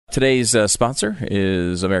Today's sponsor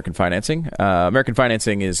is American Financing. American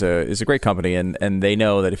Financing is a great company, and they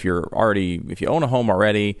know that if you own a home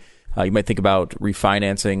already, you might think about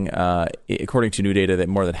refinancing. According to new data, that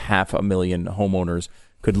more than 500,000 homeowners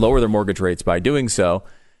could lower their mortgage rates by doing so.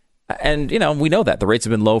 And we know that the rates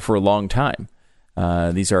have been low for a long time.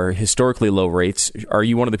 These are historically low rates. Are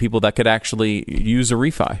you one of the people that could actually use a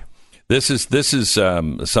refi? This is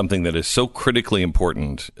something that is so critically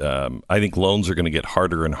important. I think loans are going to get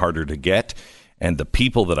harder and harder to get. And the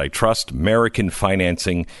people that I trust, American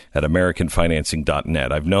Financing at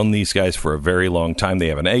AmericanFinancing.net. I've known these guys for a very long time. They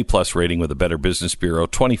have an A+ rating with the Better Business Bureau,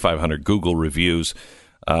 2,500 Google reviews.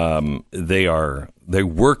 They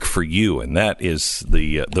work for you, and that is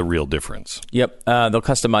the real difference. Yep. They'll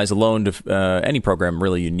customize a loan to any program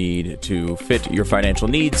really you need to fit your financial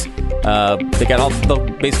needs. They'll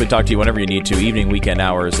basically talk to you whenever you need to, evening, weekend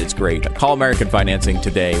hours. It's great. Call American Financing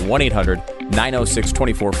today,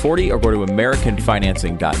 1-800-906-2440, or go to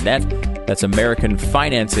AmericanFinancing.net. That's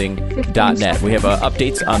AmericanFinancing.net. We have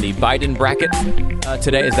updates on the Biden bracket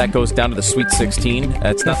today as that goes down to the Sweet 16.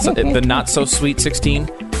 It's not the not-so-sweet 16,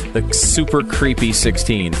 the super creepy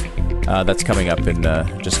 16. That's coming up in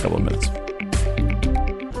just a couple of minutes.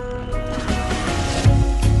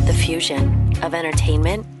 The fusion of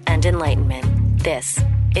entertainment and enlightenment. This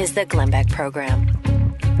is the Glenn Beck Program.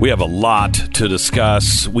 We have a lot to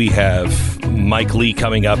discuss. We have Mike Lee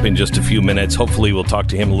coming up in just a few minutes. Hopefully, we'll talk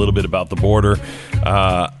to him a little bit about the border.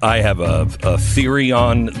 I have a theory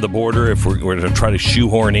on the border if we're going to try to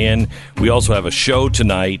shoehorn in. We also have a show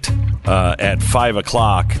tonight at 5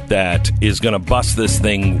 o'clock that is going to bust this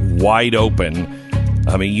thing wide open.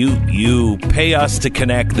 I mean, you pay us to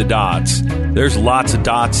connect the dots. There's lots of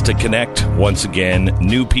dots to connect once again.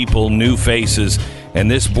 New people, new faces. And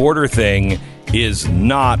this border thing is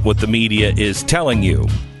not what the media is telling you.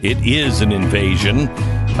 It is an invasion,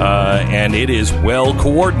 and it is well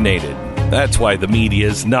coordinated. That's why the media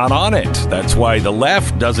is not on it. That's why the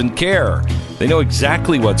left doesn't care. They know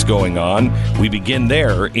exactly what's going on. We begin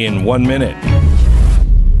there in 1 minute.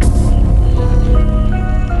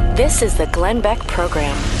 This is the Glenn Beck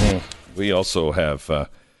Program. We also have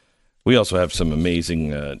some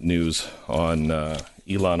amazing news on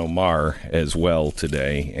Illam Omar as well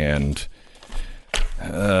today, and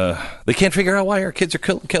they can't figure out why our kids are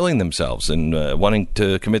killing themselves and wanting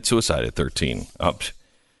to commit suicide at 13.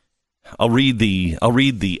 I'll read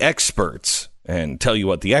the experts and tell you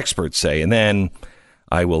what the experts say, and then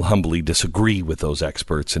I will humbly disagree with those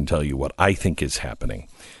experts and tell you what I think is happening.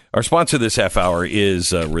 Our sponsor this half hour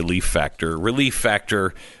is Relief Factor. Relief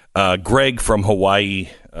Factor. Greg from Hawaii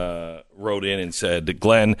wrote in and said,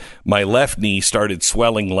 Glenn, my left knee started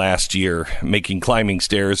swelling last year, making climbing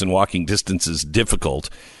stairs and walking distances difficult.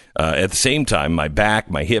 At the same time, my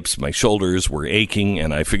back, my hips, my shoulders were aching,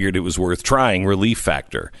 and I figured it was worth trying Relief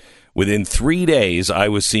Factor. Within 3 days, I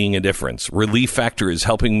was seeing a difference. Relief Factor is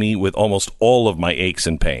helping me with almost all of my aches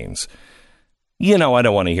and pains. I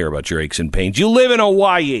don't want to hear about your aches and pains. You live in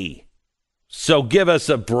Hawaii, so give us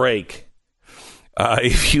a break.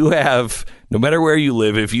 If you have, no matter where you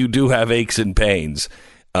live, if you do have aches and pains,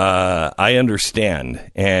 I understand.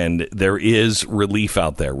 And there is relief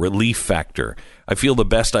out there, Relief Factor. I feel the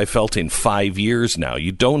best I felt in 5 years now.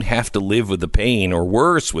 You don't have to live with the pain or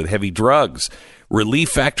worse with heavy drugs. Relief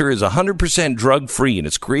Factor is 100% drug-free, and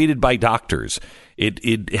it's created by doctors.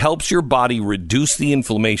 It helps your body reduce the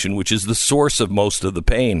inflammation, which is the source of most of the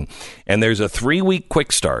pain. And there's a 3-week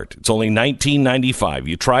quick start. It's only $19.95.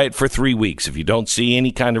 You try it for 3 weeks. If you don't see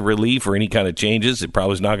any kind of relief or any kind of changes, it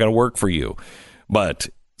probably is not going to work for you. But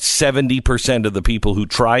 70% of the people who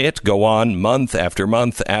try it go on month after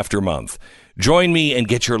month after month. Join me and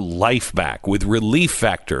get your life back with Relief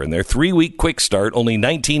Factor and their 3-week quick start, only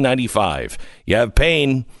 $19.95. You have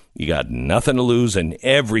pain, you got nothing to lose and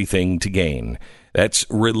everything to gain. That's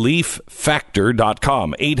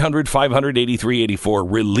ReliefFactor.com,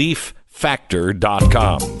 800-500-8384,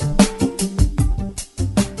 ReliefFactor.com.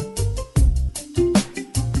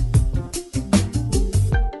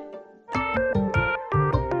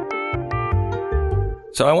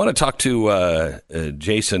 So I want to talk to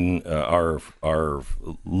Jason, our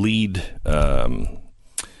lead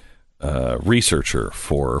researcher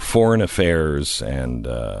for foreign affairs and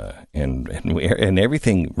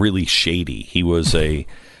everything really shady. He was a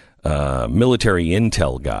military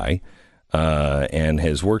intel guy and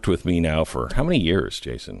has worked with me now for how many years,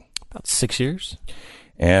 Jason? About 6 years.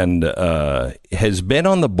 And has been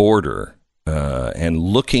on the border and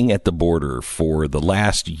looking at the border for the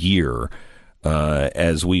last year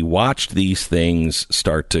as we watched these things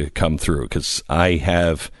start to come through. Because I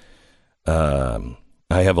have a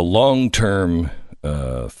long-term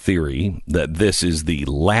theory that this is the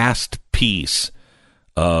last piece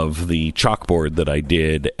of the chalkboard that I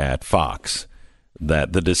did at Fox,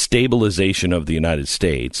 that the destabilization of the United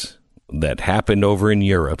States that happened over in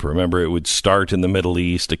Europe. Remember, it would start in the Middle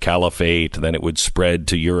East, a caliphate, then it would spread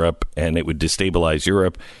to Europe, and it would destabilize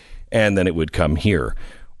Europe, and then it would come here.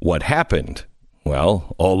 What happened?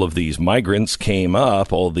 Well, all of these migrants came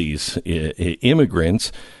up, all these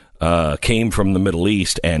immigrants came from the Middle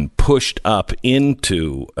East and pushed up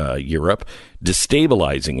into Europe,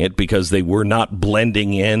 destabilizing it because they were not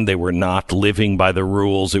blending in, they were not living by the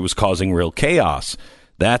rules, it was causing real chaos.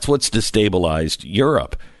 That's what's destabilized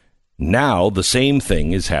Europe. Now, the same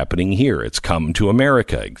thing is happening here. It's come to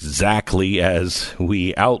America exactly as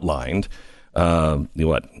we outlined,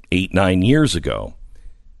 8-9 years ago.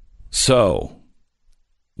 So,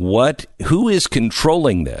 who is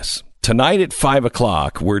controlling this? Tonight at 5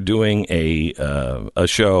 o'clock, we're doing a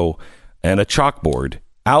show and a chalkboard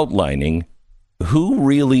outlining who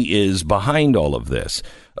really is behind all of this.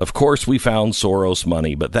 Of course, we found Soros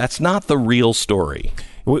money, but that's not the real story.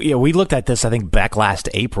 We looked at this, I think, back last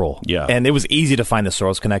April. Yeah. And it was easy to find the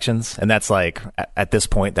Soros connections. And that's like, at this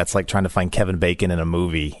point, that's like trying to find Kevin Bacon in a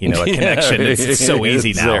movie, a connection. It's so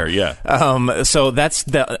easy now. There, yeah. So that's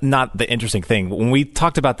not the interesting thing. When we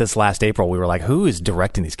talked about this last April, we were like, who is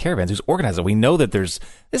directing these caravans? Who's organizing? We know that this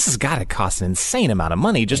has got to cost an insane amount of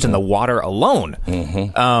money just in the water alone.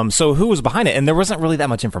 Mm-hmm. So who was behind it? And there wasn't really that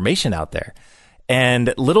much information out there.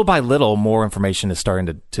 And little by little, more information is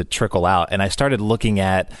starting to trickle out. And I started looking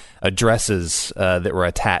at addresses that were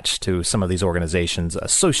attached to some of these organizations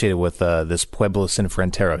associated with this Pueblos Sin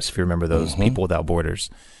Fronteras, if you remember those, People Without Borders.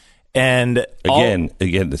 And again,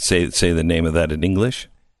 say the name of that in English.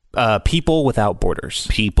 People Without Borders.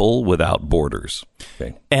 People Without Borders.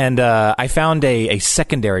 Okay. And I found a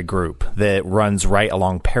secondary group that runs right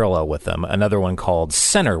along parallel with them, another one called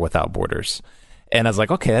Center Without Borders. And I was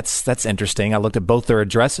like, okay, that's interesting. I looked at both their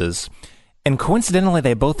addresses, and coincidentally,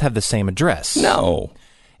 they both have the same address. No.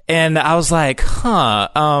 And I was like, huh.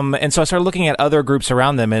 And so I started looking at other groups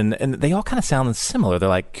around them, and they all kind of sound similar. They're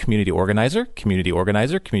like community organizer, community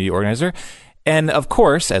organizer, community organizer. And of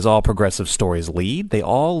course, as all progressive stories lead, they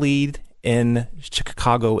all lead in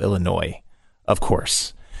Chicago, Illinois, of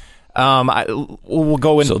course. We'll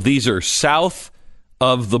go in. So these are south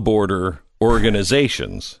of the border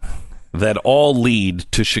organizations that all lead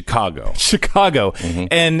to Chicago. Mm-hmm.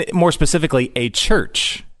 And more specifically, a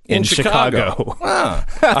church in Chicago. Ah,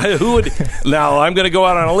 who would? Now, I'm going to go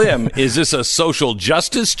out on a limb. Is this a social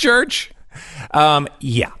justice church?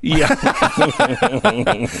 Yeah. The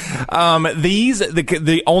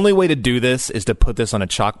only way to do this is to put this on a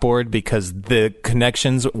chalkboard because the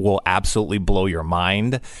connections will absolutely blow your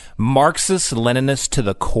mind. Marxist-Leninist to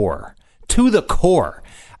the core. To the core.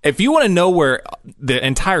 If you want to know where the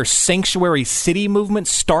entire sanctuary city movement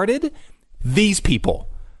started, these people.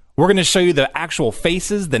 We're going to show you the actual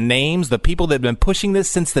faces, the names, the people that have been pushing this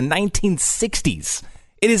since the 1960s.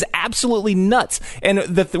 It is absolutely nuts. And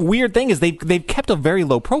the weird thing is they've kept a very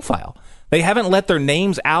low profile. They haven't let their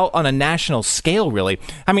names out on a national scale, really.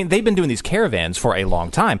 I mean, they've been doing these caravans for a long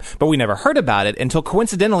time, but we never heard about it until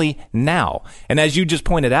coincidentally now. And as you just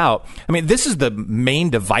pointed out, I mean, this is the main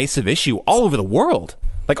divisive issue all over the world.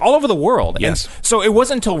 Like all over the world. Yes. And so it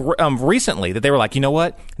wasn't until recently that they were like, you know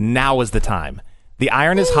what? Now is the time. The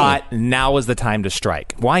iron is hot. Now is the time to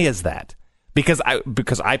strike. Why is that? Because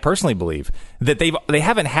I personally believe that they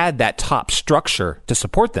haven't had that top structure to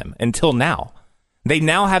support them until now. They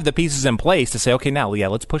now have the pieces in place to say, okay, now, yeah,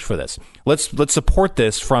 let's push for this. Let's support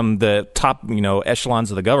this from the top,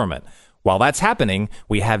 echelons of the government. While that's happening,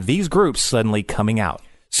 we have these groups suddenly coming out.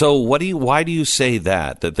 So why do you say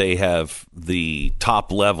that they have the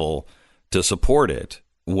top level to support it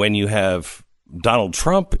when you have Donald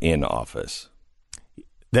Trump in office?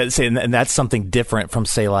 And that's something different from,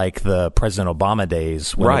 say, like the President Obama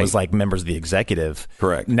days when it was like members of the executive.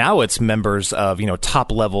 Correct. Now it's members of, top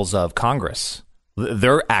levels of Congress.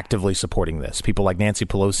 They're actively supporting this. People like Nancy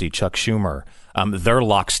Pelosi, Chuck Schumer, they're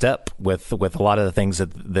lockstep with a lot of the things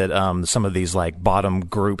that some of these like bottom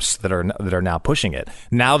groups that are now pushing it.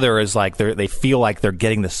 Now there is like they feel like they're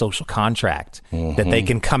getting the social contract that they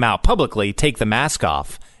can come out publicly, take the mask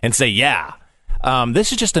off, and say, yeah,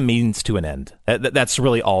 this is just a means to an end. That's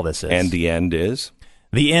really all this is. And the end is?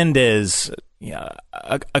 The end is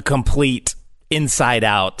a complete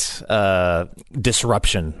inside-out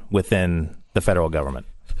disruption within the federal government.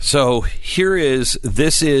 So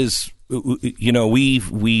this is,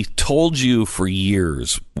 we told you for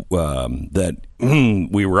years that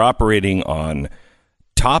we were operating on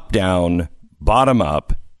top down, bottom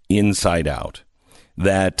up, inside out.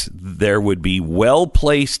 that there would be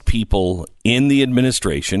well-placed people in the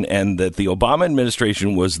administration, and that the Obama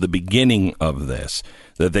administration was the beginning of this,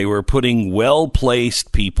 that they were putting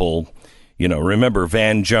well-placed people, remember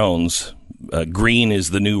Van Jones, green is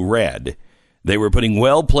the new red. They were putting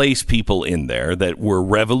well-placed people in there that were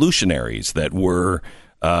revolutionaries, that were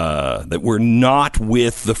not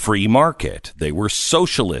with the free market. They were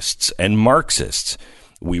socialists and Marxists.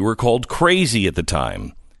 We were called crazy at the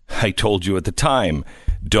time. I told you at the time,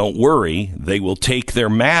 don't worry, they will take their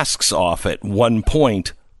masks off at one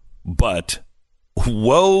point, but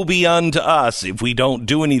woe be unto us if we don't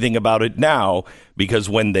do anything about it now, because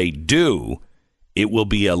when they do, it will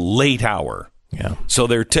be a late hour. Yeah. So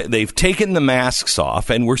they've taken the masks off,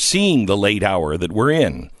 and we're seeing the late hour that we're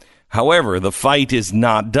in. However, the fight is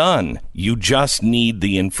not done. You just need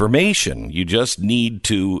the information. You just need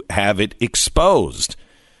to have it exposed.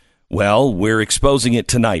 Well, we're exposing it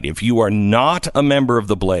tonight. If you are not a member of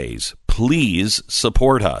the Blaze, please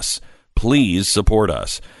support us. Please support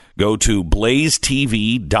us. Go to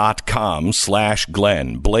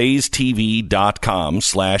blazetv.com/Glenn.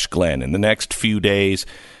 blazetv.com/Glenn. In the next few days,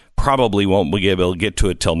 probably won't be able to get to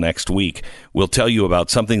it till next week. We'll tell you about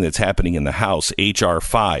something that's happening in the House, H.R.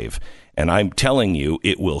 5. And I'm telling you,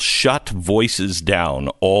 it will shut voices down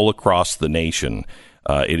all across the nation.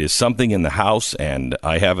 It is something in the House, and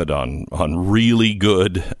I have it on really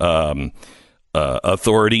good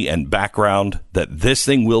authority and background that this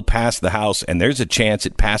thing will pass the House, and there's a chance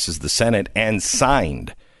it passes the Senate and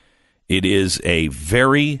signed. It is a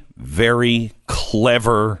very, very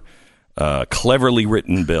cleverly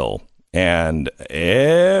written bill, and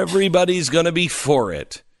everybody's going to be for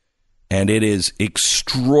it. And it is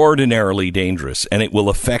extraordinarily dangerous, and it will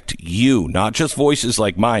affect you, not just voices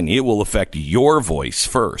like mine. It will affect your voice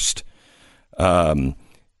first.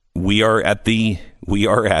 We are at the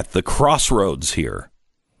crossroads here,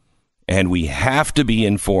 and we have to be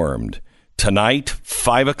informed. Tonight,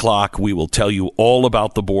 5 o'clock, we will tell you all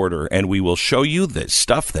about the border, and we will show you the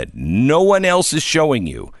stuff that no one else is showing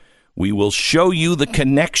you. We will show you the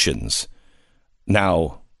connections.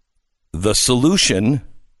 Now, the solution...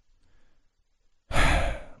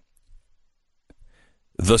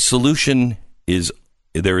 The solution is,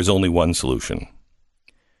 there is only one solution.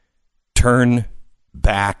 Turn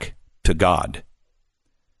back to God.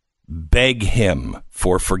 Beg Him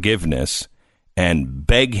for forgiveness and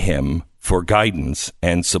beg Him for guidance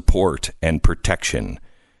and support and protection.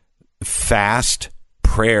 Fast,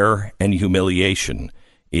 prayer, and humiliation.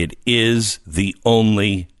 It is the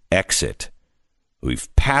only exit. We've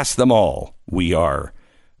passed them all. We are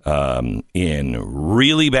in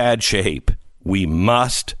really bad shape. We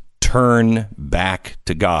must turn back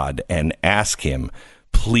to God and ask Him,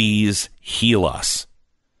 please heal us.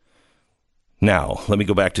 Now, let me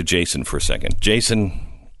go back to Jason for a second. Jason,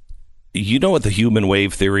 you know what the human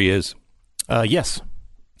wave theory is? Yes.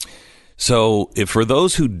 So, for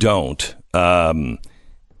those who don't,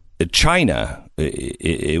 China,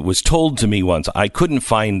 it was told to me once, I couldn't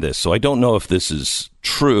find this, so I don't know if this is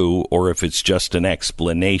true or if it's just an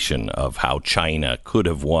explanation of how China could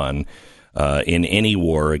have won in any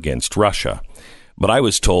war against Russia. But I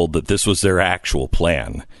was told that this was their actual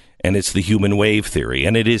plan, and it's the human wave theory,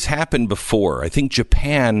 and it has happened before. I think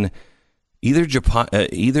Japan used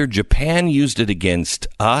it against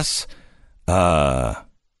us. I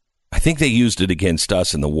think they used it against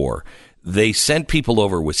us in the war. They sent people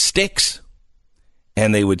over with sticks,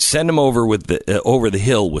 and they would send them over over the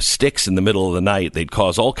hill with sticks in the middle of the night. They'd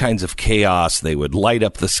cause all kinds of chaos. They would light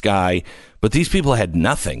up the sky. But these people had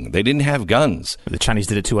nothing. They didn't have guns. The Chinese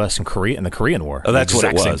did it to us in the Korean War. Oh, that's what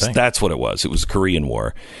it was. That's what it was. It was the Korean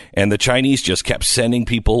War. And the Chinese just kept sending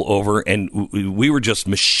people over, and we were just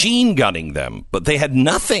machine gunning them. But they had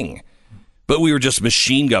nothing. But we were just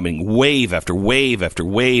machine gunning wave after wave after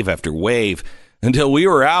wave after wave until we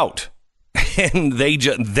were out. And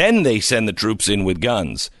then they send the troops in with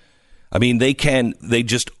guns. I mean, they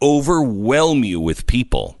just overwhelm you with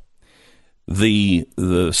people. The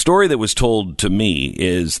story that was told to me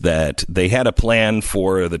is that they had a plan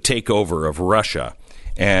for the takeover of Russia.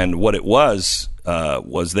 And what it was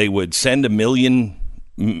they would send 1 million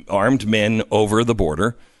armed men over the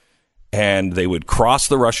border, and they would cross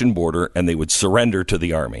the Russian border, and they would surrender to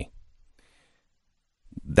the army.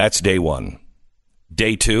 That's day one.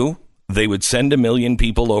 Day two, they would send 1 million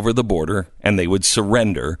people over the border, and they would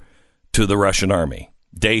surrender to the Russian army.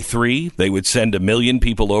 Day three, they would send 1 million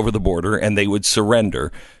people over the border, and they would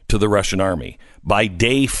surrender to the Russian army. By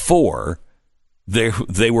day four,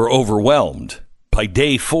 they were overwhelmed. By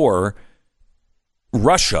day four,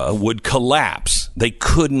 Russia would collapse. They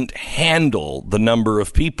couldn't handle the number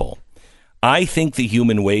of people. I think the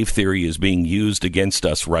human wave theory is being used against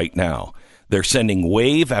us right now. They're sending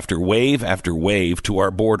wave after wave after wave to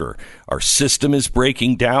our border. Our system is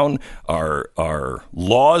breaking down. Our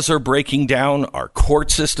laws are breaking down. Our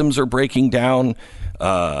court systems are breaking down.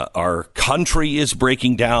 Our country is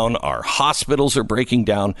breaking down. Our hospitals are breaking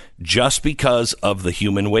down just because of the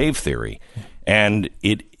human wave theory. And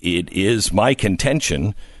it is my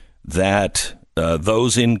contention that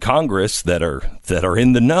those in Congress that are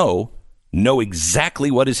in the know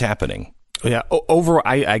exactly what is happening. Yeah,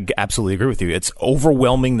 I absolutely agree with you. It's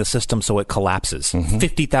overwhelming the system so it collapses.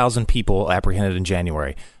 50,000 people apprehended in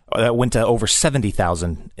January. That went to over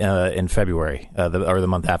 70,000 in February, or the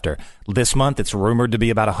month after. This month, it's rumored to be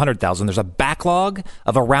about 100,000. There's a backlog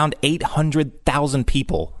of around 800,000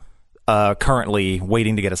 people currently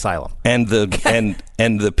waiting to get asylum. And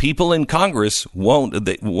the people in Congress won't.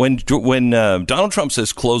 When Donald Trump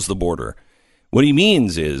says close the border, what he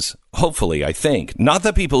means is, hopefully, I think, not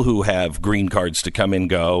the people who have green cards to come and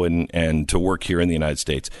go and to work here in the United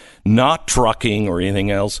States, not trucking or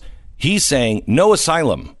anything else. He's saying no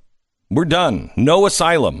asylum. We're done. No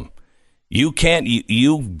asylum. You can't.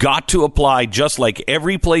 You've got to apply just like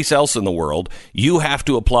every place else in the world. You have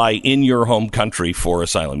to apply in your home country for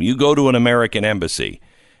asylum. You go to an American embassy,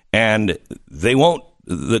 and they won't.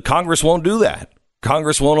 The Congress won't do that.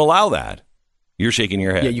 Congress won't allow that. You're shaking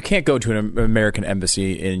your head. Yeah, you can't go to an American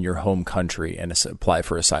embassy in your home country and apply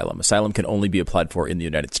for asylum. Asylum can only be applied for in the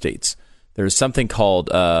United States. There's something called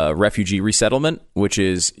refugee resettlement, which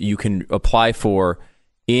is you can apply for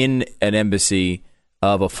in an embassy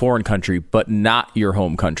of a foreign country, but not your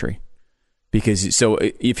home country. Because so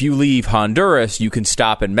if you leave Honduras, you can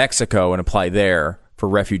stop in Mexico and apply there for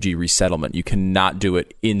refugee resettlement. You cannot do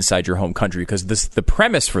it inside your home country because the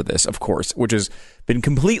premise for this, of course, which has been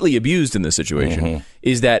completely abused in this situation,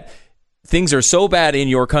 is that things are so bad in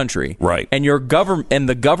your country, right? And your government and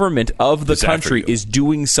the government of the country is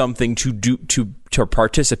doing something to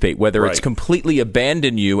participate, whether it's completely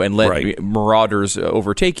abandon you and let marauders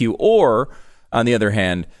overtake you, or on the other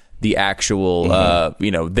hand, the actual, they're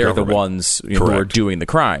government. The ones who are doing the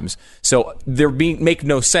crimes. So make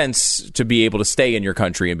no sense to be able to stay in your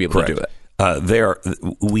country and be able to do it.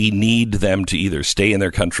 We need them to either stay in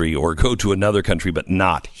their country or go to another country, but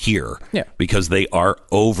not here, because they are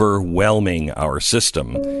overwhelming our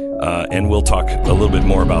system. And we'll talk a little bit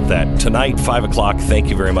more about that tonight, 5 o'clock. Thank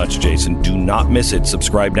you very much, Jason. Do not miss it.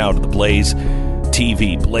 Subscribe now to the Blaze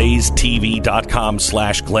TV,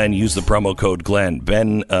 blazetv.com/Glenn. Use the promo code Glenn.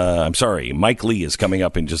 Mike Lee is coming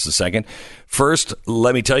up in just a second. First,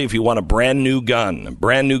 let me tell you, if you want a brand new gun,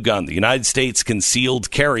 the United States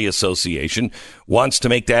Concealed Carry Association wants to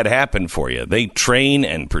make that happen for you. They train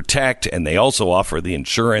and protect, and they also offer the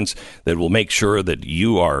insurance that will make sure that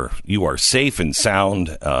you are safe and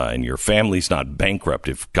sound, and your family's not bankrupt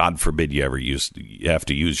if, God forbid, you have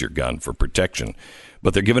to use your gun for protection.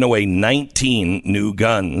 But they're giving away 19 new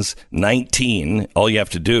guns. 19. All you have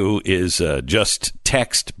to do is just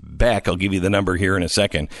text back. I'll give you the number here in a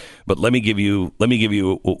second. But let me give you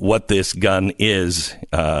what this gun is.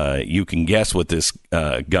 You can guess what this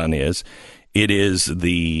gun is. It is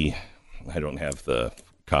I don't have the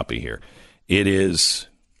copy here. It is.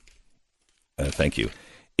 Thank you.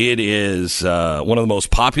 It is one of the most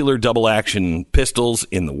popular double-action pistols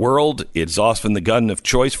in the world. It's often the gun of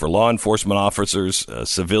choice for law enforcement officers,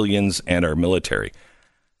 civilians, and our military.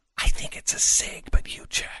 I think it's a SIG, but you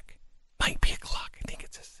check. Might be a Glock. I think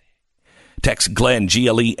it's a SIG. Text Glenn,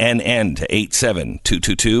 Glenn, to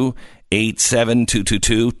 87222.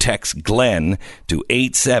 87222. Text Glenn to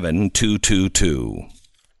 87222.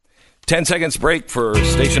 10 seconds break for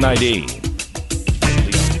station ID.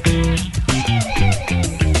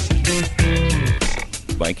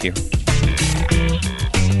 Mike here.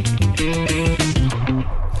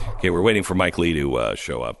 Okay, we're waiting for Mike Lee to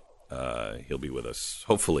show up. He'll be with us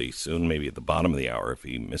hopefully soon, maybe at the bottom of the hour if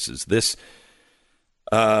he misses this.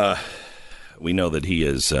 We know that he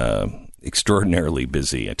is extraordinarily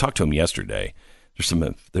busy. I talked to him yesterday.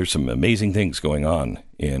 There's some amazing things going on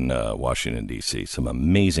in Washington, D.C., some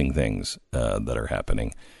amazing things that are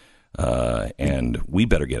happening. And we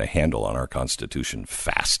better get a handle on our Constitution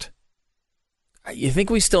fast. You think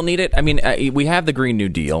we still need it? I mean, we have the Green New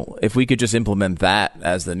Deal. If we could just implement that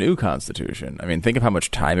as the new Constitution, I mean, think of how much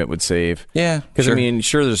time it would save. Yeah. Because, I mean,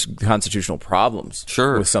 sure, there's constitutional problems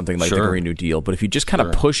with something like the Green New Deal. But if you just kind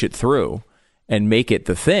of push it through and make it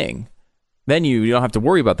the thing, then you don't have to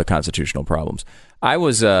worry about the constitutional problems.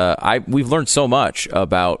 We've learned so much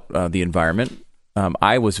about the environment.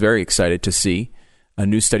 I was very excited to see a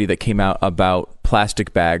new study that came out about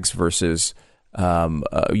plastic bags versus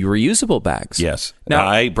reusable bags. Yes. Now,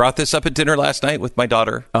 I brought this up at dinner last night with my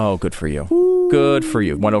daughter. Oh, good for you. Good for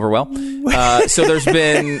you. Went over well. So there's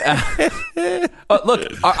been...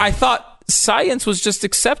 look, I thought science was just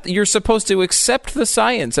you're supposed to accept the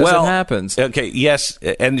science as it happens. Okay, yes,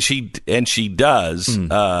 and she does.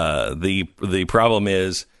 The problem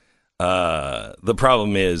is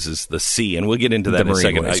the C, and we'll get into that in a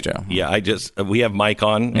second. We have Mike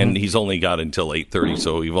on, and he's only got until 8:30,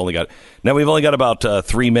 so we've only got about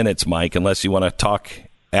 3 minutes, Mike, unless you want to talk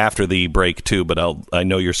after the break too. But I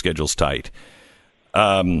know your schedule's tight.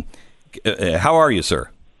 How are you, sir?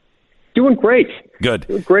 Doing great. Good.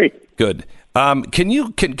 Doing great. Good.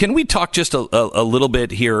 Can we talk just a little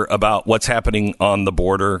bit here about what's happening on the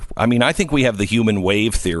border? I mean, I think we have the human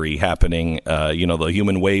wave theory happening. The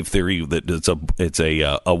human wave theory that it's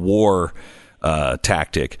a war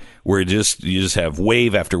tactic where you just have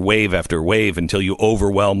wave after wave after wave until you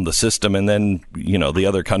overwhelm the system, and then the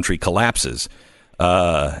other country collapses.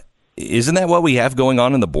 Isn't that what we have going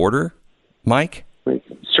on in the border, Mike?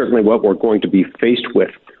 Certainly, what we're going to be faced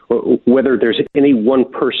with. Whether there's any one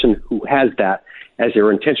person who has that as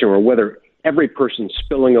their intention, or whether every person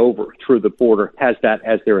spilling over through the border has that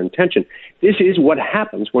as their intention. This is what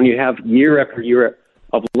happens when you have year after year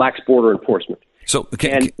of lax border enforcement.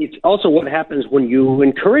 It's also what happens when you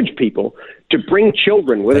encourage people to bring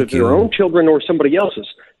children, whether it's their own children or somebody else's,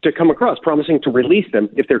 to come across, promising to release them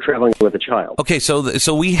if they're traveling with a child. Okay,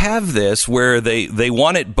 so we have this where they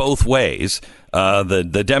want it both ways.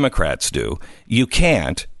 The Democrats do. You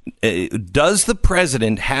can't. Does the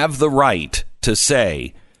president have the right to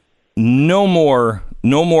say no more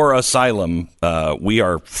asylum? We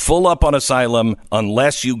are full up on asylum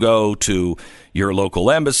unless you go to your local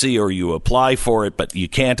embassy or you apply for it, but you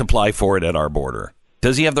can't apply for it at our border.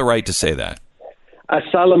 Does he have the right to say that?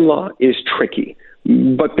 Asylum law is tricky,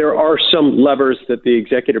 but there are some levers that the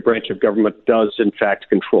executive branch of government does, in fact,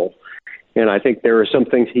 control. And I think there are some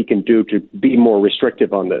things he can do to be more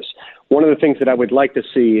restrictive on this. One of the things that I would like to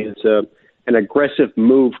see is an aggressive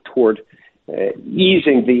move toward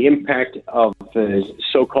easing the impact of the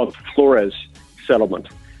so-called Flores settlement.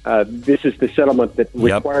 This is the settlement that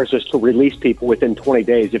requires us to release people within 20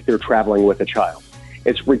 days if they're traveling with a child.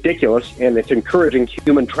 It's ridiculous, and it's encouraging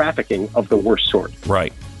human trafficking of the worst sort.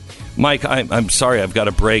 Right. Mike, I'm sorry, I've got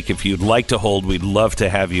a break. If you'd like to hold, we'd love to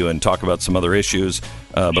have you and talk about some other issues.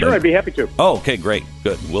 Sure, I'd be happy to. Oh, okay, great.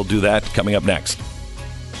 Good. We'll do that coming up next.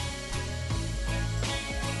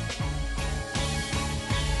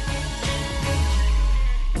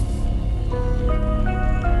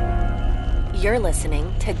 You're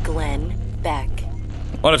listening to Glenn Beck.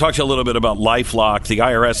 I want to talk to you a little bit about LifeLock. The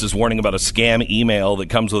IRS is warning about a scam email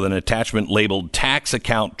that comes with an attachment labeled tax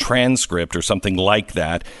account transcript or something like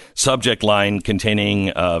that. Subject line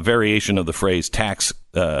containing a variation of the phrase tax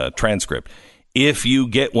transcript. If you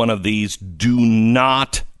get one of these, do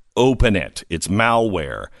not open it. It's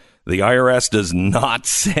malware. The IRS does not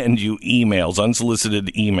send you emails,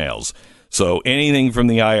 unsolicited emails. So anything from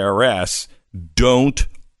the IRS, don't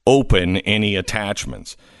open any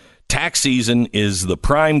attachments. Tax season is the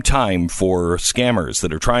prime time for scammers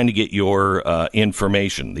that are trying to get your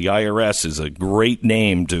information. The IRS is a great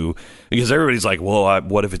name because everybody's like, well,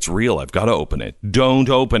 what if it's real? I've got to open it. Don't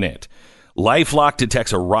open it. LifeLock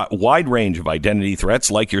detects a wide range of identity threats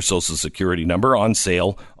like your social security number on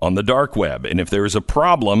sale on the dark web. And if there is a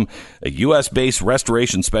problem, a U.S.-based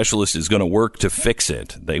restoration specialist is going to work to fix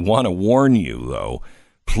it. They want to warn you, though.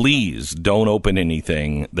 Please don't open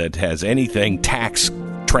anything that has anything tax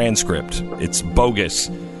transcript. It's bogus.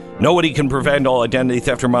 Nobody can prevent all identity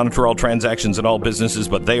theft or monitor all transactions in all businesses,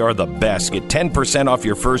 but they are the best. Get 10% off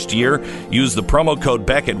your first year. Use the promo code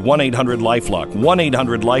Beck at 1-800-LifeLock.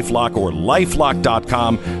 1-800-LifeLock or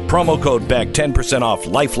lifelock.com. Promo code Beck, 10% off,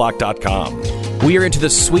 lifelock.com. We are into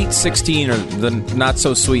the Sweet 16, or the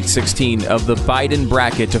not-so-sweet 16, of the Biden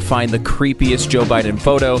bracket to find the creepiest Joe Biden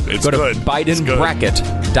photo. It's Go to good.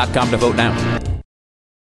 BidenBracket.com to vote now.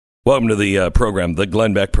 Welcome to the program, the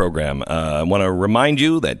Glenn Beck program. I want to remind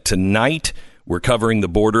you that tonight we're covering the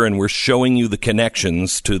border and we're showing you the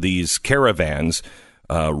connections to these caravans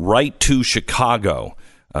right to Chicago.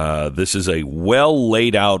 This is a well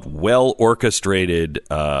laid out, well orchestrated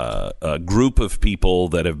group of people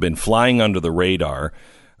that have been flying under the radar.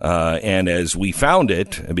 And as we found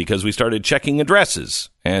it, because we started checking addresses,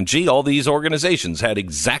 and all these organizations had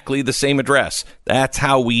exactly the same address. That's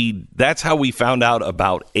how we found out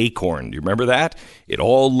about Acorn. Do you remember that? It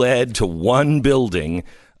all led to one building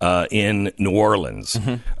in New Orleans.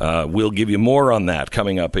 We'll give you more on that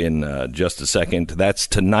coming up in just a second. That's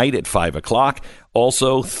tonight at 5 o'clock.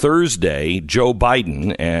 Also, Thursday, Joe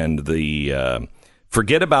Biden and the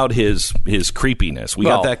forget about his creepiness. We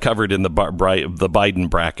got that covered in the Biden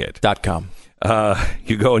bracket.com.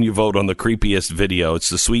 You go and you vote on the creepiest video. It's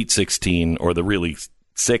the Sweet 16 or the really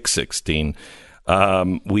sick 16.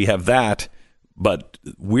 We have that, but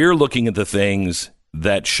we're looking at the things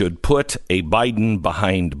that should put a Biden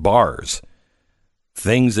behind bars.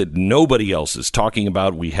 Things that nobody else is talking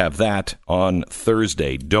about. We have that on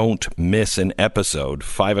Thursday. Don't miss an episode.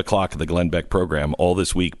 5 o'clock of the Glenn Beck program all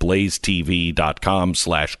this week.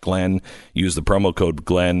 blazetv.com/Glenn. Use the promo code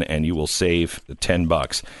Glenn and you will save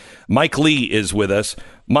 $10. Mike Lee is with us.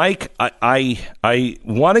 Mike, I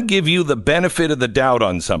want to give you the benefit of the doubt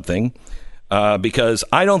on something. Because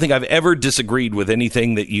I don't think I've ever disagreed with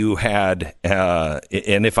anything that you had.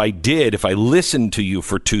 And if I did, if I listened to you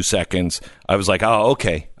for 2 seconds, I was like, oh,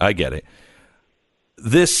 okay, I get it.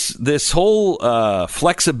 This whole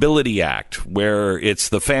Flexibility Act, where it's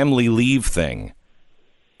the family leave thing,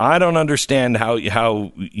 I don't understand how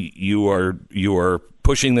you are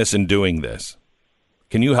pushing this and doing this.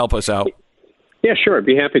 Can you help us out? Yeah, sure. I'd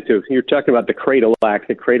be happy to. You're talking about the Cradle Act.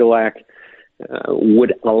 The Cradle Act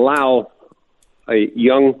would allow a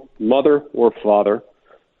young mother or father,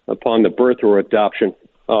 upon the birth or adoption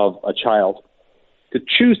of a child, to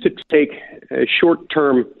choose to take a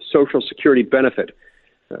short-term Social Security benefit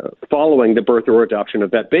following the birth or adoption of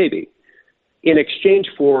that baby, in exchange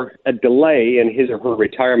for a delay in his or her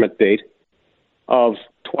retirement date of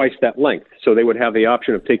twice that length. So they would have the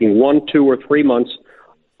option of taking 1, 2, or 3 months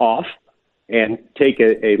off and take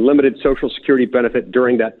a limited Social Security benefit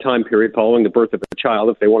during that time period following the birth of the child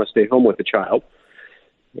if they want to stay home with the child.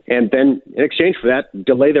 And then in exchange for that,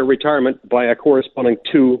 delay their retirement by a corresponding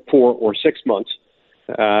 2, 4, or 6 months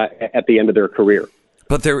at the end of their career.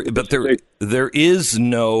 But there is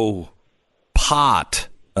no pot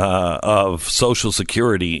of Social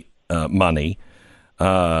Security money.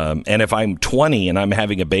 And if I'm 20 and I'm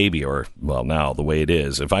having a baby, or, well, now the way it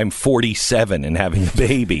is, if I'm 47 and having a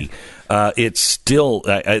baby, it's still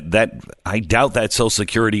I doubt that Social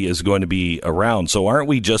Security is going to be around. So aren't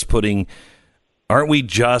we just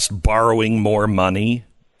borrowing more money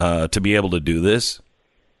to be able to do this?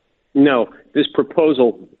 No, this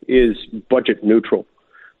proposal is budget neutral.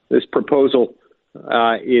 This proposal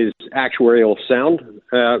is actuarially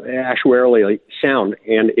sound,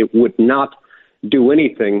 and it would not do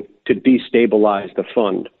anything to destabilize the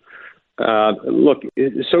fund. Look,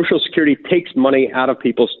 Social Security takes money out of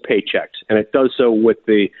people's paychecks, and it does so with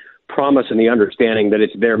the promise and the understanding that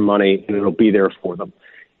it's their money and it'll be there for them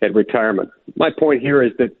at retirement. My point here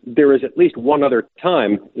is that there is at least one other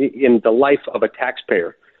time in the life of a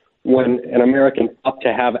taxpayer when an American ought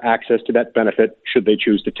to have access to that benefit should they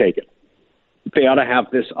choose to take it. They ought to have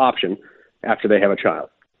this option after they have a child.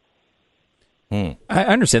 I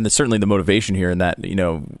understand that certainly the motivation here, and that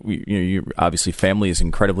you obviously family is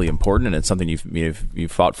incredibly important, and it's something you've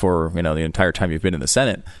fought for the entire time you've been in the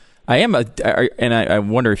Senate. I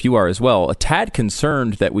wonder if you are as well, a tad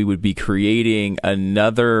concerned that we would be creating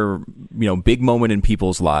another big moment in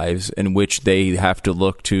people's lives in which they have to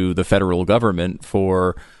look to the federal government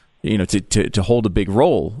for to hold a big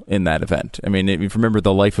role in that event. I mean, if you remember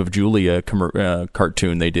the Life of Julia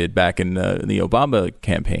cartoon they did back in the Obama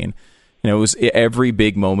campaign. It was every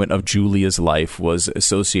big moment of Julia's life was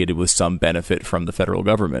associated with some benefit from the federal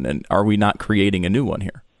government. And are we not creating a new one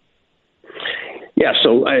here? Yeah,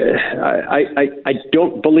 so I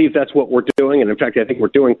don't believe that's what we're doing. And in fact, I think we're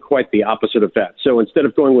doing quite the opposite of that. So instead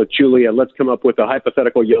of going with Julia, let's come up with a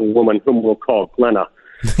hypothetical young woman whom we'll call Glenna.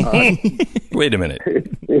 Wait a minute.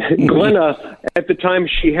 Glenna, at the time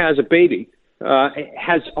she has a baby,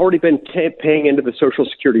 has already been paying into the Social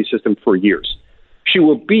Security system for years. She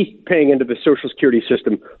will be paying into the Social Security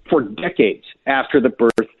system for decades after the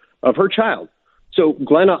birth of her child. So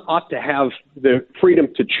Glenna ought to have the freedom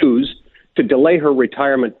to choose to delay her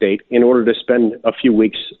retirement date in order to spend a few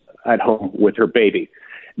weeks at home with her baby.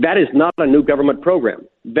 That is not a new government program.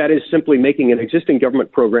 That is simply making an existing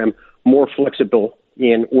government program more flexible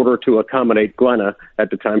in order to accommodate Glenna at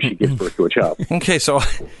the time she gives birth to a child. Okay, so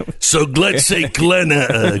let's say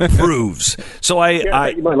Glenna approves. So you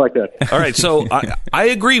might like that. All right, so I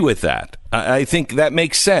agree with that. I think that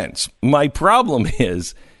makes sense. My problem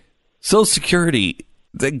is Social Security.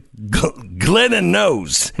 Glenna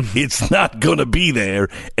knows it's not going to be there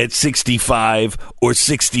at 65 or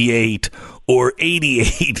 68 or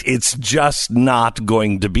 88. It's just not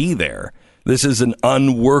going to be there. This is an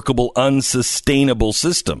unworkable, unsustainable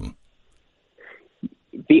system.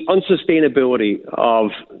 the unsustainability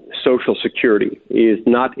of Social Security is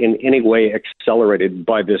not in any way accelerated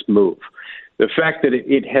by this move. The fact that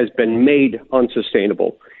it has been made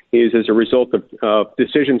unsustainable is as a result of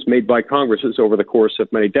decisions made by Congresses over the course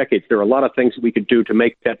of many decades. There are a lot of things we could do to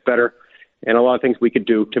make that better, and a lot of things we could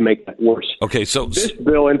do to make that worse. Okay, so this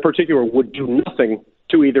bill in particular would do nothing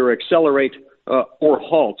to either accelerate or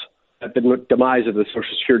halt the demise of the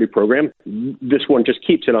Social Security program. This one just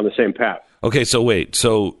keeps it on the same path. Okay, so wait.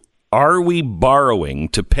 So are we borrowing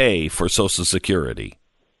to pay for Social Security?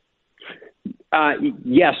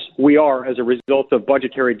 Yes, we are, as a result of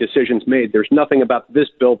budgetary decisions made. There's nothing about this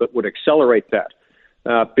bill that would accelerate that,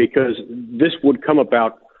 because this would come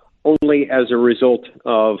about only as a result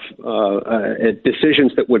of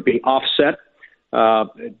decisions that would be offset,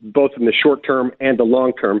 both in the short term and the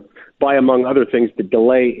long term, by, among other things, the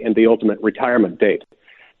delay in the ultimate retirement date.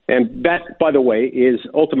 And that, by the way, is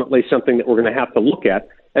ultimately something that we're going to have to look at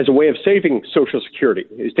as a way of saving Social Security,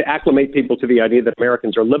 is to acclimate people to the idea that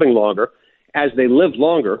Americans are living longer. As they live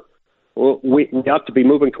longer, we ought to be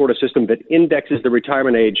moving toward a system that indexes the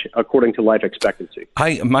retirement age according to life expectancy.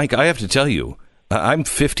 Mike, I have to tell you, I'm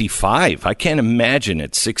 55. I can't imagine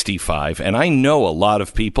at 65. And I know a lot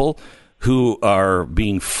of people who are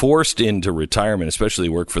being forced into retirement, especially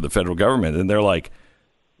work for the federal government. And they're like,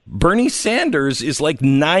 Bernie Sanders is like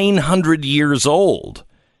 900 years old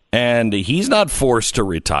and he's not forced to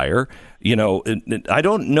retire. You know, I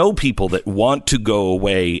don't know people that want to go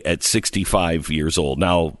away at 65 years old.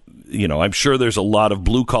 Now, you know, I'm sure there's a lot of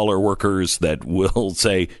blue collar workers that will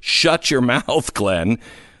say, shut your mouth, Glenn.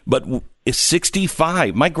 But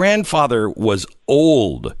 65. My grandfather was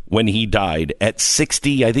old when he died at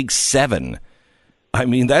 60, I think 7. I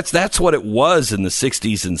mean, that's what it was in the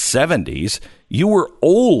 60s and 70s. You were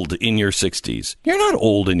old in your 60s. You're not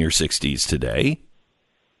old in your 60s today.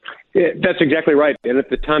 Yeah, that's exactly right. And at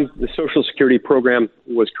the time the Social Security program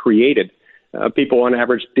was created, people on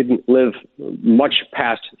average didn't live much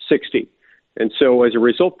past 60. And so as a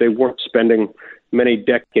result, they weren't spending many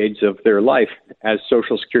decades of their life as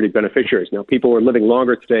Social Security beneficiaries. Now, people are living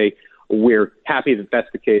longer today. We're happy that that's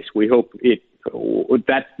the case. We hope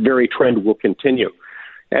that very trend will continue.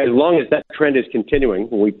 As long as that trend is continuing,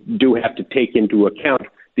 we do have to take into account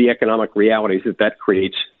the economic realities that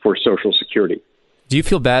creates for Social Security. Do you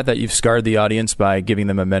feel bad that you've scarred the audience by giving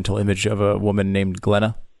them a mental image of a woman named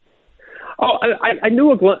Glenna? Oh, I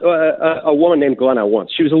knew a woman named Glenna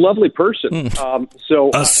once. She was a lovely person.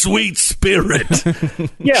 A sweet spirit.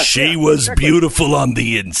 Yeah, she was exactly. Beautiful on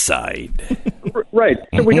the inside. Right.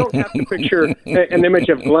 So we don't have to picture an image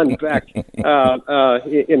of Glenn Beck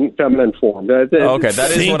in feminine form. Okay,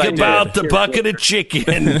 that is what I did. Think about the bucket of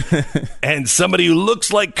chicken and somebody who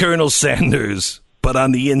looks like Colonel Sanders, but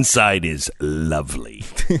on the inside is lovely.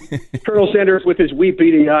 Colonel Sanders with his wee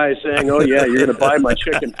beady eyes saying, oh, yeah, you're going to buy my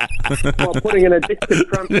chicken, while putting an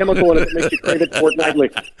addictive chemical in it that makes you crave it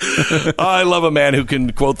fortnightly. I love a man who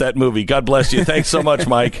can quote that movie. God bless you. Thanks so much,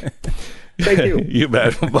 Mike. Thank you. You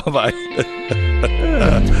bet. Bye-bye.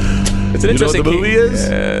 It's an interesting you know what the movie is?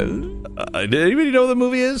 Did anybody know what the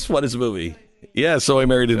movie is? What is the movie? Yeah, So I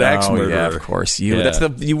Married an Axe Murderer. Yeah, of course.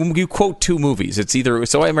 You quote two movies. It's either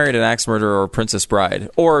So I Married an Axe Murderer or Princess Bride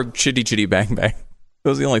or Chitty Chitty Bang Bang.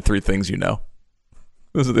 Those are the only three things you know.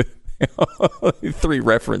 Those are the three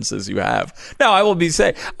references you have. Now, I will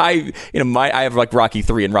I have like Rocky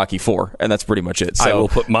 3 and Rocky 4, and that's pretty much it. So, I will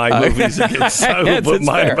put my movies against. I will put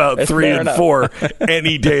mine fair. about 3 and 4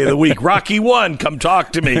 any day of the week. Rocky 1, come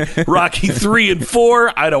talk to me. Rocky 3 and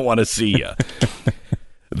 4, I don't want to see you.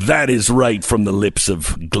 That is right from the lips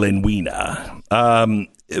of Glenn Weena.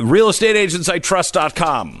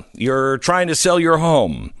 RealestateAgentsITrust.com. You're trying to sell your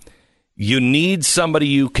home. You need somebody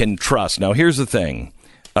you can trust. Now, here's the thing.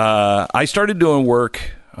 I started doing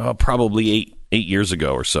work probably eight years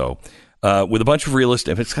ago or so with a bunch of real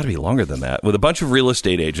estate. It's got to be longer than that. With a bunch of real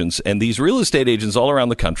estate agents. And these real estate agents all around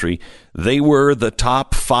the country, they were the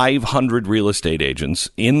top 500 real estate agents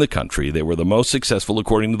in the country. They were the most successful,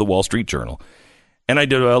 according to the Wall Street Journal. And I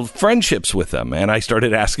developed friendships with them, and I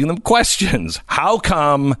started asking them questions. How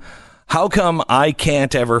come I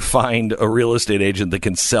can't ever find a real estate agent that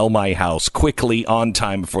can sell my house quickly, on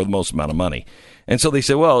time, for the most amount of money? And so they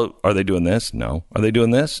said, well, are they doing this? No. Are they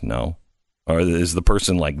doing this? No. Is the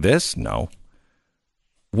person like this? No.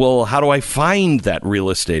 Well, how do I find that real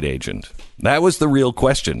estate agent? That was the real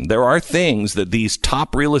question. There are things that these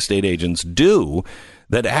top real estate agents do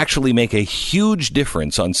that actually make a huge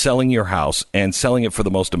difference on selling your house and selling it for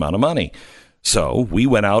the most amount of money. So we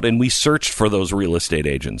went out and we searched for those real estate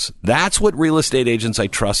agents. That's what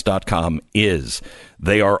realestateagentsitrust.com is.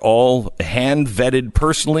 They are all hand vetted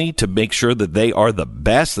personally to make sure that they are the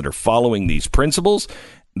best, that are following these principles.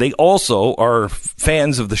 They also are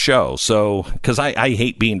fans of the show. So, because I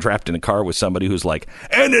hate being trapped in a car with somebody who's like,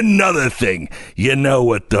 and another thing, you know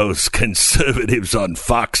what those conservatives on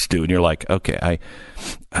Fox do? And you're like, okay,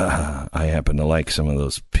 I happen to like some of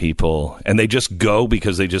those people. And they just go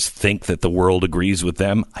because they just think that the world agrees with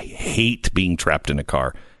them. I hate being trapped in a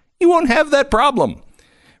car. You won't have that problem.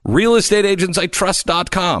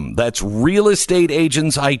 realestateagentsitrust.com. That's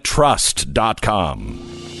realestateagentsitrust.com.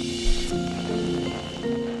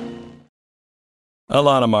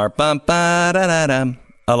 Illam Omar, bum ba da da dum.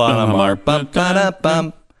 Illam Omar, bum ba da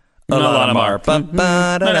bum. Illam Omar, bum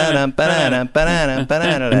ba da da dum ba da dum ba da dum ba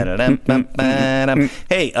da da dum bum ba dum.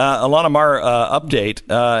 Hey, Illam Omar, update.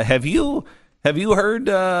 Have you heard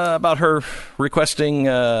about her requesting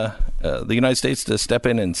the United States to step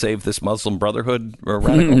in and save this Muslim Brotherhood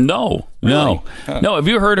radical? No. Really? No. Have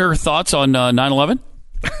you heard her thoughts on 9/11?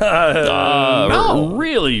 No.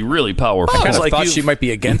 Really powerful. I kind of like thought you- she might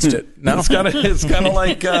be against it. No, It's kind of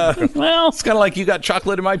like Well, it's kind of like you got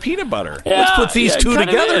chocolate in my peanut butter. Yeah, Let's put these yeah, it two kind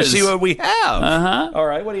of together. is. See what we have. Uh-huh. All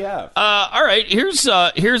right, what do you have? all right. Here's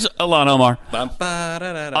Illam Omar on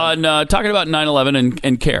talking about 9/11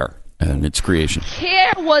 and CARE and its creation.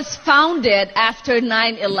 CARE was founded after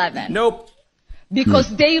 9/11 Nope.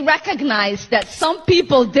 because they recognized that some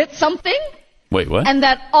people did something Wait, what? and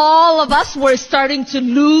that all of us were starting to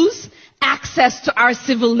lose access to our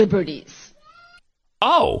civil liberties.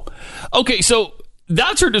 Oh, okay. So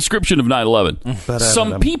that's her description of 9/11.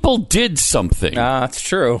 Some people did something. that's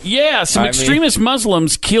true. Yeah, some I mean- extremist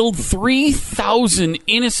Muslims killed 3,000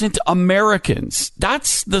 innocent Americans.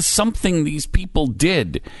 That's the something these people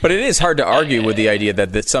did. But it is hard to argue with the idea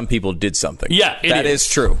that some people did something. Yeah, that is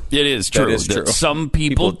true. It is true. That is true. Some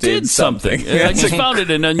people did something. Yeah, I just found it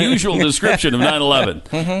an unusual description of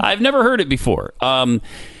 9/11. I've never heard it before.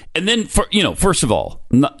 And then, first of all,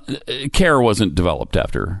 CARE wasn't developed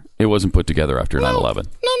after. It wasn't put together after 9/11.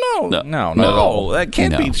 No, not at all. That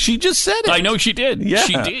can't No. be. She just said it. I know she did. Yeah.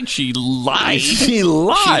 She did. She lied. She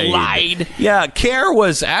lied. She lied. Yeah, CARE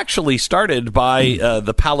was actually started by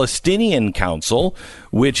the Palestinian Council,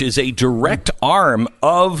 which is a direct arm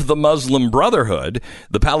of the Muslim Brotherhood.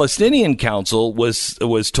 The Palestinian Council was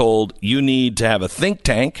told, you need to have a think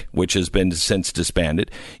tank, which has been since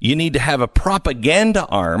disbanded. You need to have a propaganda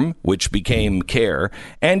arm, which became CARE,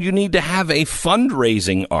 and you need to have a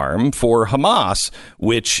fundraising arm for Hamas,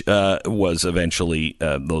 which was eventually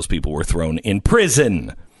those people were thrown in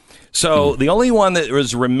prison. So the only one that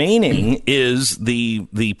was remaining is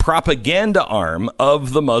the propaganda arm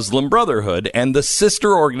of the Muslim Brotherhood and the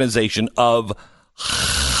sister organization of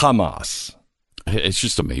Hamas. It's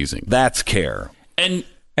just amazing. That's CARE. And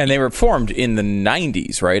And they were formed in the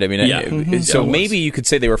 90s, right? I mean, Yeah. so Yeah, it maybe you could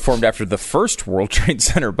say they were formed after the first World Trade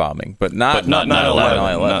Center bombing, but not 9/11.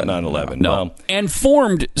 Not 9/11. no. Well, And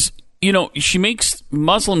formed, she makes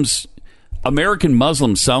American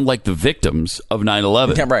Muslims sound like the victims of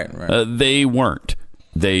 9/11. Yeah, right. They weren't.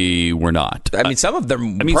 They were not. I mean, some of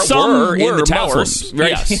them some were in the Muslims, towers,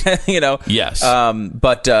 right? yes. Yes.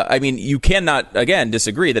 But I mean, you cannot, again,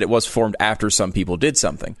 disagree that it was formed after some people did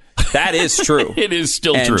something. That is true. It is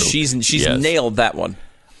still and true. She's Yes. nailed that one.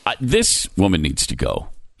 This woman needs to go.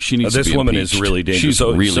 She needs this to be woman impeached. is really dangerous. She's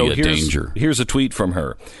really a here's, danger. Here's a tweet from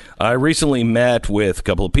her. I recently met with a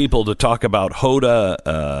couple of people to talk about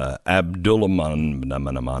Hoda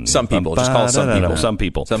Abdulrahman. Some people. Just call it some people. Some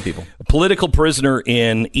people. Some people. A political prisoner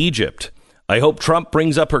in Egypt. I hope Trump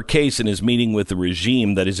brings up her case in his meeting with the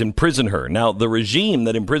regime that has imprisoned her. Now, the regime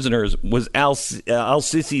that imprisoned her was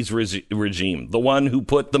al-Sisi's regime, the one who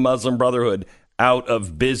put the Muslim Brotherhood out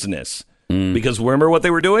of business. Because remember what they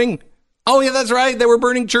were doing? Oh, yeah, that's right. They were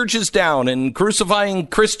burning churches down and crucifying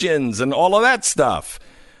Christians and all of that stuff.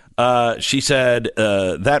 She said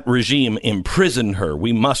that regime imprisoned her.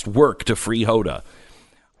 We must work to free Hoda.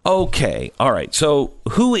 Okay. All right. So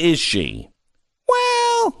who is she?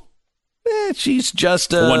 Well, she's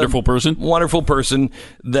just a wonderful person. Wonderful person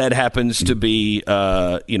that happens to be,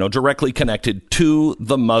 directly connected to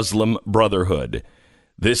the Muslim Brotherhood.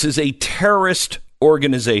 This is a terrorist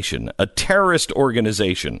organization.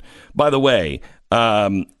 By the way,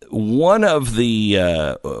 one of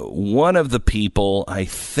the people I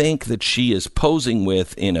think that she is posing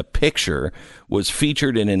with in a picture was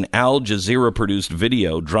featured in an Al Jazeera produced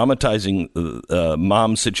video dramatizing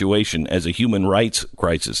mom's situation as a human rights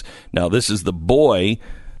crisis. Now, this is the boy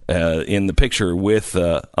in the picture with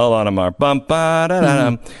Illam Omar.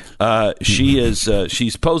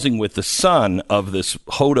 She's posing with the son of this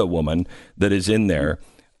Hoda woman that is in there.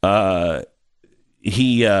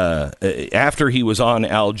 He after he was on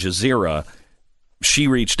Al Jazeera, she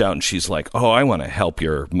reached out and she's like, "Oh, I want to help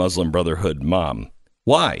your Muslim Brotherhood mom."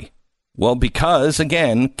 Why? Well, because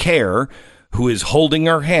again, CARE, who is holding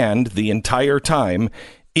her hand the entire time,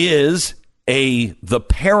 is the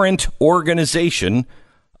parent organization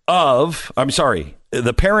of,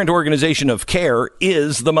 the parent organization of CARE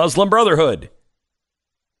is the Muslim Brotherhood.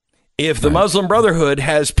 If the Muslim Brotherhood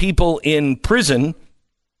has people in prison,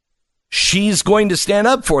 she's going to stand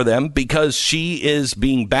up for them because she is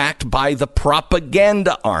being backed by the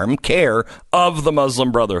propaganda arm, CARE, of the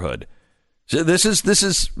Muslim Brotherhood. So this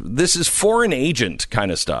is foreign agent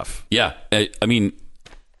kind of stuff. Yeah, I mean,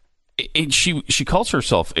 she calls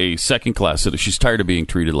herself a second-class citizen. She's tired of being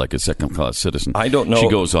treated like a second-class citizen. I don't know. She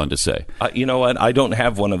goes on to say, you know what? I don't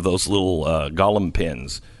have one of those little Gollum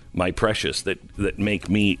pins, my precious, that make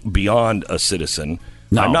me beyond a citizen.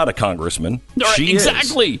 No. I'm not a congressman. She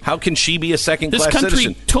exactly. Is. How can she be a second-class citizen? This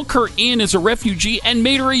country took her in as a refugee and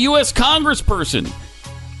made her a U.S. congressperson.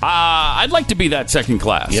 I'd like to be that second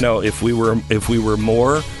class. You know, if we were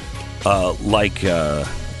more like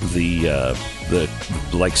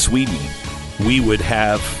like Sweden, we would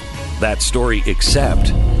have that story. Except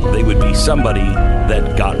they would be somebody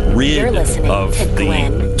that got rid of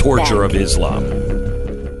the torture of Islam.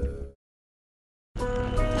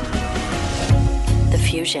 The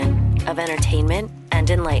fusion of entertainment and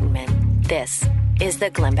enlightenment. This is the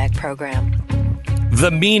Glenn Beck Program. The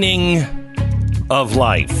meaning of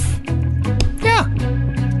life.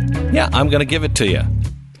 Yeah, I'm going to give it to you.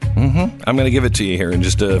 I'm going to give it to you here in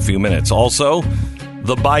just a few minutes. Also,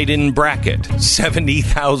 the Biden bracket.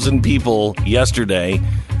 70,000 people yesterday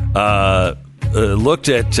looked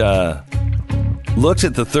at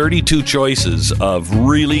the 32 choices of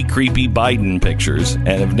really creepy Biden pictures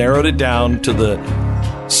and have narrowed it down to the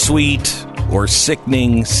sweet or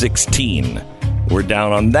sickening 16. We're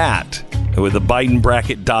down on that with the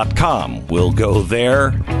BidenBracket.com. We'll go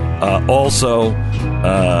there. Also,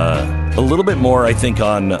 a little bit more, I think,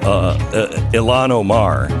 on Illam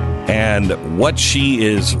Omar and what she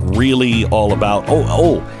is really all about.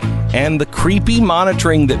 And the creepy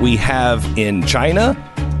monitoring that we have in China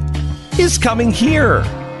is coming here.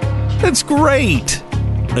 That's great.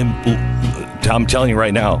 I'm telling you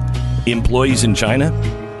right now, employees in China,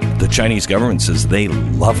 the Chinese government says they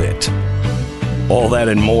love it. All that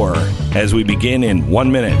and more as we begin in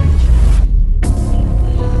 1 minute.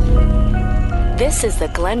 This is the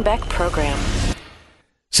Glenn Beck Program.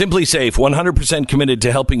 Simply Safe, 100% committed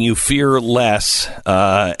to helping you fear less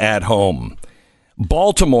at home.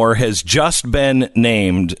 Baltimore has just been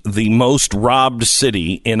named the most robbed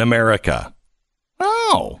city in America.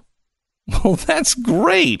 Oh, well, that's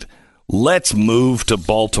great. Let's move to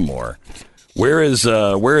Baltimore. Where is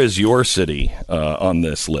your city on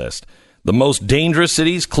this list? The most dangerous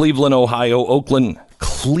cities, Cleveland, Ohio, Oakland.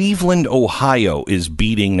 Cleveland, Ohio is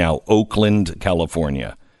beating now Oakland,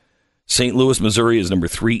 California. St. Louis, Missouri is number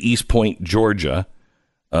 3. East Point, Georgia.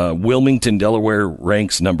 Wilmington, Delaware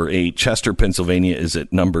ranks number 8. Chester, Pennsylvania is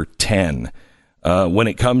at number 10. When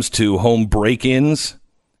it comes to home break-ins,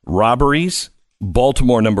 robberies,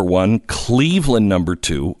 Baltimore number 1, Cleveland number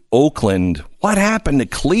 2, Oakland. What happened to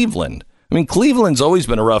Cleveland? I mean, Cleveland's always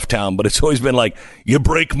been a rough town, but it's always been like, you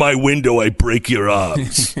break my window, I break your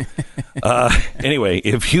arms. Anyway,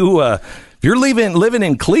 if you're living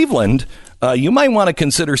in Cleveland, you might want to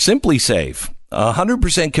consider Simply Safe.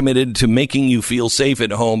 100% committed to making you feel safe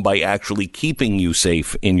at home by actually keeping you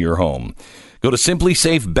safe in your home. Go to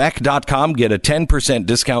simplysafebeck.com. Get a 10%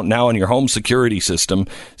 discount now on your home security system.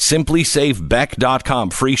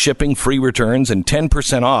 Simplysafebeck.com. Free shipping, free returns, and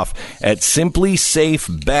 10% off at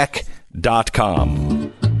simplysafebeck.com.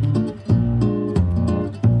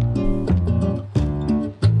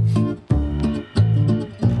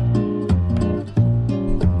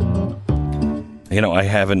 You know, I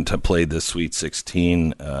haven't played this Sweet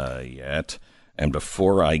 16 yet. And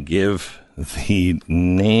before I give the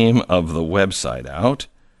name of the website out,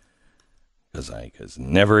 because I was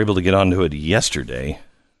never able to get onto it yesterday,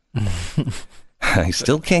 I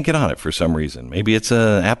still can't get on it for some reason. Maybe it's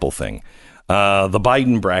an Apple thing. The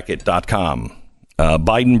BidenBracket.com.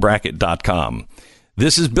 BidenBracket.com.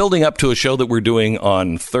 This is building up to a show that we're doing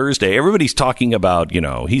on Thursday. Everybody's talking about,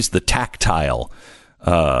 he's the Tactile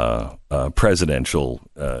presidential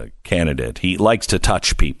candidate. He likes to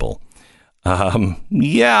touch people.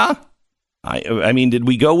 Yeah. I mean, did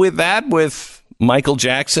we go with that with Michael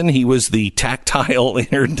Jackson, he was the tactile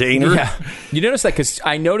entertainer. Yeah. You noticed that because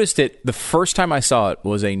I noticed it the first time I saw it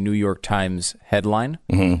was a New York Times headline.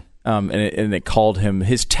 Mm-hmm. And it called him,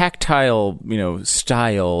 his tactile,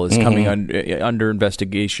 style is coming under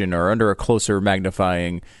investigation or under a closer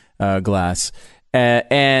magnifying glass. But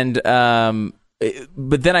then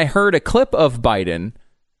I heard a clip of Biden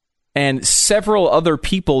and several other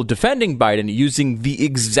people defending Biden using the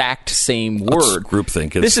exact same word.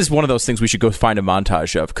 Groupthink. This is one of those things we should go find a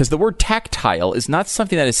montage of, because the word tactile is not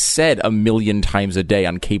something that is said a million times a day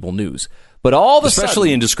on cable news. But all of a sudden,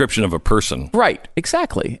 especially in description of a person. Right,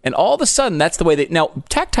 exactly. And all of a sudden, that's the way they... Now,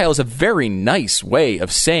 tactile is a very nice way of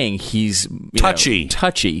saying he's...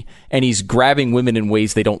 touchy, and he's grabbing women in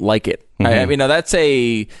ways they don't like it. Mm-hmm. I mean, that's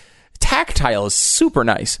a... Tactile is super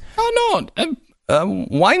nice. Oh, no.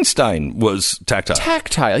 Weinstein was tactile.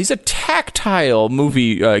 Tactile. He's a tactile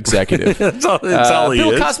movie executive. That's all he is.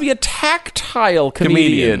 Bill Cosby, a tactile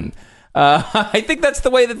comedian. I think that's the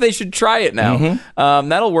way that they should try it now. Mm-hmm.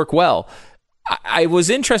 That'll work well. I was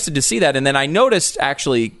interested to see that, and then I noticed,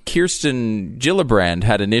 actually, Kirsten Gillibrand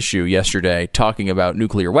had an issue yesterday talking about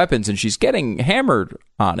nuclear weapons, and she's getting hammered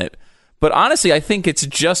on it. But honestly, I think it's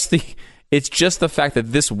just the fact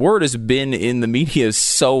that this word has been in the media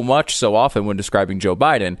so often when describing Joe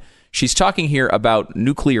Biden. She's talking here about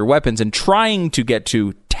nuclear weapons and trying to get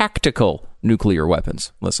to tactical nuclear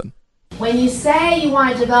weapons. Listen. When you say you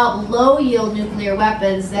want to develop low-yield nuclear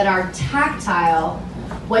weapons that are tactile,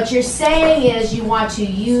 what you're saying is you want to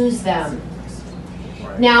use them.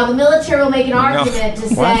 Now, the military will make an argument to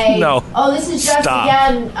say, oh, this is just,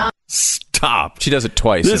 again... Stop. She does it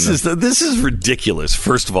twice. This is ridiculous.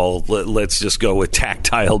 First of all, let's just go with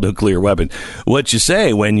tactile nuclear weapon. What you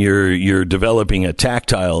say when you're developing a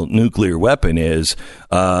tactile nuclear weapon is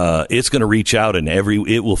it's going to reach out and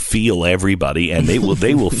it will feel everybody, and they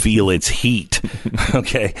will feel its heat.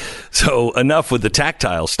 Okay, so enough with the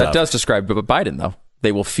tactile stuff. That does describe Biden, though.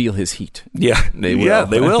 They will feel his heat. Yeah, they will. Yeah,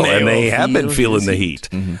 they will, and they have been feeling the heat.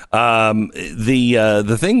 Mm-hmm.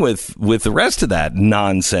 The thing with the rest of that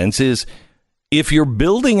nonsense is, if you're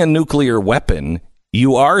building a nuclear weapon,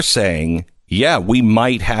 you are saying, yeah, we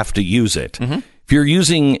might have to use it. Mm-hmm. If you're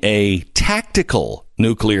using a tactical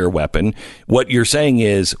nuclear weapon, what you're saying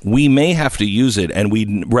is we may have to use it, and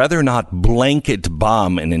we'd rather not blanket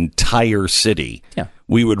bomb an entire city. Yeah.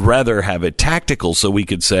 We would rather have it tactical, so we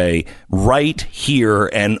could say right here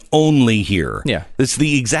and only here. Yeah. It's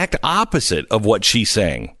the exact opposite of what she's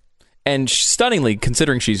saying. And stunningly,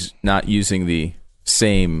 considering she's not using the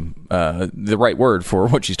right word for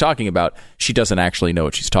what she's talking about, she doesn't actually know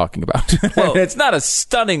what she's talking about. Well, it's not a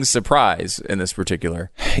stunning surprise in this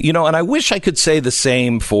particular. And I wish I could say the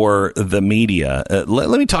same for the media.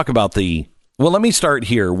 Let me talk about let me start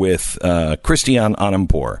here with Christiane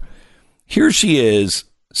Amanpour. Here she is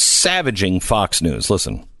savaging Fox News.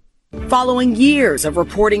 Listen. Following years of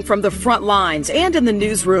reporting from the front lines and in the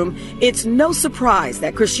newsroom, it's no surprise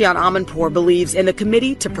that Christiane Amanpour believes in the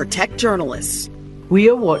Committee to Protect Journalists. We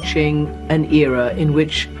are watching an era in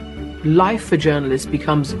which life for journalists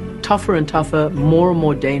becomes tougher and tougher, more and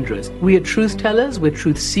more dangerous. We are truth tellers, we're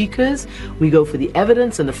truth seekers, we go for the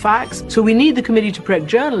evidence and the facts. So we need the Committee to Protect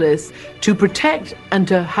Journalists to protect and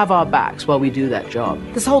to have our backs while we do that job.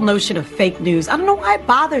 This whole notion of fake news, I don't know why it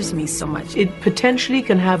bothers me so much. It potentially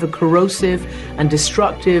can have a corrosive and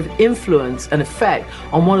destructive influence and effect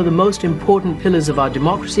on one of the most important pillars of our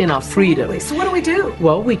democracy and our freedom. So what do we do?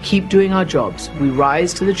 Well, we keep doing our jobs. We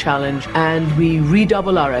rise to the challenge and we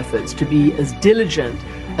redouble our efforts to be as diligent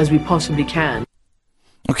as we possibly can.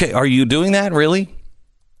 Okay, are you doing that, really?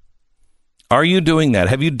 Are you doing that?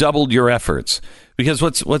 Have you doubled your efforts? Because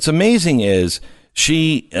what's amazing is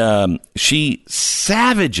she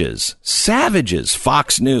savages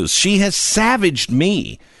Fox News. She has savaged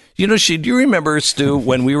me. Do you remember, Stu,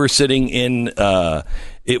 when we were sitting in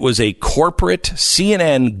it was a corporate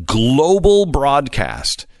CNN global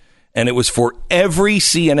broadcast, and it was for every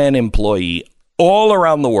CNN employee all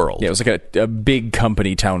around the world. Yeah, it was like a big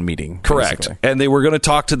company town meeting. Correct. Basically. And they were going to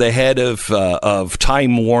talk to the head of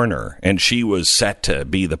Time Warner, and she was set to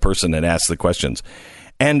be the person that asked the questions.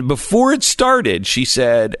 And before it started, she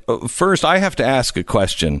said, first, I have to ask a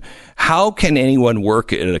question. How can anyone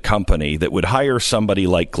work at a company that would hire somebody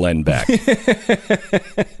like Glenn Beck? And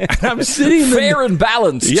I'm sitting there. Fair and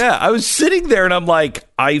balanced. Yeah, I was sitting there, and I'm like,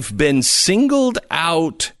 I've been singled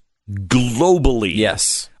out globally.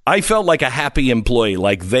 Yes. I felt like a happy employee,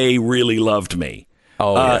 like they really loved me.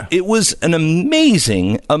 Oh, yeah. It was an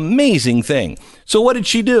amazing, amazing thing. So what did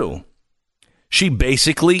she do? She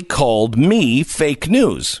basically called me fake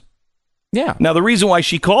news. Yeah. Now, the reason why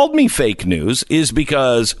she called me fake news is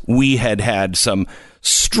because we had some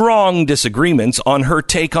strong disagreements on her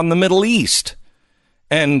take on the Middle East.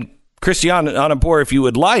 And Christiane Amanpour, if you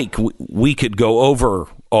would like, we could go over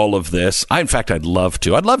all of this. In fact, I'd love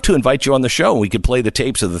to. I'd love to invite you on the show. We could play the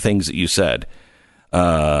tapes of the things that you said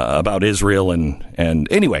about Israel. And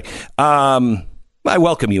anyway, I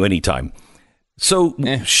welcome you anytime. So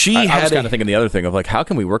I was kind of thinking the other thing of like, how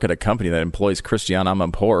can we work at a company that employs Christiane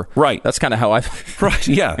Amanpour? Right. That's kind of how I. Right.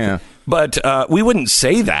 Yeah. But we wouldn't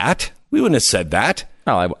say that. We wouldn't have said that.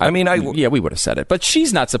 Oh, yeah, we would have said it, but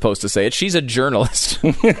she's not supposed to say it. She's a journalist.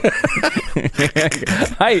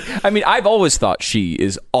 I've always thought she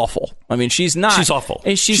is awful. I mean, she's not. She's awful.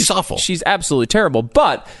 She's awful. She's absolutely terrible.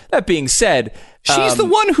 But that being said, she's the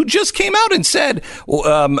one who just came out and said,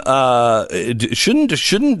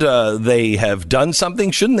 shouldn't they have done something?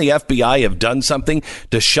 Shouldn't the FBI have done something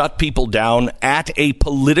to shut people down at a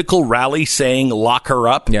political rally saying lock her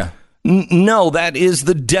up? Yeah. No, that is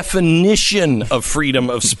the definition of freedom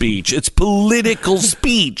of speech. It's political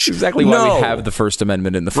speech. Exactly why we have the First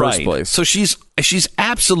Amendment in the first place. So she's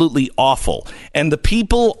absolutely awful. And the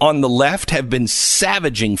people on the left have been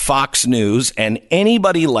savaging Fox News and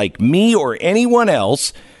anybody like me or anyone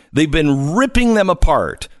else. They've been ripping them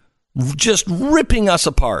apart, just ripping us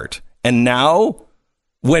apart. And now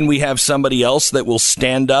when we have somebody else that will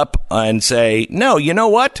stand up and say, no, you know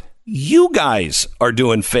what? You guys are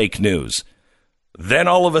doing fake news. Then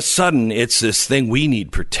all of a sudden, it's this thing. We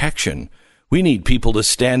need protection. We need people to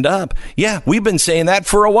stand up. Yeah, we've been saying that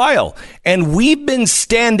for a while. And we've been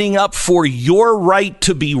standing up for your right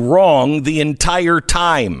to be wrong the entire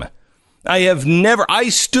time. I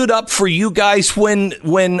stood up for you guys when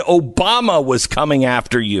Obama was coming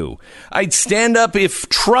after you. I'd stand up if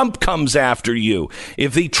Trump comes after you.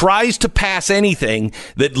 If he tries to pass anything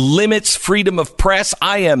that limits freedom of press,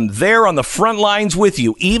 I am there on the front lines with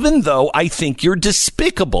you, even though I think you're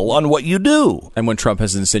despicable on what you do. And when Trump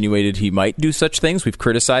has insinuated he might do such things, we've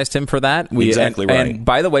criticized him for that. Exactly right. And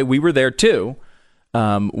by the way, we were there too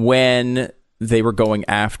when they were going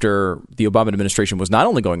after, the Obama administration was not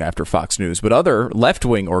only going after Fox News, but other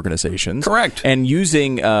left-wing organizations. Correct. And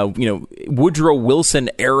using, Woodrow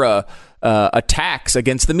Wilson era attacks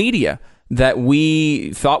against the media that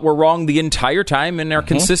we thought were wrong the entire time and are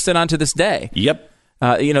consistent on to this day. Yep.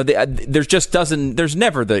 There's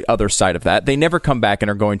never the other side of that. They never come back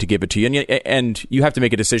and are going to give it to you. And you have to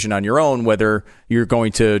make a decision on your own whether you're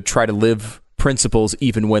going to try to live principles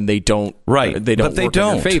even when they don't work in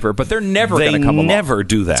their favor, but they're never going to come along. They never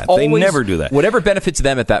do that. Always, they never do that. Whatever benefits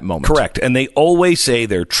them at that moment. Correct. And they always say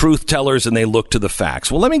they're truth tellers and they look to the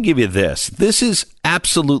facts. Well, let me give you this. This is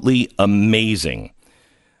absolutely amazing.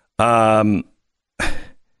 This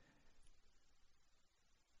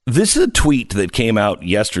is a tweet that came out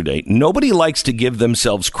yesterday. Nobody likes to give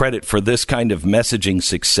themselves credit for this kind of messaging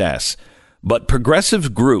success. But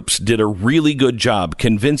progressive groups did a really good job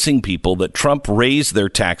convincing people that Trump raised their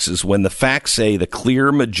taxes when the facts say the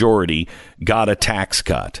clear majority got a tax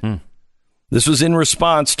cut. This was in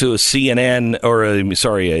response to a CNBC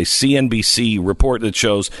report that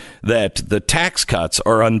shows that the tax cuts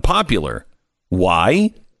are unpopular.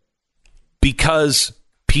 Why? Because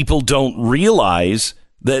people don't realize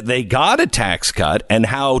that they got a tax cut and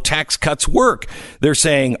how tax cuts work. They're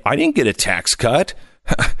saying, I didn't get a tax cut.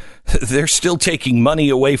 They're still taking money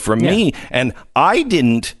away from me. And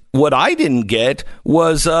what I didn't get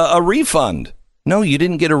was a refund. No, you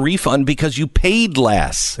didn't get a refund because you paid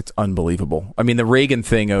less. It's unbelievable. I mean, the Reagan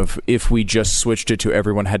thing of if we just switched it to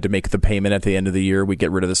everyone had to make the payment at the end of the year, we get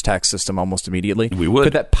rid of this tax system almost immediately. We would.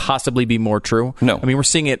 Could that possibly be more true? No. I mean, we're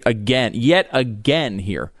seeing it yet again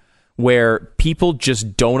here, where people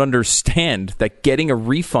just don't understand that getting a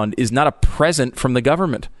refund is not a present from the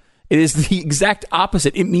government. It is the exact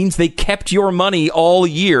opposite. It means they kept your money all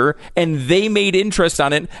year and they made interest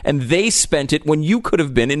on it and they spent it when you could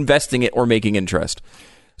have been investing it or making interest.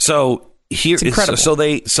 So it's incredible.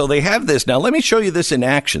 So they have this. Now, let me show you this in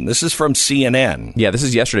action. This is from CNN. Yeah, this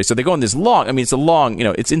is yesterday. So they go on this long, it's a long,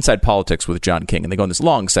 it's Inside Politics with John King. And they go on this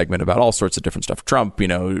long segment about all sorts of different stuff. Trump,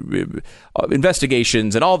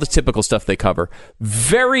 investigations and all the typical stuff they cover.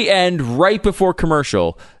 Very end, right before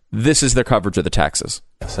commercial, this is their coverage of the taxes.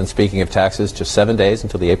 Yes, and speaking of taxes, just 7 days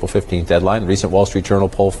until the April 15th deadline. The recent Wall Street Journal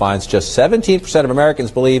poll finds just 17% of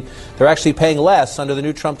Americans believe they're actually paying less under the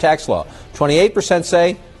new Trump tax law. 28%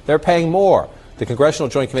 say they're paying more. The Congressional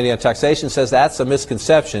Joint Committee on Taxation says that's a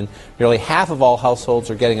misconception. Nearly half of all households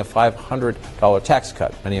are getting a $500 tax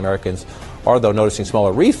cut. Many Americans are, though, noticing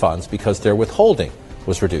smaller refunds because their withholding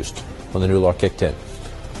was reduced when the new law kicked in.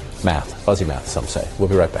 Math, fuzzy math, some say. We'll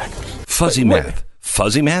be right back. Fuzzy math.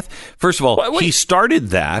 fuzzy math? First of all, he started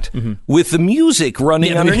that with the music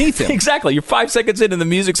running underneath him. Exactly. You're 5 seconds in and the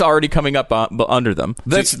music's already coming up under them.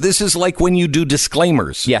 This is like when you do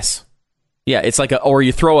disclaimers. Yes. Yeah, it's like or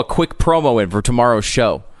you throw a quick promo in for tomorrow's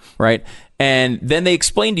show, right? And then they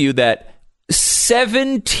explain to you that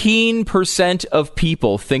 17% of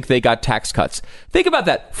people think they got tax cuts. Think about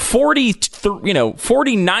that.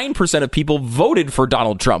 49% of people voted for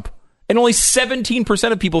Donald Trump. And only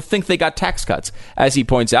 17% of people think they got tax cuts. As he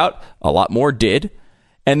points out, a lot more did.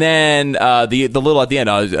 And then the little at the end,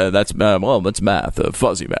 that's math,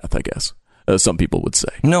 fuzzy math, I guess. Some people would say.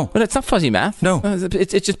 No. But it's not fuzzy math. No.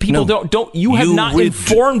 It's just people don't you have not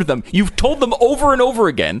informed them. You've told them over and over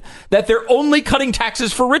again that they're only cutting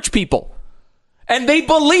taxes for rich people. And they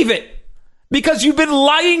believe it because you've been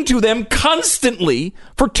lying to them constantly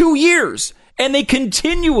for 2 years. And they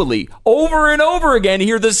continually, over and over again,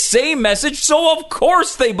 hear the same message. So, of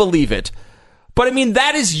course, they believe it. But, I mean,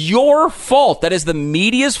 that is your fault. That is the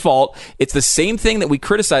media's fault. It's the same thing that we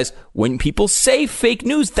criticize when people say fake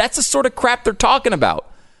news. That's the sort of crap they're talking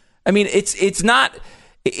about. I mean, it's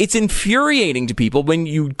infuriating to people when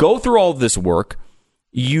you go through all of this work.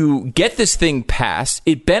 You get this thing passed.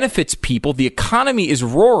 It benefits people. The economy is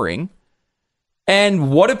roaring.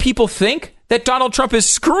 And what do people think? That Donald Trump is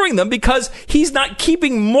screwing them because he's not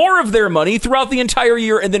keeping more of their money throughout the entire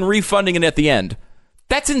year and then refunding it at the end.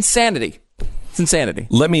 That's insanity. It's insanity.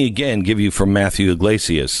 Let me again give you from Matthew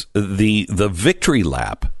Iglesias the victory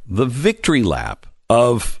lap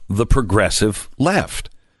of the progressive left.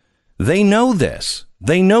 They know this.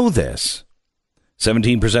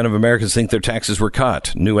 17% of Americans think their taxes were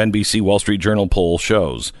cut. New NBC Wall Street Journal poll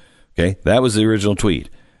shows. Okay, that was the original tweet.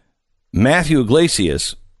 Matthew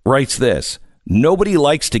Iglesias writes this: nobody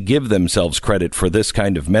likes to give themselves credit for this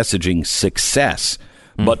kind of messaging success,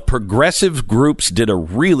 but progressive groups did a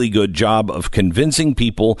really good job of convincing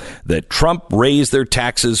people that Trump raised their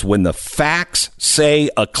taxes when the facts say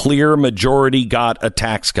a clear majority got a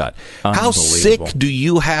tax cut. How sick do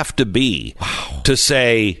you have to be to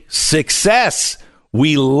say success?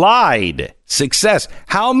 We lied. Success.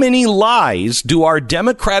 How many lies do our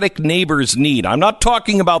Democratic neighbors need? I'm not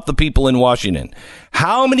talking about the people in Washington.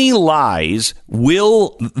 How many lies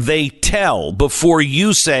will they tell before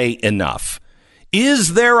you say enough?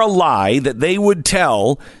 Is there a lie that they would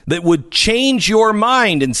tell that would change your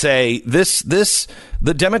mind and say,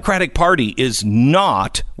 the Democratic Party is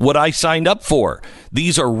not what I signed up for?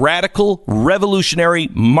 These are radical, revolutionary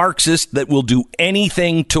Marxists that will do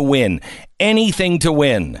anything to win. Anything to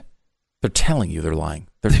win. They're telling you they're lying.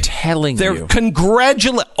 They're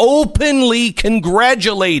openly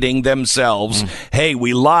congratulating themselves. Hey,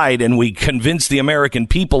 we lied and we convinced the American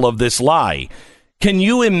people of this lie. Can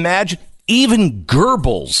you imagine? Even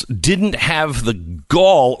Goebbels didn't have the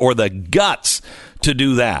gall or the guts to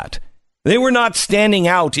do that. They were not standing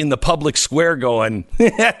out in the public square going,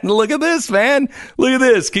 look at this, man. Look at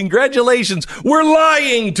this. Congratulations. We're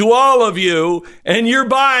lying to all of you and you're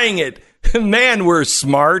buying it. Man, we're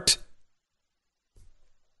smart.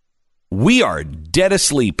 We are dead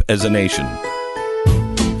asleep as a nation.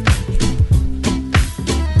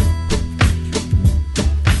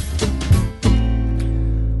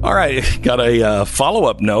 All right, got a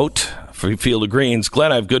follow-up note for Field of Greens.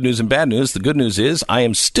 Glenn, I have good news and bad news. The good news is I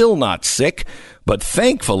am still not sick, but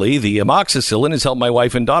thankfully the amoxicillin has helped my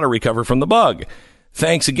wife and daughter recover from the bug.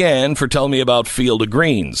 Thanks again for telling me about Field of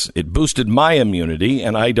Greens. It boosted my immunity,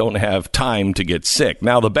 and I don't have time to get sick.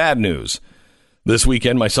 Now, the bad news. This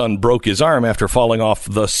weekend, my son broke his arm after falling off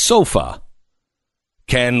the sofa.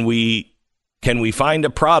 Can we find a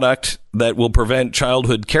product that will prevent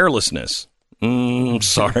childhood carelessness?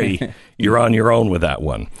 Sorry, you're on your own with that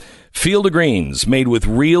one. Field of Greens, made with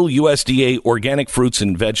real USDA organic fruits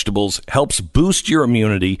and vegetables, helps boost your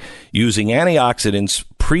immunity using antioxidants,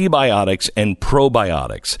 prebiotics, and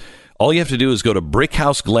probiotics. All you have to do is go to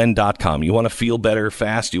BrickhouseGlenn.com. You want to feel better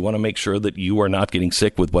fast? You want to make sure that you are not getting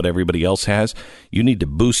sick with what everybody else has? You need to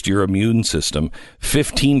boost your immune system.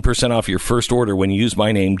 15% off your first order when you use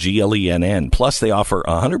my name, GLENN. Plus, they offer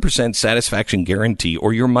a 100% satisfaction guarantee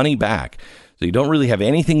or your money back. So you don't really have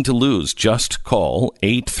anything to lose. Just call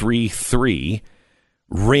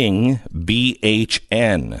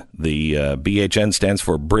 833-RING-BHN. The BHN stands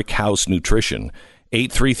for Brickhouse Nutrition.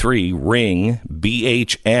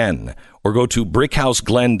 833-RING-BHN. Or go to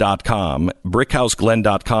BrickhouseGlenn.com,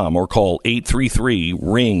 BrickhouseGlenn.com, or call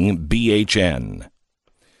 833-RING-BHN.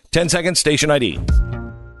 10 seconds, station ID.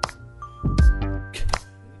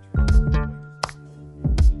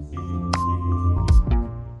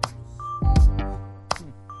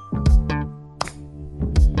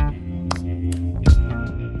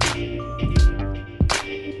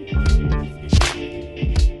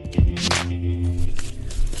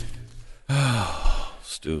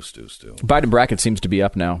 Stu. Biden bracket seems to be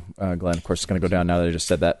up now, Glenn. Of course, it's going to go down now that I just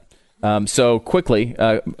said that. So quickly,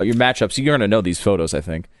 your matchups. You're going to know these photos, I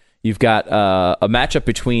think. You've got a matchup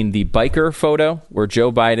between the biker photo, where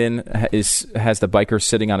Joe Biden has the biker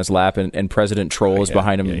sitting on his lap and President Troll is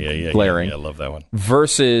behind him glaring. Yeah, I love that one.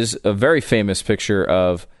 Versus a very famous picture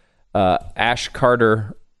of Ash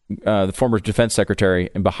Carter, the former defense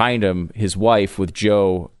secretary, and behind him, his wife with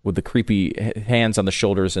Joe with the creepy hands on the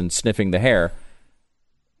shoulders and sniffing the hair.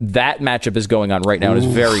 That matchup is going on right now and is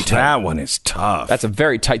very tight. That one is tough. That's a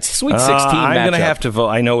very tight Sweet 16 matchup. I'm going to have to vote.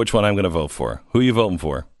 I know which one I'm going to vote for. Who are you voting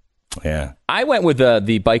for? Yeah. I went with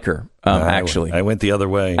the biker, actually. I went the other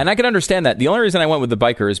way. And I can understand that. The only reason I went with the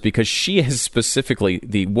biker is because she has specifically,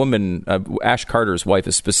 the woman, Ash Carter's wife,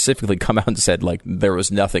 has specifically come out and said, like, there was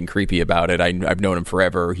nothing creepy about it. I've known him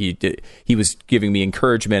forever. He was giving me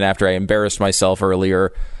encouragement after I embarrassed myself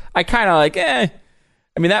earlier. I kind of like, I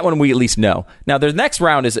mean, that one we at least know. Now, the next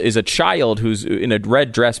round is a child who's in a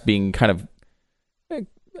red dress being kind of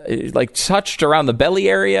like touched around the belly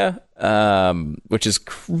area, which is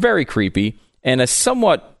very creepy, and a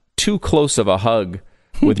somewhat too close of a hug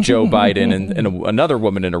with Joe Biden and another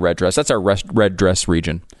woman in a red dress. That's our red dress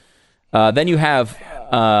region. Then you have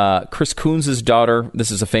Chris Coons' daughter.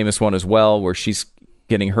 This is a famous one as well, where she's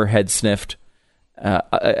getting her head sniffed,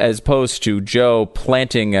 as opposed to Joe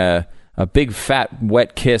planting a big, fat,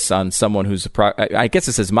 wet kiss on someone who's, I guess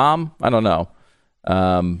it's his mom. I don't know.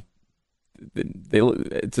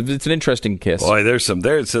 It's an interesting kiss. Boy,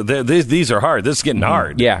 these are hard. This is getting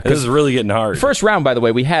hard. Yeah. This is really getting hard. First round, by the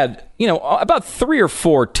way, we had, about 3 or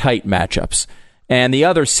 4 tight matchups. And the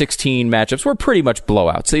other 16 matchups were pretty much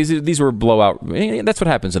blowouts. These were blowout. That's what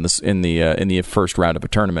happens in the first round of a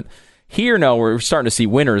tournament. Here, no, we're starting to see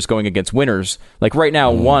winners going against winners. Like right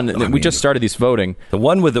now, we just started these voting. The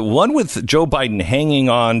one with Joe Biden hanging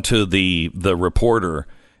on to the reporter,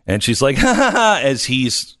 and she's like, ha ha ha, as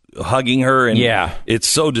he's hugging her, and it's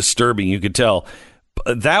so disturbing. You could tell.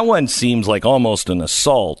 That one seems like almost an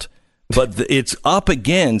assault, but it's up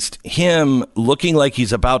against him looking like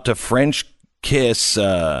he's about to French kiss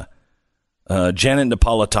Janet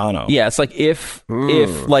Napolitano. Yeah, it's like if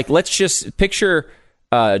let's just picture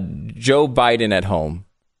Joe Biden at home,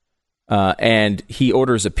 and he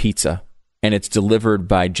orders a pizza, and it's delivered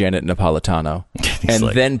by Janet Napolitano, and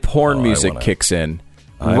like, then porn music kicks in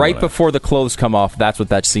before the clothes come off. That's what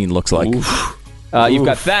that scene looks like. You've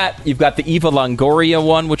got that. You've got the Eva Longoria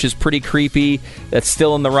one, which is pretty creepy. That's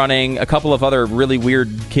still in the running. A couple of other really weird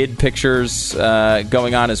kid pictures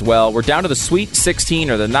going on as well. We're down to the Sweet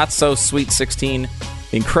 16, or the not so Sweet 16.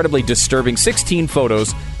 Incredibly disturbing 16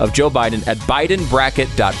 photos of Joe Biden at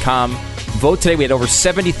BidenBracket.com. Vote today. We had over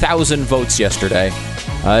 70,000 votes yesterday.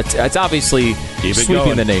 It's obviously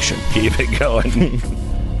sweeping the nation. Keep it going.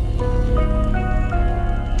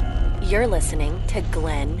 You're listening to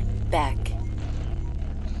Glenn Beck.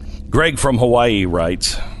 Greg from Hawaii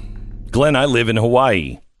writes, Glenn, I live in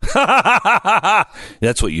Hawaii.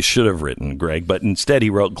 That's what you should have written, Greg. But instead he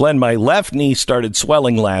wrote, Glenn, my left knee started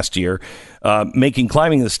swelling last year, making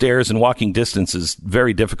climbing the stairs and walking distances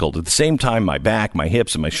very difficult. At the same time, my back, my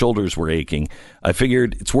hips, and my shoulders were aching. I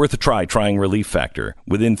figured it's worth a trying Relief Factor.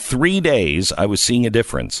 Within 3 days, I was seeing a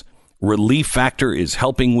difference. Relief Factor is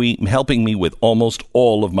helping me with almost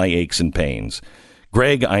all of my aches and pains.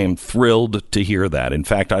 Greg, I am thrilled to hear that. In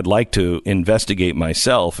fact, I'd like to investigate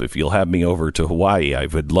myself. If you'll have me over to Hawaii, I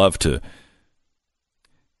would love to.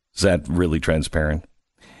 Is that really transparent?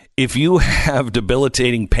 If you have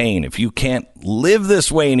debilitating pain, if you can't live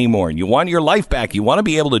this way anymore, and you want your life back, you want to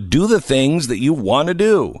be able to do the things that you want to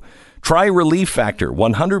do, try Relief Factor,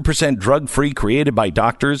 100% drug-free, created by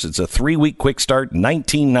doctors. It's a 3-week quick start,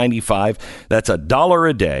 $19.95. That's $1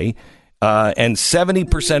 a day. And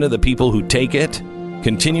 70% of the people who take it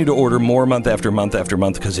continue to order more month after month after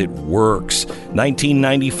month because it works.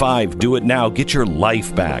 $19.95. Do it now. Get your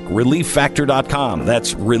life back. ReliefFactor.com.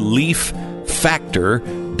 That's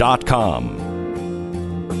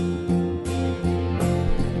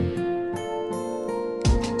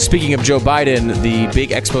ReliefFactor.com. Speaking of Joe Biden, the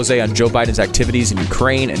big expose on Joe Biden's activities in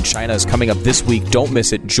Ukraine and China is coming up this week. Don't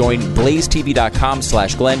miss it. Join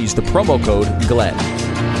blazetv.com/Glenn. Use the promo code GLENN.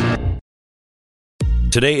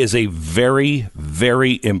 Today is a very,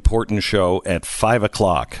 very important show at 5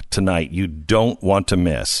 o'clock tonight. You don't want to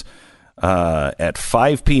miss. At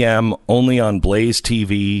 5 p.m., only on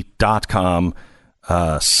blazetv.com.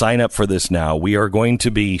 Sign up for this now. We are going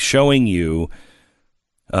to be showing you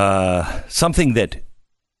something that...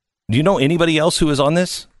 Do you know anybody else who is on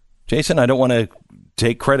this? Jason, I don't want to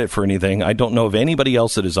take credit for anything. I don't know of anybody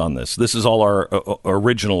else that is on this. This is all our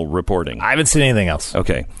original reporting. I haven't seen anything else.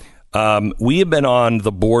 Okay. We have been on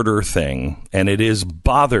the border thing, and it is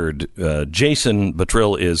bothered. Jason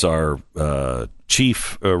Buttrill is our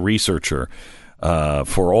chief researcher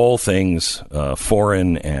for all things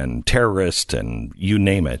foreign and terrorist and you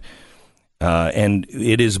name it. And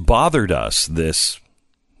it has bothered us, this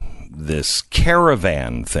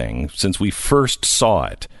caravan thing, since we first saw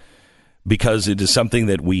it, because it is something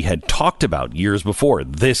that we had talked about years before.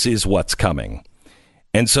 This is what's coming.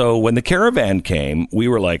 And so when the caravan came, we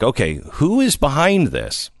were like, okay, who is behind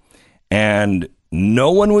this? And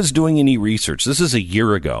no one was doing any research. This is a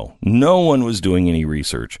year ago. No one was doing any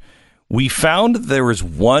research. We found that there was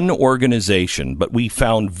one organization, but we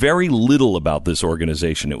found very little about this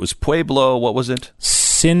organization. It was Pueblo, what was it?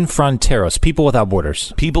 Sin Fronteros, People Without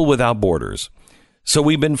Borders. People Without Borders. So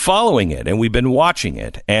we've been following it, and we've been watching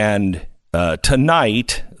it. And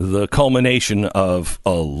tonight, the culmination of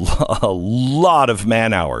a lot of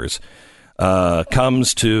man hours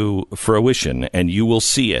comes to fruition, and you will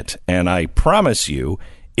see it. And I promise you,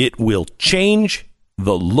 it will change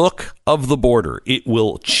the look of the border. It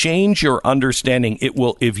will change your understanding. It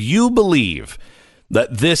will, if you believe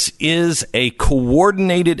that this is a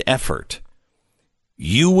coordinated effort,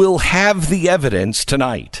 you will have the evidence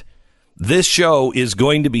tonight. This show is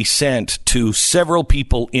going to be sent to several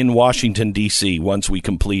people in Washington, D.C. once we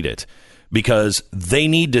complete it, because they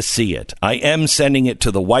need to see it. I am sending it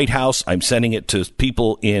to the White House. I'm sending it to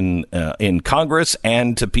people in Congress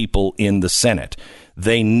and to people in the Senate.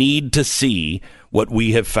 They need to see what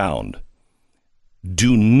we have found.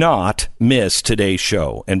 Do not miss today's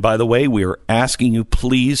show. And by the way, we are asking you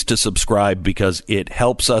please to subscribe, because it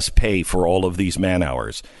helps us pay for all of these man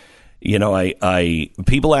hours. You know,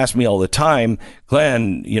 people ask me all the time,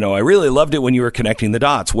 Glenn, you know, I really loved it when you were connecting the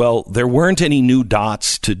dots. Well, there weren't any new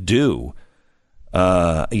dots to do.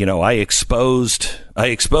 You know, I exposed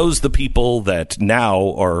the people that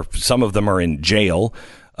now are, some of them are in jail,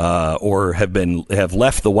 or have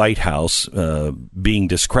left the White House, being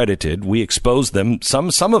discredited. We exposed them,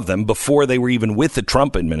 some of them before they were even with the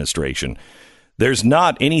Trump administration. There's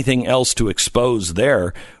not anything else to expose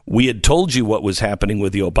there. We had told you what was happening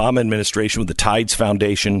with the Obama administration, with the Tides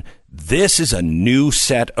Foundation. This is a new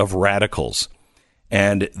set of radicals,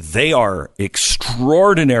 and they are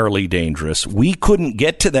extraordinarily dangerous. We couldn't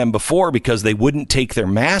get to them before because they wouldn't take their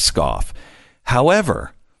mask off.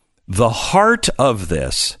 However, the heart of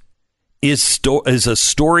this is a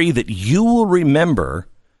story that you will remember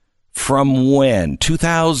from when?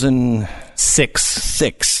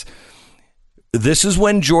 2006. This is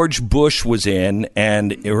when George Bush was in,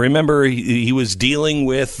 and remember, he was dealing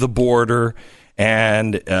with the border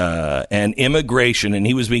and immigration, and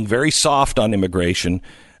he was being very soft on immigration.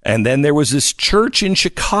 And then there was this church in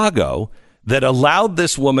Chicago that allowed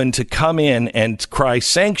this woman to come in and cry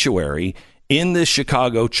sanctuary in this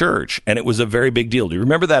Chicago church, and it was a very big deal. Do you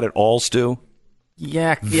remember that at all, Stu?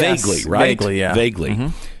 Yeah, vaguely, yes. right? Vaguely, yeah. Vaguely.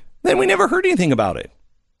 Mm-hmm. Then we never heard anything about it.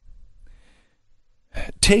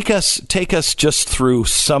 Take us just through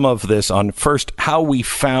some of this on first how we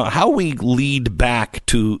lead back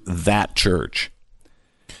to that church.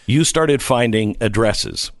 You started finding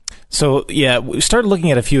addresses. So, yeah, we started looking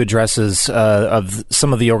at a few addresses of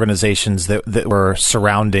some of the organizations that were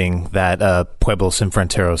surrounding that Pueblo Sin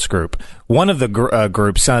Fronteros group. One of the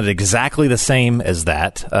groups sounded exactly the same as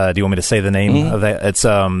that. Do you want me to say the name of that? It's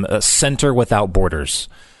Center Without Borders.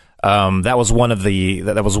 That was one of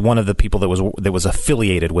the people that was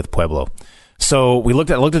affiliated with Pueblo. So we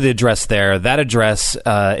looked at the address there. That address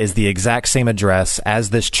is the exact same address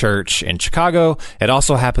as this church in Chicago. It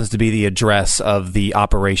also happens to be the address of the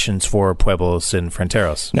operations for Pueblo Sin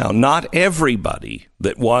Fronteros. Now, not everybody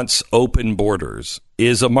that wants open borders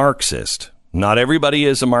is a Marxist. Not everybody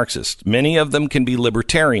is a Marxist. Many of them can be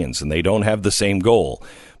libertarians, and they don't have the same goal.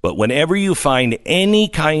 But whenever you find any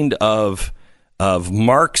kind of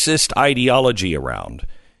Marxist ideology around,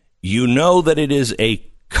 you know that it is a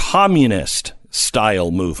communist style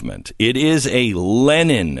movement. It is a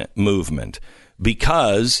Lenin movement,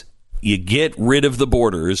 because you get rid of the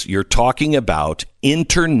borders. You're talking about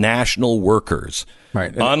international workers.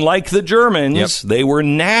 Right. Unlike the Germans, they were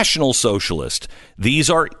national socialists. These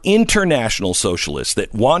are international socialists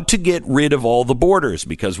that want to get rid of all the borders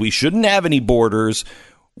because we shouldn't have any borders.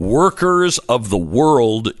 Workers of the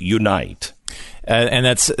world unite. And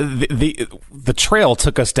that's the trail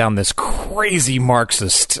took us down this crazy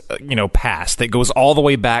Marxist, past that goes all the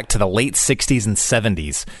way back to the late 60s and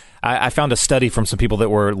 70s. I found a study from some people that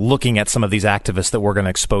were looking at some of these activists that we're going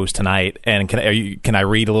to expose tonight. And can I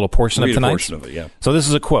read a little portion of tonight? Read a portion of it, yeah. So this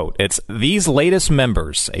is a quote. It's, "These latest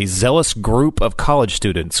members, a zealous group of college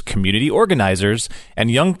students, community organizers,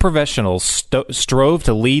 and young professionals strove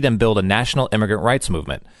to lead and build a national immigrant rights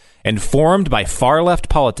movement. Informed by far-left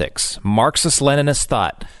politics, Marxist-Leninist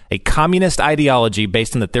thought, a communist ideology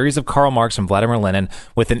based on the theories of Karl Marx and Vladimir Lenin,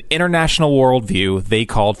 with an international worldview, they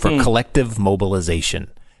called for collective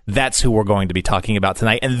mobilization." That's who we're going to be talking about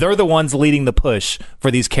tonight. And they're the ones leading the push for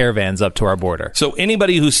these caravans up to our border. So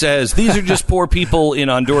anybody who says these are just poor people in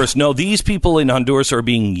Honduras, no, these people in Honduras are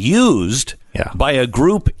being used by a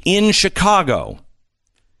group in Chicago.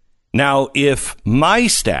 Now, if my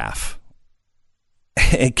staff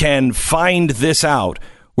can find this out,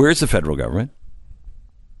 where's the federal government?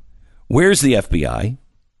 Where's the FBI?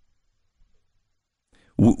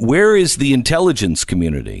 Where is the intelligence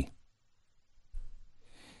community?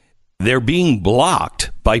 They're being blocked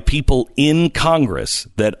by people in Congress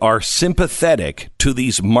that are sympathetic to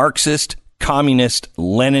these Marxist, communist,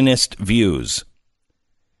 Leninist views.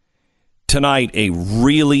 Tonight, a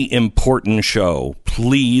really important show.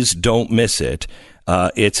 Please don't miss it.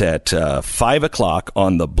 It's at 5 o'clock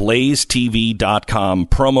on the blazetv.com,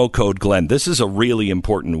 promo code Glenn. This is a really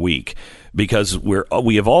important week because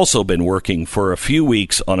we have also been working for a few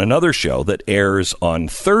weeks on another show that airs on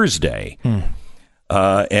Thursday.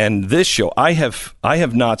 And this show, I have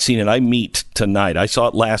not seen it. I meet tonight. I saw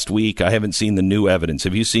it last week. I haven't seen the new evidence.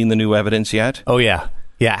 Have you seen the new evidence yet? Oh, yeah.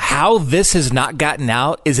 Yeah. How this has not gotten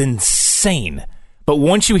out is insane. But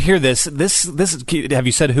once you hear this, have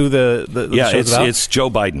you said who the show's about? It's Joe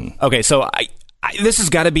Biden. Okay, so this has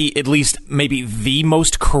got to be at least maybe the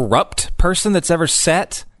most corrupt person that's ever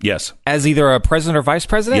sat. Yes. As either a president or vice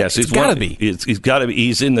president? Yes, it's got to be. He's got to be.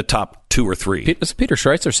 He's in the top 2 or 3. As Peter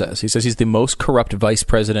Schreitzer says. He says he's the most corrupt vice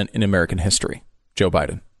president in American history, Joe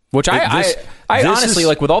Biden. Which I honestly,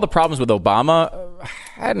 like, with all the problems with Obama,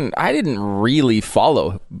 I didn't really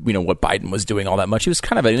follow, what Biden was doing all that much. He was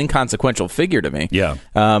kind of an inconsequential figure to me. Yeah.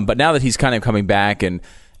 But now that he's kind of coming back and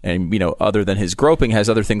other than his groping, has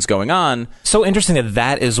other things going on. So interesting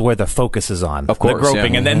that is where the focus is on. Of course, the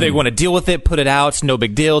groping. Yeah. And then they want to deal with it, put it out. It's no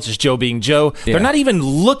big deal. It's just Joe being Joe. Yeah. They're not even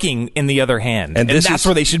looking in the other hand. And that's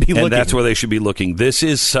where they should be looking. And that's where they should be looking. This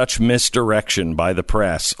is such misdirection by the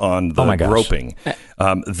press on the groping.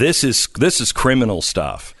 This is criminal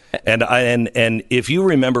stuff. And if you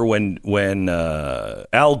remember when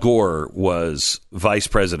Al Gore was vice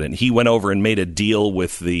president, he went over and made a deal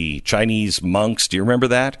with the Chinese monks. Do you remember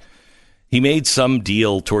that? He made some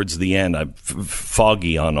deal towards the end. I'm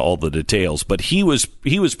foggy on all the details, but he was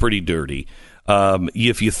pretty dirty.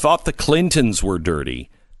 If you thought the Clintons were dirty,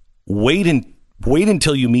 wait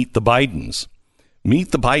until you meet the Bidens.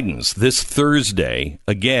 Meet the Bidens this Thursday,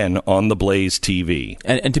 again, on the Blaze TV.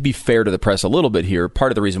 And to be fair to the press a little bit here,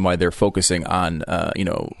 part of the reason why they're focusing on,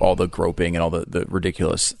 all the groping and all the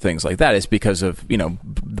ridiculous things like that is because of,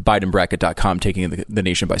 BidenBracket.com taking the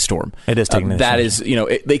nation by storm. It is taking that is,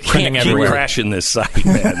 they can't keep crashing this site,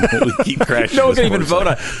 man. We keep crashing. No one can even vote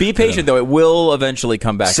on. Be patient, though. It will eventually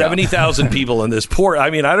come back. 70,000 people in this poor.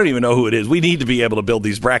 I mean, I don't even know who it is. We need to be able to build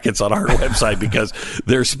these brackets on our website because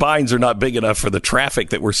their spines are not big enough for the traffic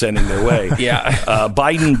that we're sending their way. Yeah.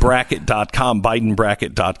 BidenBracket.com,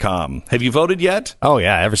 BidenBracket.com. Have you voted yet? Oh,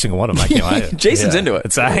 yeah. Every single one of them. Jason's into it.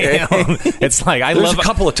 It's like, There's a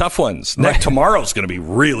couple of tough ones. Right. Tomorrow's going to be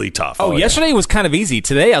really tough. Yesterday was kind of easy.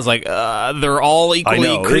 Today, I was like, they're all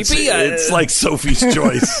equally creepy. It's like Sophie's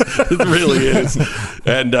Choice. It really is.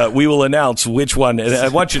 And we will announce which one. And I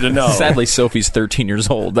want you to know. Sadly, Sophie's 13 years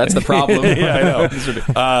old. That's the problem. Yeah, I know.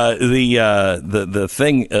 The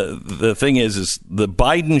thing is the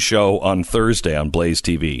Biden show on Thursday on Blaze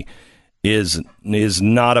TV is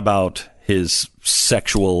not about his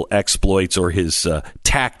sexual exploits or his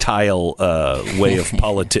tactile way of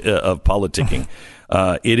politicking.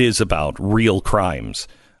 It is about real crimes.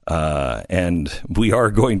 And we are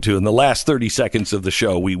going to, in the last 30 seconds of the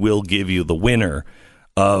show, we will give you the winner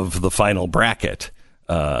of the final bracket.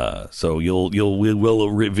 So we will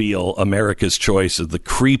reveal America's choice of the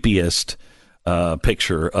creepiest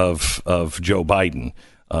picture of Joe Biden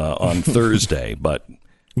on Thursday. But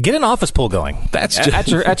get an office poll going. That's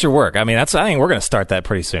at your work. I mean, I think we're going to start that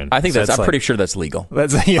pretty soon. I think I'm pretty sure that's legal.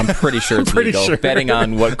 I'm pretty sure it's legal. Sure. Betting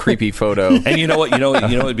on what creepy photo. And you know what? You know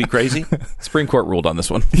it'd be crazy. Supreme Court ruled on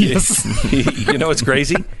this one. Yes. You know what's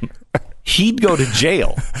crazy? he'd go to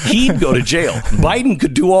jail. Biden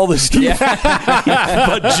could do all this stuff,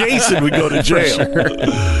 but Jason would go to jail.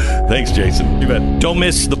 Thanks, Jason. You bet. Don't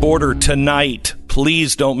miss the border tonight.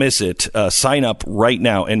 Please don't miss it. Sign up right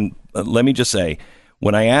now. And let me just say,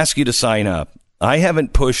 when I ask you to sign up, I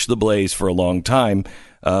haven't pushed the Blaze for a long time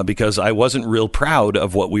because I wasn't real proud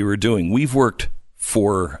of what we were doing. We've worked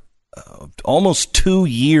for almost 2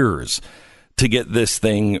 years to get this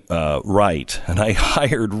thing right. And I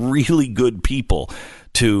hired really good people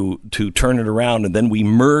to turn it around. And then we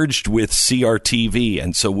merged with CRTV.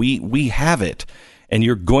 And so we have it. And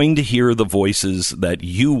you're going to hear the voices that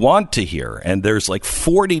you want to hear. And there's like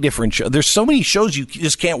 40 different shows. There's so many shows you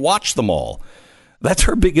just can't watch them all. That's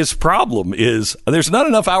our biggest problem is there's not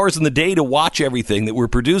enough hours in the day to watch everything that we're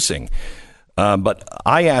producing. But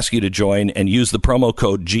I ask you to join and use the promo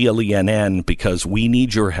code GLENN because we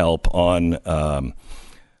need your help on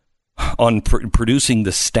producing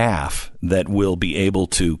the staff that will be able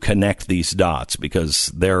to connect these dots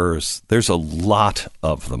because there's a lot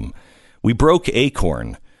of them. We broke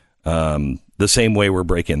Acorn the same way we're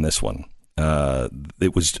breaking this one.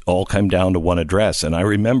 It was all come down to one address. And I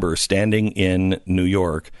remember standing in New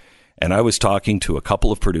York and I was talking to a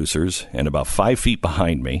couple of producers and about 5 feet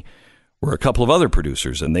behind me were a couple of other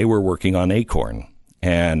producers and they were working on Acorn.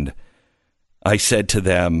 And I said to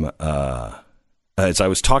them, as I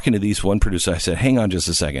was talking to these one producer, I said, hang on just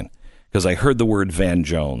a second, because I heard the word Van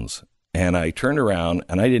Jones. And I turned around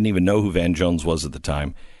and I didn't even know who Van Jones was at the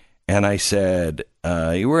time. And I said,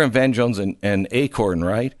 you were in Van Jones and Acorn,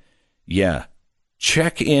 right? Yeah.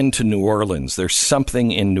 Check into New Orleans. There's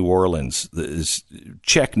something in New Orleans.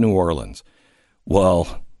 Check New Orleans.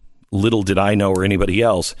 Well, little did I know or anybody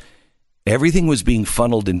else, everything was being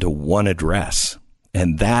funneled into one address.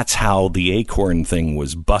 And that's how the Acorn thing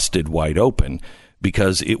was busted wide open,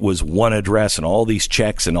 because it was one address and all these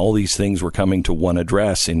checks and all these things were coming to one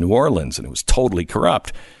address in New Orleans, and it was totally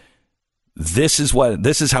corrupt. This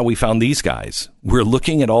is how we found these guys. We're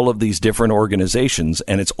looking at all of these different organizations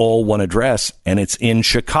and it's all one address and it's in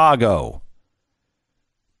Chicago.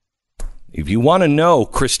 If you want to know,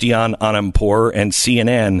 Christian Amanpour and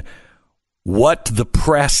CNN, what the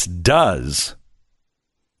press does,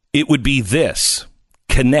 it would be this: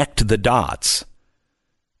 connect the dots.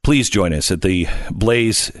 Please join us at the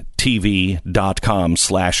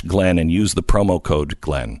blazetv.com/Glenn and use the promo code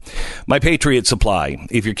Glenn. My Patriot Supply.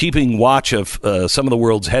 If you're keeping watch of some of the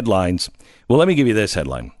world's headlines, well, let me give you this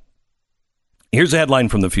headline. Here's a headline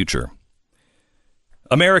from the future.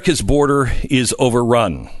 America's border is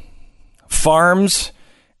overrun. Farms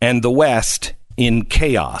and the West in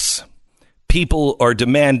chaos. People are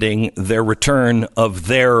demanding their return of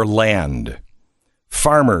their land.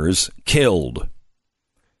 Farmers killed.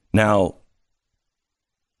 Now,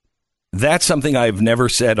 that's something I've never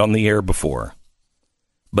said on the air before,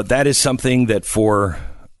 but that is something that for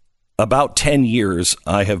about 10 years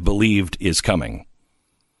I have believed is coming.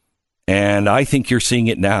 And I think you're seeing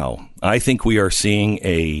it now. I think we are seeing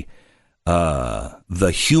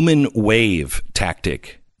the human wave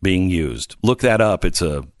tactic being used. Look that up. It's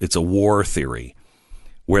a war theory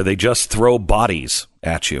where they just throw bodies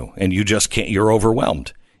at you and you just can't, you're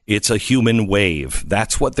overwhelmed. It's a human wave.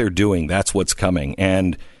 That's what they're doing. That's what's coming.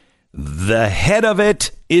 And the head of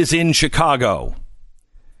it is in Chicago.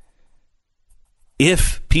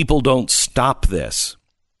 If people don't stop this,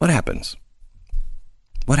 what happens?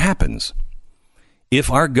 What happens?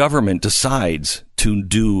 If our government decides to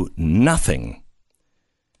do nothing,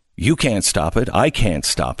 you can't stop it. I can't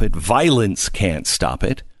stop it. Violence can't stop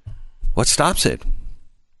it. What stops it?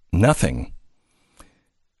 Nothing.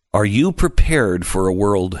 Are you prepared for a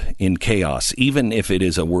world in chaos, even if it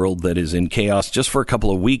is a world that is in chaos just for a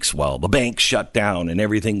couple of weeks while the banks shut down and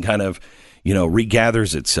everything kind of,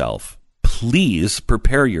 regathers itself? Please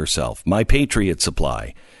prepare yourself. My Patriot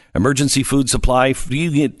Supply. Emergency food supply.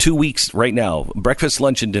 You get 2 weeks right now. Breakfast,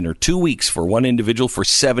 lunch, and dinner. 2 weeks for one individual for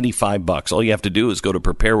 $75. All you have to do is go to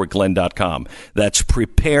preparewithglenn.com. That's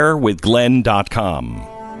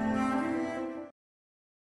preparewithglenn.com.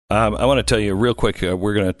 I want to tell you real quick,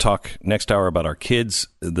 we're going to talk next hour about our kids.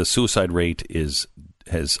 The suicide rate has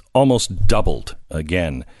almost doubled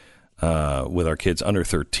again with our kids under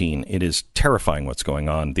 13. It is terrifying what's going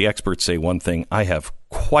on. The experts say one thing. I have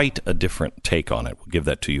quite a different take on it. We'll give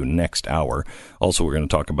that to you next hour. Also, we're going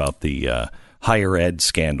to talk about the higher ed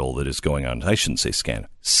scandal that is going on. I shouldn't say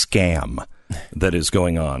scam that is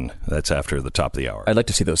going on. That's after the top of the hour. I'd like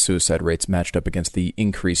to see those suicide rates matched up against the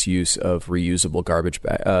increased use of reusable garbage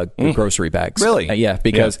grocery bags. Really? Yeah,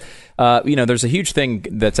 because there's a huge thing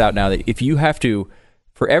that's out now that if you have to,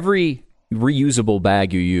 for every reusable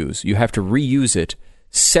bag you use, you have to reuse it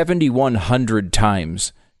 7,100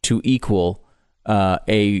 times to equal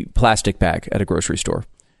a plastic bag at a grocery store.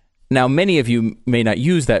 Now, many of you may not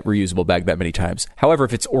use that reusable bag that many times. However,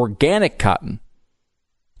 if it's organic cotton,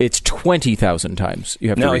 it's 20,000 times you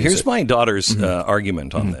have to reuse here's it. my daughter's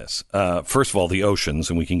argument on this. First of all, the oceans,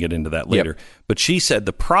 and we can get into that later. Yep. But she said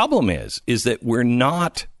the problem is that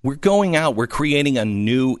we're going out, we're creating a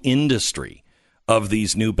new industry of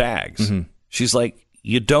these new bags. She's like,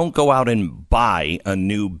 you don't go out and buy a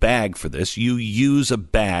new bag for this. You use a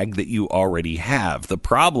bag that you already have. The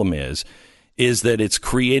problem is that it's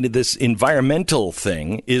created, this environmental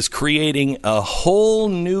thing is creating a whole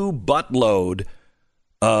new buttload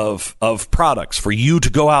of products for you to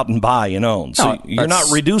go out and buy and own. So you're not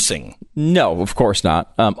reducing. No, of course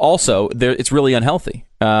not. Also, it's really unhealthy.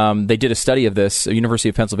 They did a study of this. University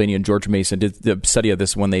of Pennsylvania and George Mason did the study of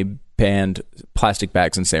this when they banned plastic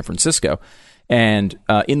bags in San Francisco. And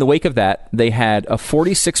in the wake of that, they had a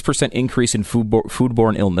 46% increase in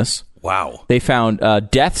foodborne illness. Wow. They found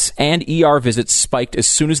deaths and ER visits spiked as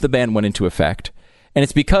soon as the ban went into effect. And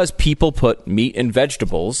it's because people put meat and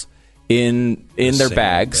vegetables in their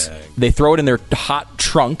bags. They throw it in their hot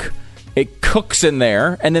trunk. It cooks in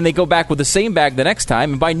there, and then they go back with the same bag the next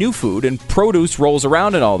time and buy new food, and produce rolls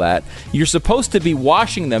around and all that. You're supposed to be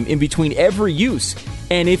washing them in between every use.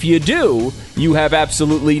 And if you do, you have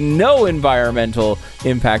absolutely no environmental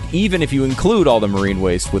impact, even if you include all the marine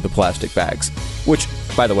waste with the plastic bags, which,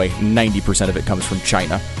 by the way, 90% of it comes from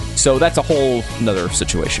China. So that's a whole nother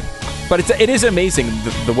situation. But it is amazing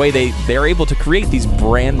the way they're able to create these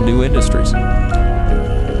brand new industries.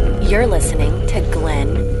 You're listening to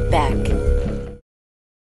Glenn Beck.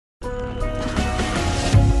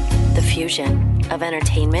 The fusion of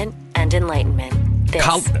entertainment and enlightenment.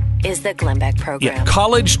 This is the Glenn Beck program. Yeah,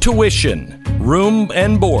 college tuition, room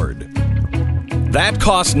and board. That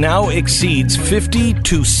cost now exceeds $50,000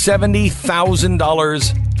 to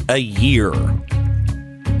 $70,000 a year.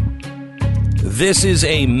 This is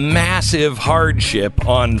a massive hardship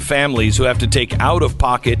on families who have to take out of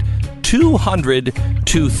pocket $200,000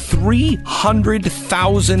 to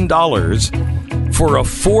 $300,000 for a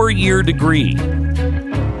 4-year degree.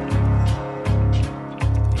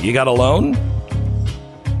 You got a loan?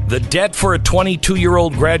 The debt for a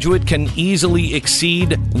 22-year-old graduate can easily exceed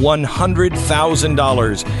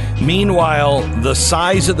 $100,000. Meanwhile, the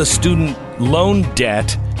size of the student loan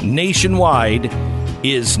debt nationwide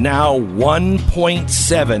is now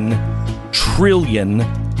 $1.7 trillion.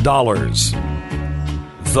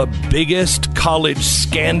 The biggest college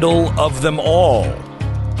scandal of them all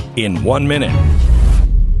in 1 minute.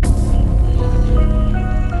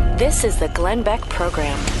 This is the Glenn Beck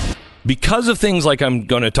program. Because of things like I'm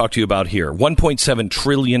going to talk to you about here, $1.7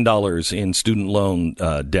 trillion in student loan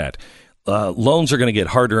debt. Loans are going to get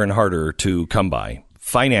harder and harder to come by.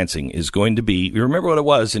 Financing is going to be, you remember what it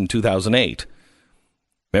was in 2008?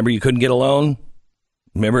 Remember you couldn't get a loan?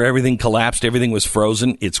 Remember everything collapsed, everything was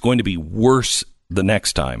frozen? It's going to be worse the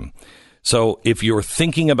next time. So if you're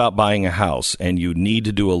thinking about buying a house and you need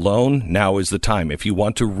to do a loan, now is the time. If you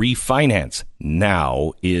want to refinance,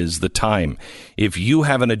 now is the time. If you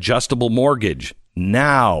have an adjustable mortgage,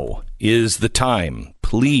 now is the time.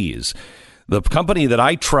 Please. The company that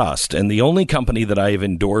I trust and the only company that I have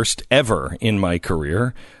endorsed ever in my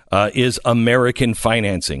career is American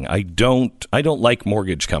Financing. I don't like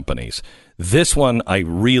mortgage companies. This one I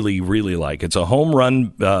really, really like. It's a home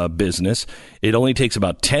run business. It only takes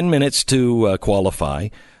about 10 minutes to qualify.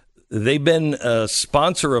 They've been a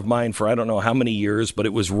sponsor of mine for I don't know how many years, but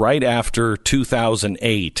it was right after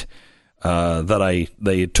 2008 that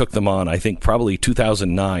they took them on. I think probably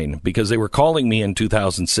 2009, because they were calling me in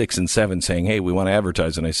 2006 and 2007 saying, hey, we want to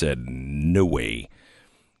advertise. And I said, no way.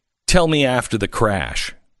 Tell me after the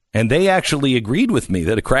crash. And they actually agreed with me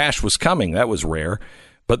that a crash was coming. That was rare.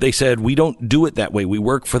 But they said, we don't do it that way. We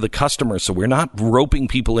work for the customer, so we're not roping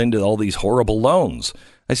people into all these horrible loans.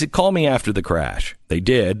 I said, call me after the crash. They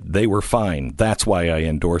did. They were fine. That's why I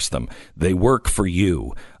endorsed them. They work for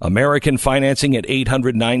you. American Financing at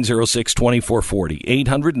 800-906-2440.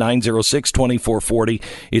 800-906-2440.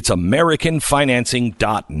 It's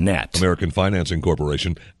AmericanFinancing.net. American Financing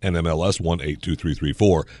Corporation, NMLS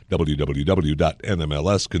 182334,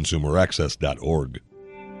 www.nmlsconsumeraccess.org.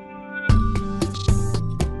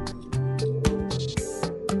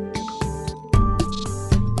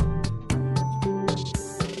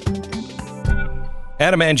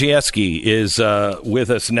 Andrzejewski is with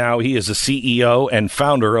us now. He is the CEO and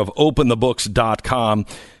founder of OpenTheBooks.com.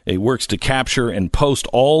 He works to capture and post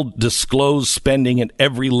all disclosed spending at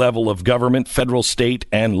every level of government, federal, state,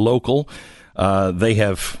 and local. They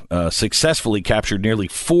have successfully captured nearly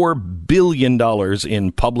 $4 billion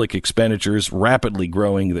in public expenditures, rapidly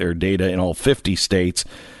growing their data in all 50 states.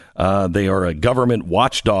 They are a government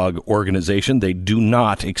watchdog organization. They do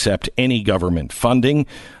not accept any government funding.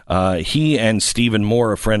 He and Stephen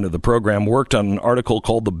Moore, a friend of the program, worked on an article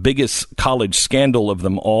called The Biggest College Scandal of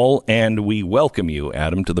Them All, and we welcome you,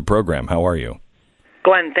 Adam, to the program. How are you?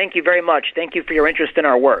 Glenn, thank you very much. Thank you for your interest in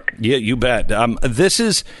our work. Yeah, you bet. This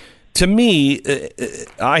is, to me,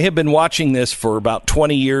 I have been watching this for about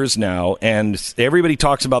 20 years now, and everybody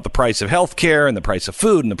talks about the price of health care and the price of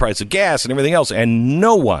food and the price of gas and everything else, and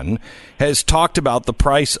no one has talked about the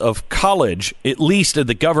price of college, at least at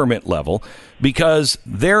the government level, because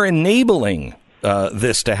they're enabling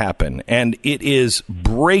this to happen, and it is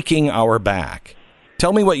breaking our back.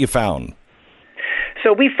 Tell me what you found.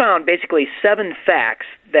 So we found basically 7 facts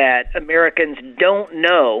that Americans don't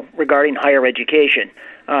know regarding higher education.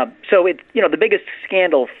 So it's, the biggest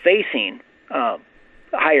scandal facing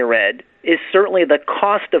higher ed is certainly the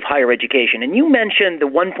cost of higher education. And you mentioned the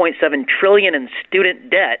 $1.7 trillion in student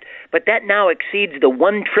debt, but that now exceeds the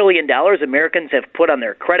 $1 trillion Americans have put on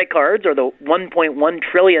their credit cards, or the $1.1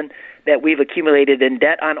 trillion that we've accumulated in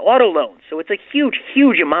debt on auto loans. So it's a huge,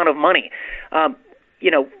 huge amount of money.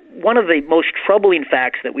 One of the most troubling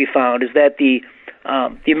facts that we found is that the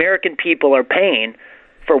American people are paying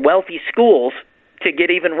for wealthy schools to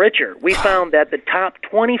get even richer. We found that the top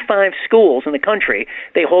 25 schools in the country,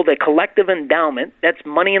 they hold a collective endowment, that's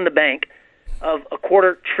money in the bank, of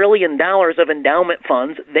 $250 billion of endowment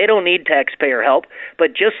funds. They don't need taxpayer help, but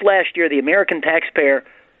just last year the American taxpayer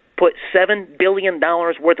put $7 billion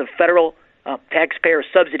worth of federal taxpayer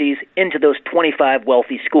subsidies into those 25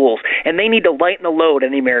 wealthy schools, and they need to lighten the load on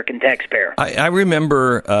the American taxpayer. I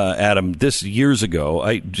remember, Adam, this years ago,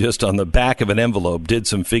 I just on the back of an envelope did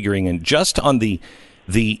some figuring, and just on the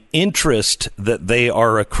interest that they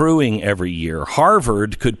are accruing every year,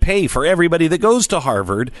 Harvard could pay for everybody that goes to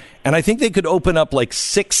Harvard, and I think they could open up like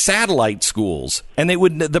 6 satellite schools, and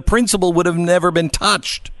the principal would have never been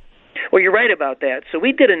touched. Well, you're right about that. So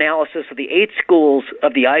we did analysis of the 8 schools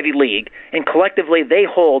of the Ivy League, and collectively they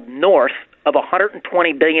hold north of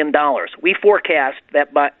 $120 billion. We forecast that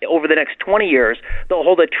over the next 20 years, they'll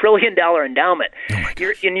hold $1 trillion endowment.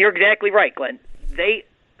 You're exactly right, Glenn. They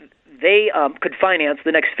could finance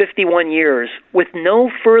the next 51 years with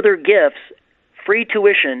no further gifts, free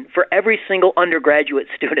tuition for every single undergraduate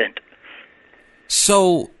student.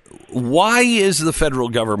 So why is the federal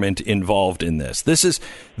government involved in this? This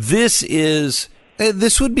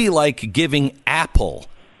would be like giving Apple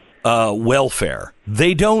welfare.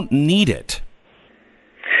 They don't need it.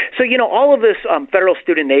 So, all of this federal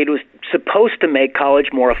student aid was supposed to make college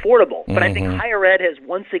more affordable. But I think higher ed has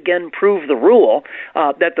once again proved the rule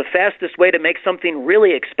that the fastest way to make something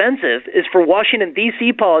really expensive is for Washington,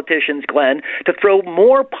 D.C. politicians, Glenn, to throw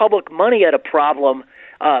more public money at a problem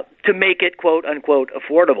to make it, quote unquote,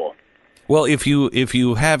 affordable. Well, if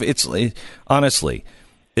you have, it's honestly,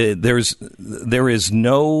 there is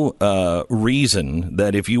no reason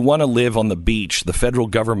that if you want to live on the beach, the federal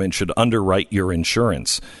government should underwrite your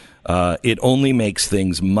insurance. It only makes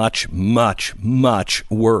things much, much, much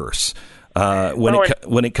worse.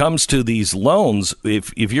 When it comes to these loans,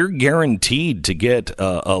 if you're guaranteed to get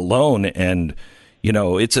a loan and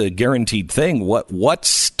it's a guaranteed thing, what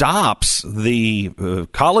stops the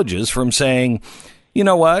colleges from saying, you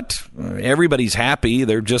know what? Everybody's happy.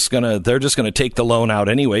 They're just gonna take the loan out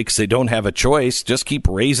anyway because they don't have a choice. Just keep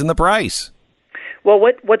raising the price. Well,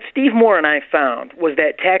 what Steve Moore and I found was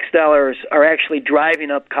that tax dollars are actually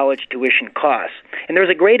driving up college tuition costs. And there's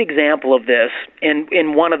a great example of this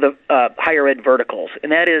in one of the higher ed verticals,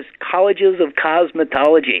 and that is colleges of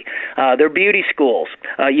cosmetology. They're beauty schools.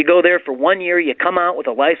 You go there for 1 year, you come out with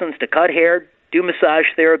a license to cut hair, do massage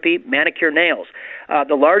therapy, manicure nails.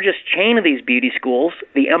 The largest chain of these beauty schools,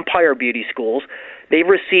 the Empire Beauty Schools, they've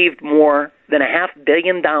received more than $500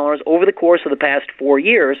 million over the course of the past 4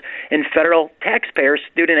 years in federal taxpayer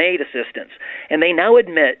student aid assistance. And they now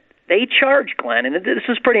admit they charge, Glenn, and this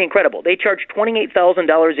is pretty incredible, they charge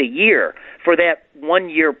 $28,000 a year for that 1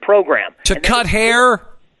 year program. To cut hair?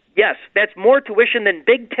 Yes, that's more tuition than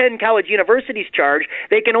Big Ten college universities charge.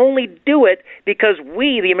 They can only do it because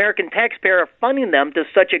we, the American taxpayer, are funding them to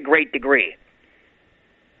such a great degree.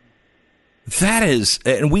 That is,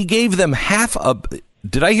 and we gave them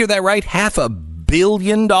did I hear that right? $500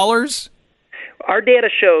 million? Our data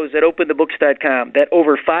shows at openthebooks.com that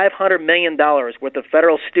over $500 million worth of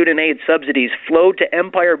federal student aid subsidies flowed to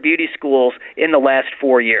Empire Beauty Schools in the last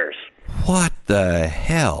 4 years. What the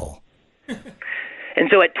hell? And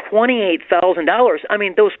so at $28,000, I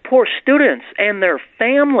mean, those poor students and their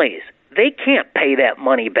families, they can't pay that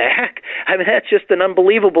money back. I mean, that's just an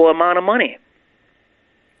unbelievable amount of money.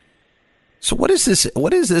 So what is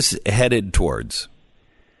this headed towards?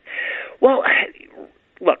 Well,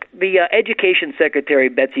 look, the Education Secretary,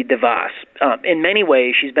 Betsy DeVos, in many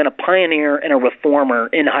ways, she's been a pioneer and a reformer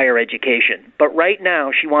in higher education. But right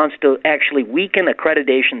now, she wants to actually weaken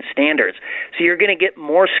accreditation standards. So you're going to get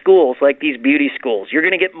more schools like these beauty schools. You're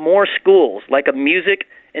going to get more schools like a music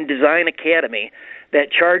and design academy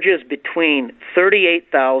that charges between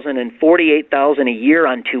 $38,000 and $48,000 a year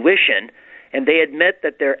on tuition, and they admit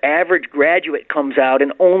that their average graduate comes out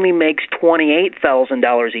and only makes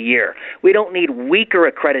 $28,000 a year. We don't need weaker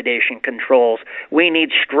accreditation controls. We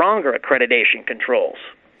need stronger accreditation controls.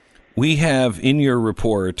 We have in your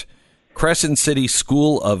report, Crescent City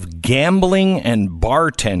School of Gambling and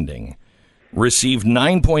Bartending received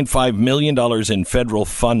 $9.5 million in federal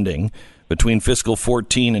funding between fiscal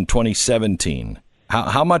 14 and 2017.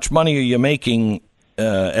 How much money are you making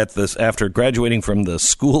at this after graduating from the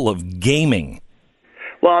School of Gaming?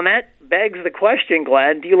 Well, and that begs the question,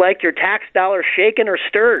 Glenn, do you like your tax dollars shaken or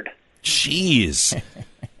stirred? Jeez.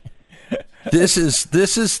 This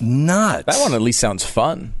is nuts. That one at least sounds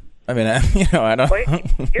fun. I mean, I don't.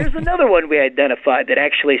 Here's another one we identified that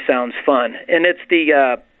actually sounds fun, and it's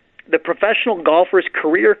the Professional Golfers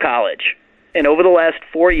Career College. And over the last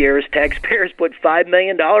 4 years, taxpayers put $5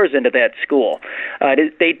 million into that school.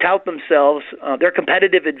 They tout themselves. Their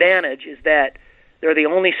competitive advantage is that they're the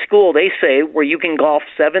only school, they say, where you can golf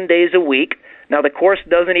 7 days a week. Now, the course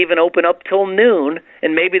doesn't even open up till noon,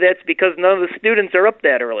 and maybe that's because none of the students are up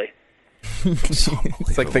that early. It's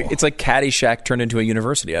like Caddyshack turned into a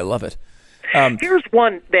university. I love it. Here's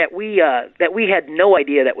one that we had no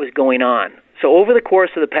idea that was going on. So over the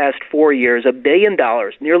course of the past 4 years, $1 billion,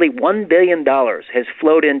 nearly $1 billion, has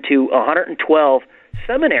flowed into 112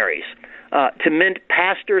 seminaries to mint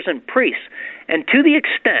pastors and priests. And to the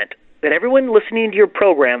extent that everyone listening to your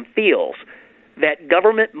program feels that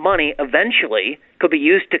government money eventually could be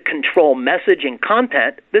used to control message and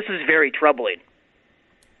content, this is very troubling.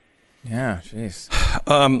 Yeah, jeez.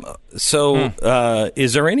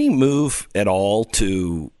 Is there any move at all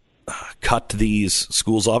to cut these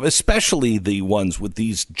schools off, especially the ones with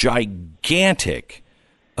these gigantic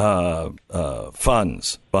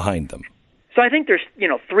funds behind them? So I think there's,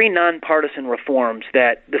 three nonpartisan reforms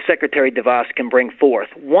that the Secretary DeVos can bring forth.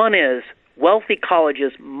 One is wealthy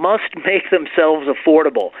colleges must make themselves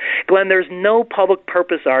affordable. Glenn, there's no public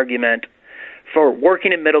purpose argument for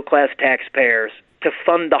working and middle-class taxpayers to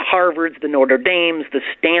fund the Harvards, the Notre Dames, the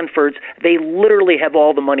Stanfords. They literally have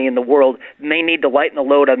all the money in the world, and they need to lighten the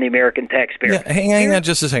load on the American taxpayer. Yeah, hang on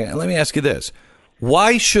just a second. Let me ask you this.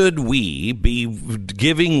 Why should we be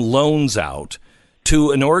giving loans out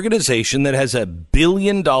to an organization that has $1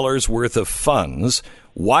 billion worth of funds?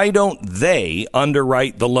 Why don't they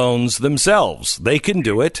underwrite the loans themselves? They can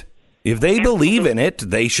do it. If they believe in it,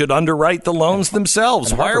 they should underwrite the loans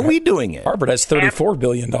themselves. Why are we doing it? Harvard has $34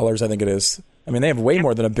 billion, I think it is. I mean, they have way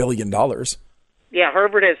more than $1 billion. Yeah,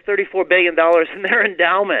 Harvard has $34 billion in their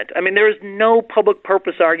endowment. I mean, there is no public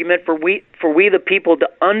purpose argument for we the people to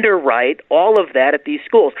underwrite all of that at these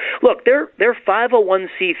schools. Look, they're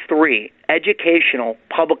 501c3 educational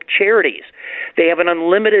public charities. They have an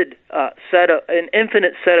unlimited an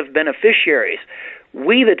infinite set of beneficiaries.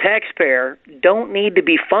 We, the taxpayer, don't need to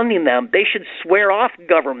be funding them. They should swear off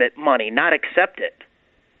government money, not accept it.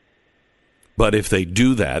 But if they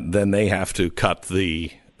do that, then they have to cut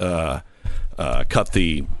the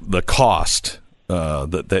cost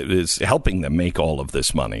that is helping them make all of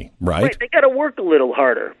this money, right? Right. They got to work a little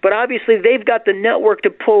harder, but obviously they've got the network to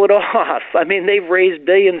pull it off. I mean, they've raised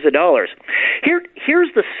billions of dollars.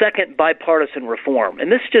 Here's the second bipartisan reform,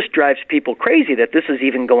 and this just drives people crazy that this is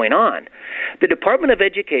even going on. The Department of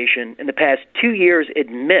Education in the past 2 years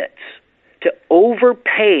admits to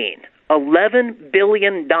overpaying $11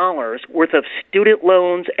 billion worth of student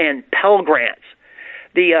loans and Pell Grants.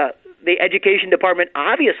 The Education Department,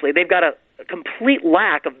 obviously, they've got a complete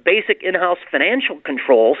lack of basic in-house financial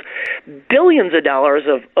controls. Billions of dollars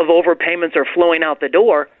of overpayments are flowing out the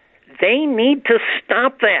door. They need to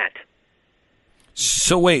stop that.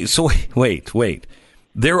 So wait.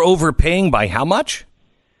 They're overpaying by how much?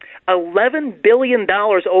 $11 billion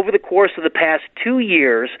over the course of the past 2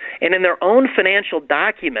 years, and in their own financial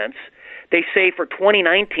documents, they say for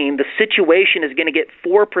 2019 the situation is going to get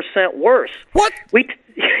 4% worse. What?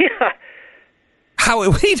 Yeah. How?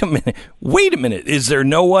 Wait a minute. Is there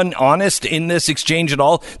no one honest in this exchange at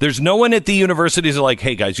all? There's no one at the universities that are like,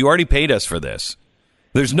 hey guys, you already paid us for this.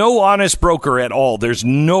 There's no honest broker at all. There's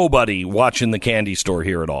nobody watching the candy store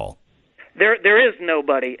here at all. There is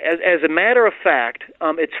nobody. As a matter of fact,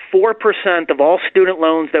 it's 4% of all student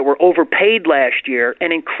loans that were overpaid last year,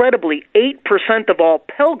 and incredibly, 8% of all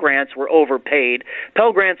Pell Grants were overpaid.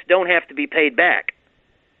 Pell Grants don't have to be paid back.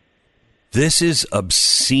 This is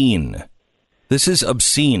obscene. This is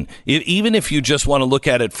obscene. Even if you just want to look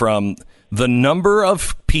at it from the number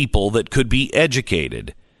of people that could be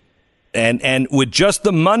educated, and with just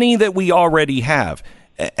the money that we already have.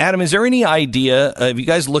 Adam, is there any idea, have you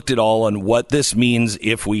guys looked at all on what this means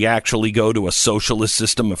if we actually go to a socialist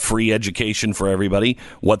system of free education for everybody,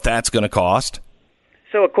 what that's going to cost?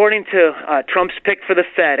 So according to Trump's pick for the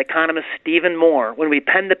Fed, economist Stephen Moore, when we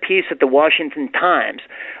penned the piece at the Washington Times,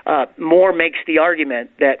 Moore makes the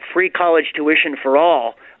argument that free college tuition for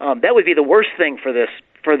all, that would be the worst thing for this.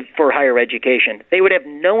 For higher education. They would have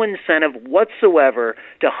no incentive whatsoever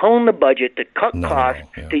to hone the budget, to cut costs,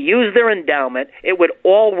 to use their endowment. It would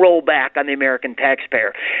all roll back on the American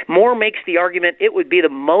taxpayer. Moore makes the argument it would be the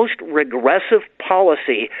most regressive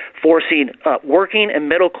policy, forcing working and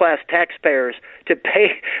middle-class taxpayers to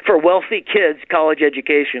pay for wealthy kids' college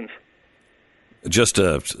educations. Just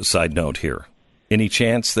a side note here. Any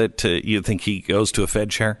chance that you think he goes to a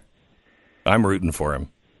Fed chair? I'm rooting for him.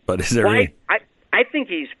 But is there any... I think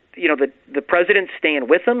he's, the president's staying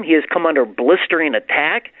with him. He has come under blistering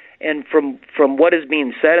attack, and from what is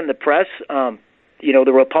being said in the press, the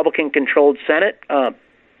Republican-controlled Senate,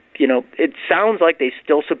 it sounds like they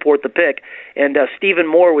still support the pick, and Stephen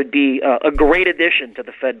Moore would be a great addition to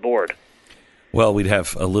the Fed board. Well, we'd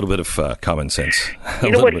have a little bit of common sense.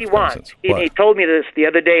 You know what he wants? He told me this the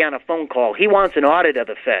other day on a phone call. He wants an audit of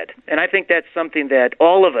the Fed, and I think that's something that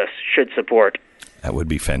all of us should support. That would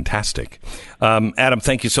be fantastic. Adam,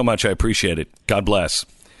 thank you so much. I appreciate it. God bless.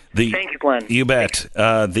 Thank you, Glenn. You bet.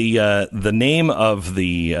 The name of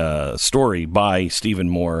the story by Stephen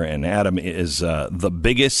Moore and Adam is The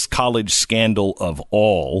Biggest College Scandal of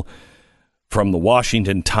All from the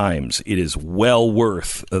Washington Times. It is well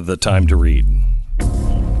worth the time to read.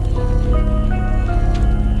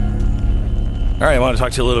 All right, I want to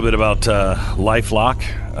talk to you a little bit about LifeLock.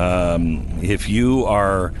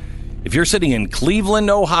 If you're sitting in Cleveland,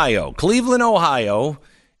 Ohio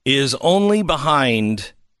is only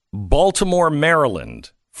behind Baltimore, Maryland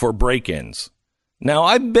for break-ins. Now,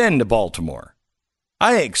 I've been to Baltimore.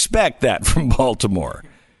 I expect that from Baltimore.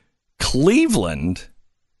 Cleveland,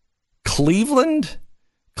 Ohio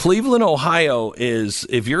is,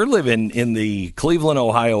 if you're living in the Cleveland,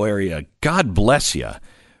 Ohio area, God bless you.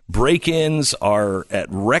 Break-ins are at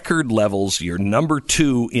record levels. You're number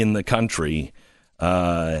 2 in the country.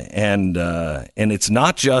 And it's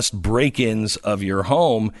not just break-ins of your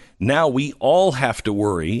home. Now we all have to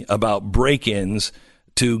worry about break-ins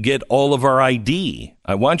to get all of our ID.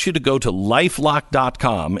 I want you to go to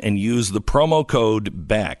lifelock.com and use the promo code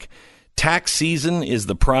BECK. Tax season is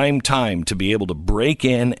the prime time to be able to break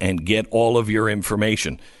in and get all of your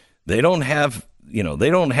information. They don't have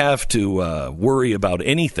to worry about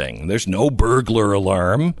anything. There's no burglar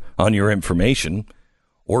alarm on your information.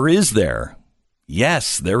 Or is there?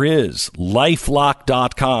 Yes, there is.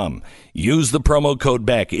 LifeLock.com. Use the promo code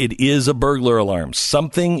BECK. It is a burglar alarm.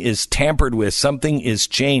 Something is tampered with. Something is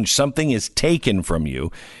changed. Something is taken from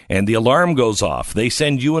you. And the alarm goes off. They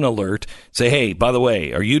send you an alert. Say, hey, by the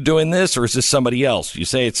way, are you doing this or is this somebody else? You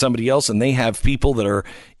say it's somebody else, and they have people that are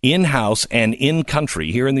in-house and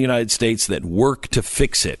in-country here in the United States that work to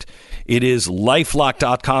fix it. It is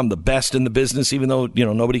LifeLock.com, the best in the business, even though,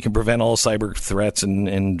 nobody can prevent all cyber threats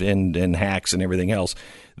and hacks and everything else.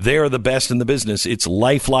 They're the best in the business. It's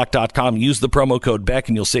LifeLock.com. Use the promo code BECK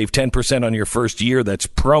and you'll save 10% on your first year. That's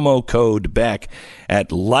promo code BECK at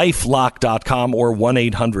LifeLock.com or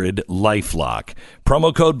 1-800-LifeLock.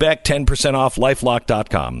 Promo code BECK, 10% off,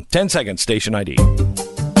 LifeLock.com. 10 seconds, station ID.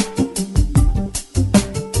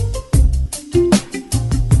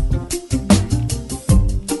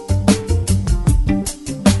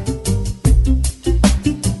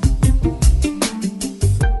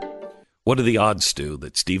 What are the odds, Stu,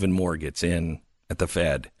 that Stephen Moore gets in at the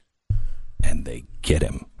Fed and they get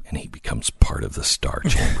him and he becomes part of the Star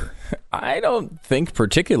Chamber? I don't think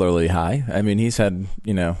particularly high. I mean, he's had,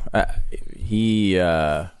 I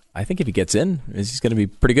think if he gets in, he's going to be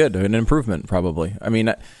pretty good, an improvement probably. I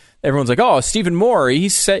mean, everyone's like, oh, Stephen Moore,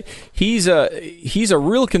 he's a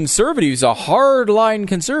real conservative. He's a hardline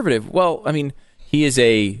conservative. Well, I mean, he is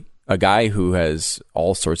a guy who has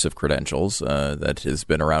all sorts of credentials that has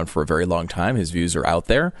been around for a very long time. His views are out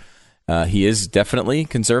there. He is definitely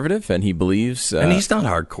conservative, and he believes... and he's not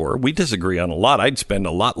hardcore. We disagree on a lot. I'd spend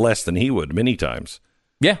a lot less than he would many times.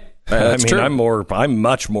 Yeah. That's true. I'm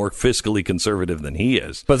much more fiscally conservative than he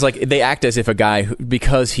is. But it's like they act as if a guy,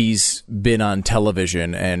 because he's been on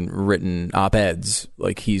television and written op-eds,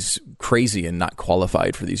 like he's crazy and not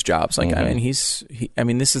qualified for these jobs. Like, I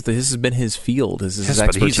mean, this has been his field. This is his but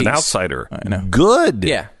expertise. he's an outsider. I know. Good.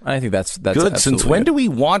 Yeah, I think that's good. Since when do we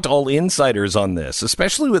want all insiders on this,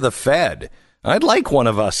 especially with the Fed? I'd like one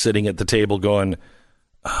of us sitting at the table going,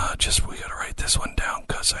 we got to write this one down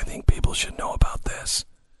because I think people should know about this.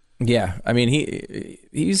 Yeah, I mean he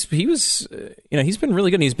was he's been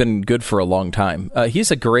really good. And he's been good for a long time. He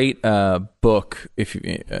has a great book if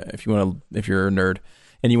you're a nerd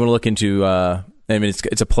and you want to look into. I mean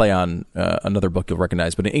it's a play on another book you'll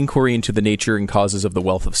recognize, but an inquiry into the nature and causes of the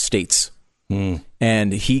wealth of states.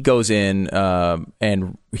 And he goes in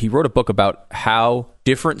and he wrote a book about how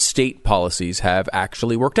different state policies have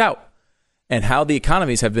actually worked out and how the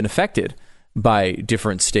economies have been affected by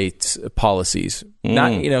different states' policies.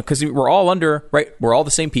 Not, because we're all we're all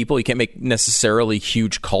the same people. You can't make necessarily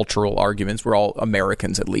huge cultural arguments. We're all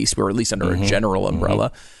Americans, at least. We're at least under a general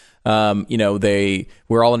umbrella.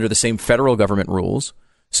 We're all under the same federal government rules.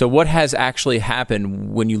 So what has actually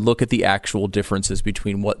happened when you look at the actual differences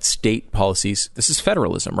between what state policies, this is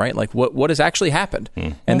federalism, right? Like what has actually happened?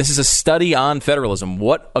 And this is a study on federalism.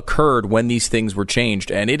 What occurred when these things were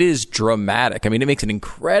changed? And it is dramatic. I mean, it makes an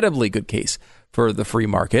incredibly good case for the free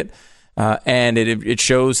market. And it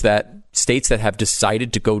shows that states that have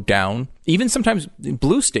decided to go down, even sometimes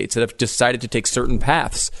blue states that have decided to take certain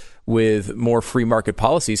paths with more free market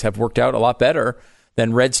policies have worked out a lot better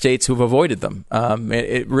than red states who've avoided them.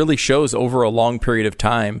 It really shows over a long period of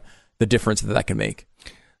time the difference that can make.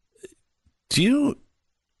 Do you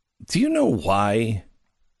know why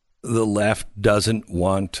the left doesn't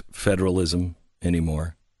want federalism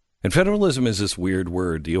anymore? And federalism is this weird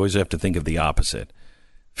word. You always have to think of the opposite.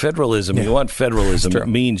 Federalism, you want federalism,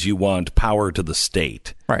 means you want power to the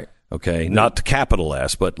state. Right. Okay, not the capital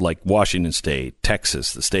S, but like Washington State,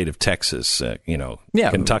 Texas, the state of Texas,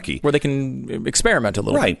 Kentucky. Where they can experiment a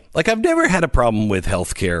little bit. Right. Like I've never had a problem with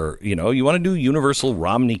health care. You want to do universal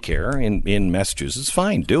Romney care in Massachusetts,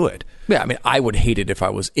 fine, do it. Yeah, I mean, I would hate it if I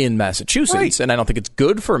was in Massachusetts, and I don't think it's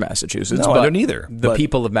good for Massachusetts. No, I don't either. The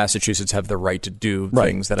people of Massachusetts have the right to do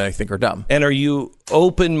things that I think are dumb. And are you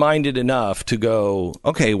open-minded enough to go,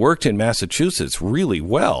 okay, worked in Massachusetts really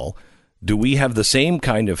well, do we have the same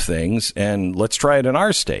kind of things, and let's try it in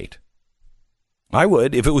our state? I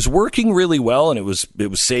would. If it was working really well and it was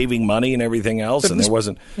saving money and everything else, and there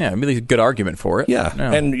wasn't... Yeah, really good argument for it. Yeah,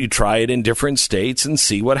 and you try it in different states and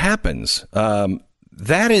see what happens.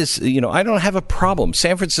 That is, I don't have a problem.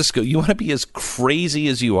 San Francisco, you want to be as crazy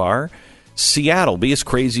as you are? Seattle, be as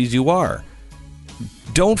crazy as you are.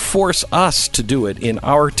 Don't force us to do it in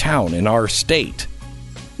our town, in our state.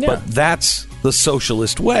 Yeah. But that's the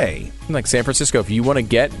socialist way. Like San Francisco, if you want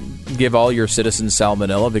to give all your citizens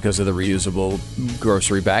salmonella because of the reusable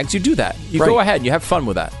grocery bags, you do that. You go ahead. You have fun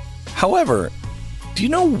with that. However, do you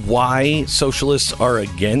know why socialists are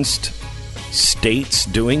against states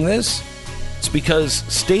doing this? It's because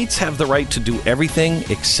states have the right to do everything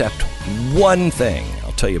except one thing.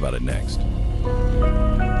 I'll tell you about it next.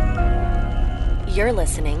 You're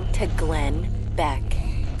listening to Glenn Beck.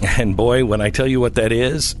 And boy, when I tell you what that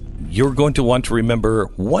is, you're going to want to remember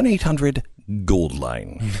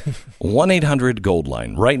 1-800-GOLD-LINE.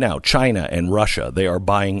 1-800-GOLD-LINE. Right now, China and Russia, they are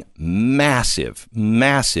buying massive,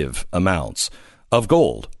 massive amounts of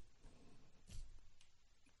gold.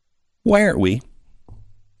 Why aren't we?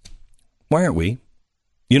 Why aren't we?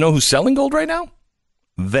 You know who's selling gold right now?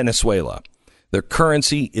 Venezuela. Their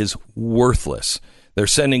currency is worthless. They're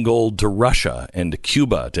sending gold to Russia and to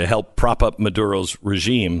Cuba to help prop up Maduro's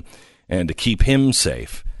regime and to keep him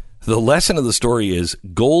safe. The lesson of the story is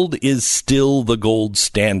gold is still the gold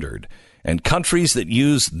standard, and countries that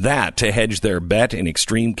use that to hedge their bet in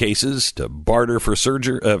extreme cases, to barter for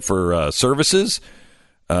services,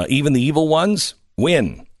 even the evil ones,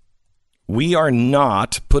 win. We are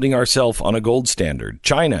not putting ourselves on a gold standard.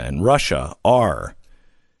 China and Russia are.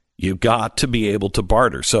 You've got to be able to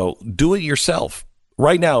barter, so do it yourself.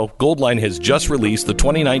 Right now, Goldline has just released the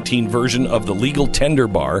 2019 version of the legal tender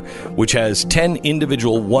bar, which has 10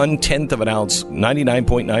 individual 1/10 of an ounce,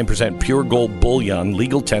 99.9% pure gold bullion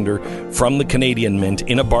legal tender from the Canadian Mint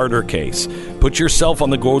in a barter case. Put yourself on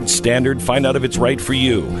the gold standard. Find out if it's right for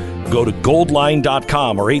you. Go to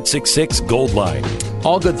goldline.com or 866-GOLDLINE.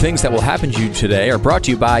 All good things that will happen to you today are brought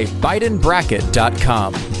to you by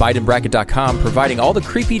BidenBracket.com. BidenBracket.com providing all the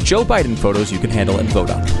creepy Joe Biden photos you can handle and vote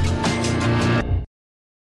on.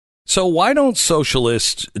 So why don't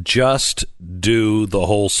socialists just do the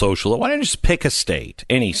whole social? Why don't you just pick a state,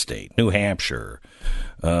 any state, New Hampshire,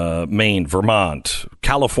 Maine, Vermont,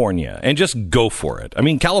 California, and just go for it. I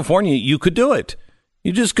mean, California, you could do it.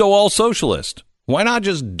 You just go all socialist. Why not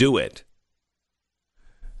just do it?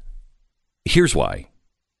 Here's why.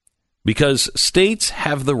 Because states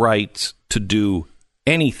have the right to do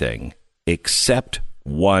anything except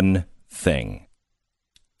one thing.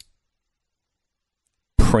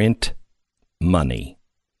 Print money.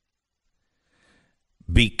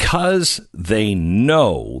 Because they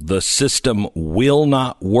know the system will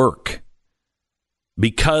not work.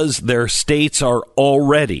 Because their states are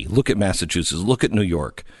already, look at Massachusetts, look at New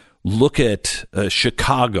York, look at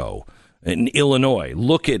Chicago and Illinois,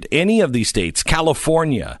 look at any of these states,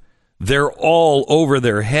 California, they're all over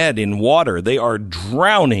their head in water. They are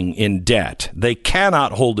drowning in debt. They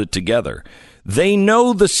cannot hold it together. They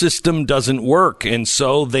know the system doesn't work, and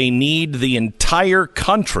so they need the entire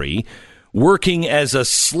country working as a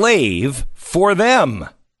slave for them.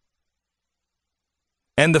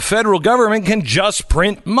 And the federal government can just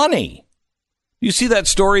print money. You see that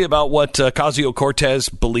story about what Ocasio-Cortez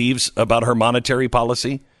believes about her monetary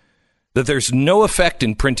policy? That there's no effect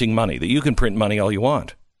in printing money, that you can print money all you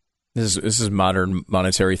want. This is modern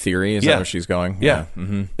monetary theory? Is that where she's going? Yeah.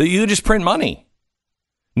 Mm-hmm. That you just print money.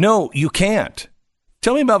 No, you can't.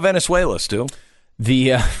 Tell me about Venezuela, Stu.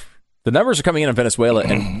 The numbers are coming in on Venezuela,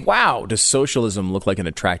 and wow, does socialism look like an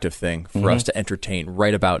attractive thing for us to entertain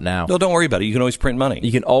right about now? No, don't worry about it. You can always print money.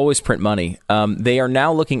 You can always print money. They are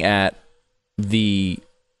now looking at the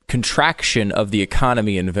contraction of the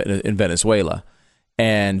economy in Venezuela,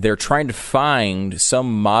 and they're trying to find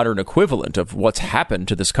some modern equivalent of what's happened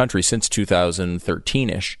to this country since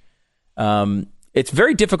 2013-ish. It's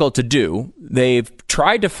very difficult to do. They've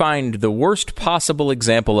tried to find the worst possible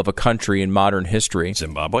example of a country in modern history.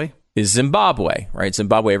 Zimbabwe? Is Zimbabwe, right?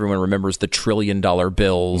 Zimbabwe, everyone remembers the $1 trillion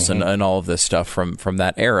bills and all of this stuff from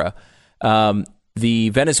that era. The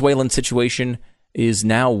Venezuelan situation is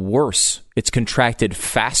now worse. It's contracted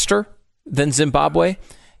faster than Zimbabwe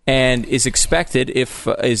and is expected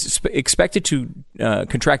to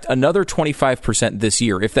contract another 25% this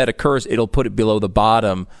year. If that occurs, it'll put it below the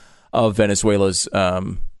bottom of Venezuela's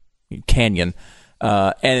canyon.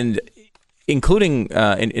 And including,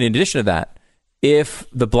 in addition to that, if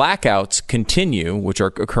the blackouts continue, which are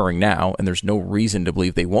occurring now, and there's no reason to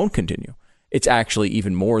believe they won't continue, it's actually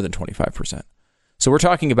even more than 25%. So we're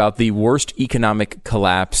talking about the worst economic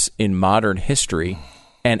collapse in modern history,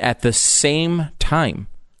 and at the same time,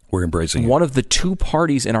 we're embracing one of the two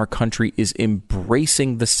parties in our country is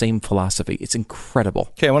embracing the same philosophy. It's incredible.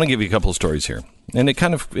 Okay, I want to give you a couple of stories here, and it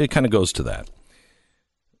kind of goes to that.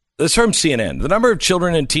 This is from CNN. The number of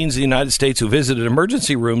children and teens in the United States who visited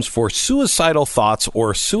emergency rooms for suicidal thoughts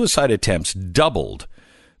or suicide attempts doubled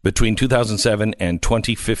between 2007 and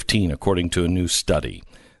 2015, according to a new study.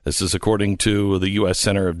 This is according to the U.S.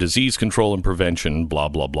 Center of Disease Control and Prevention, blah,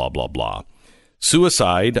 blah, blah, blah, blah.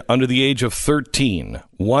 Suicide under the age of 13,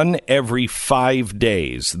 1 every 5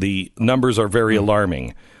 days. The numbers are very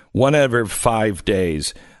alarming. 1 every 5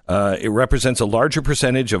 days. It represents a larger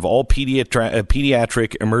percentage of all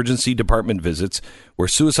pediatric emergency department visits, where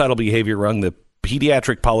suicidal behavior among the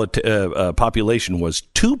pediatric population was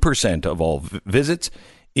 2% of all visits.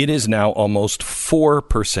 It is now almost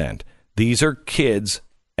 4%. These are kids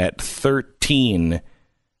at 13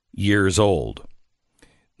 years old.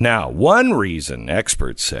 Now, one reason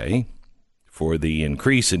experts say for the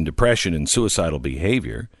increase in depression and suicidal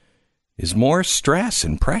behavior is more stress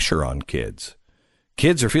and pressure on kids.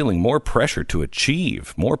 Kids are feeling more pressure to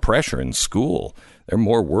achieve, more pressure in school. They're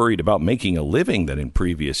more worried about making a living than in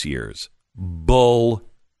previous years. Bull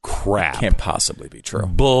crap. Can't possibly be true.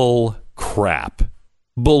 Bull crap.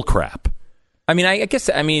 Bull crap. I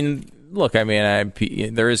mean, look,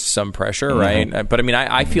 there is some pressure, right? But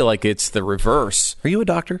I feel like it's the reverse. Are you a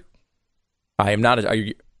doctor? I am not.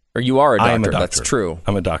 You are a doctor. I am a doctor. That's true.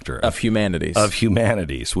 I'm a doctor. Of humanities. Of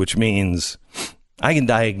humanities, which means I can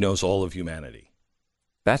diagnose all of humanity.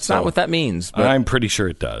 That's not what that means. But I'm pretty sure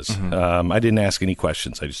it does. I didn't ask any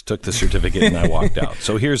questions. I just took the certificate and I walked out.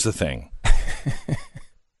 So here's the thing.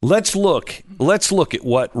 Let's look at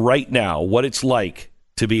what it's like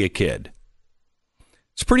to be a kid.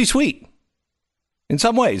 It's pretty sweet. In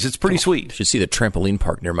some ways, it's pretty sweet. You should see the trampoline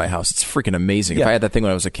park near my house. It's freaking amazing. Yeah. If I had that thing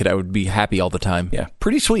when I was a kid, I would be happy all the time. Yeah,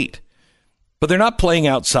 pretty sweet. But they're not playing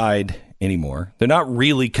outside anymore. They're not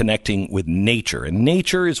really connecting with nature. And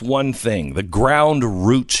nature is one thing. The ground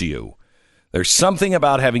roots you. There's something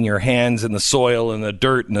about having your hands in the soil and the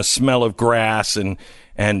dirt and the smell of grass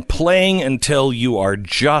and playing until you are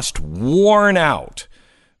just worn out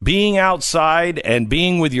being outside and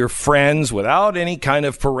being with your friends without any kind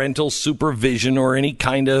of parental supervision or any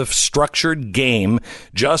kind of structured game,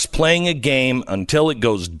 just playing a game until it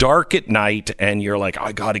goes dark at night and you're like,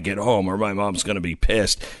 I got to get home or my mom's going to be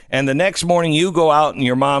pissed. And the next morning you go out and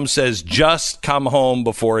your mom says, just come home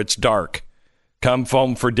before it's dark. Come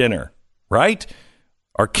home for dinner, right?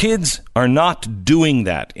 Our kids are not doing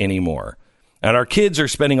that anymore. And our kids are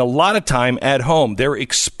spending a lot of time at home. They're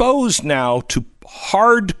exposed now to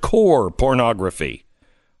hardcore pornography.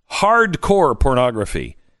 Hardcore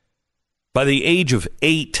pornography. By the age of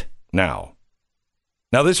 8 now.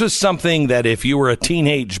 Now, this was something that if you were a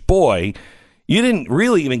teenage boy, you didn't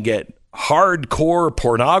really even get hardcore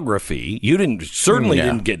pornography. You certainly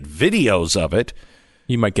didn't get videos of it.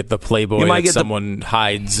 You might get the Playboy that someone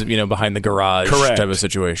hides, behind the garage type of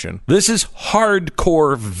situation. This is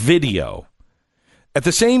hardcore video. At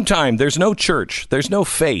the same time, there's no church, there's no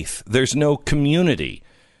faith, there's no community.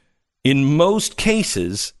 In most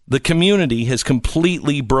cases, the community has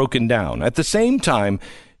completely broken down. At the same time,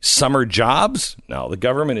 summer jobs. Now, the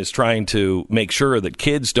government is trying to make sure that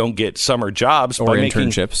kids don't get summer jobs or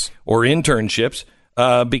internships.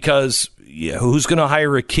 Because who's going to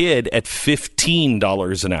hire a kid at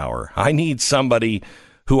 $15 an hour? I need somebody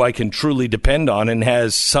who I can truly depend on and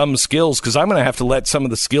has some skills, because I'm going to have to let some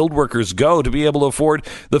of the skilled workers go to be able to afford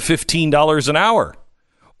the $15 an hour.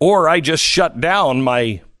 Or I just shut down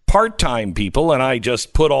my part-time people and I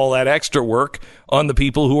just put all that extra work on the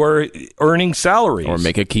people who are earning salaries. Or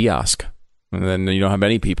make a kiosk, and then you don't have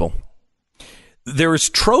any people. There's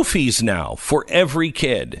trophies now for every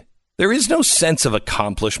kid. There is no sense of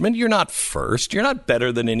accomplishment. You're not first. You're not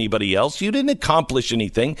better than anybody else. You didn't accomplish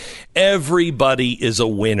anything. Everybody is a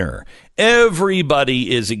winner.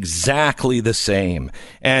 Everybody is exactly the same.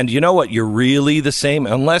 And you know what? You're really the same.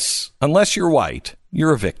 Unless you're white,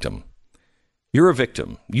 you're a victim. You're a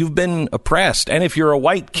victim. You've been oppressed. And if you're a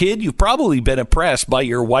white kid, you've probably been oppressed by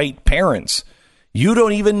your white parents. You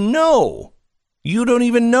don't even know. You don't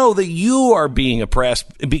even know that you are being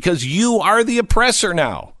oppressed because you are the oppressor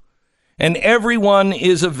now. And everyone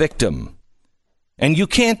is a victim. And you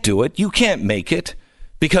can't do it. You can't make it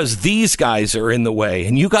because these guys are in the way.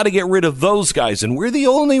 And you got to get rid of those guys. And we're the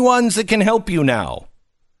only ones that can help you now.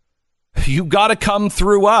 You got to come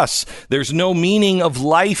through us. There's no meaning of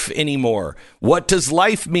life anymore. What does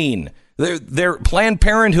life mean? Their Planned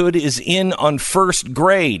Parenthood is in on first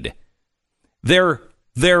grade. Their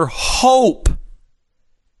hope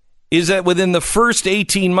is that within the first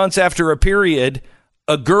 18 months after a period,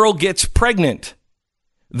 a girl gets pregnant.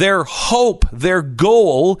 Their hope, their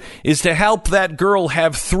goal is to help that girl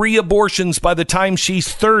have 3 abortions by the time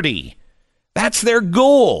she's 30. That's their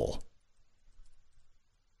goal.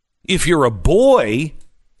 If you're a boy,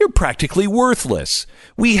 you're practically worthless.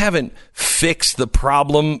 We haven't fixed the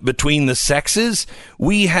problem between the sexes.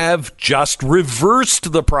 We have just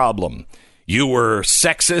reversed the problem. You were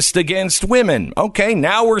sexist against women. Okay,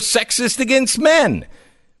 now we're sexist against men.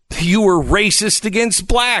 You were racist against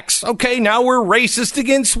blacks. Okay, now we're racist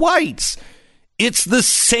against whites. It's the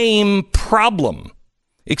same problem,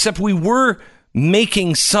 except we were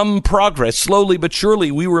making some progress. Slowly but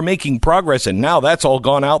surely, we were making progress, and now that's all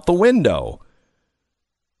gone out the window.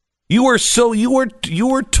 You were told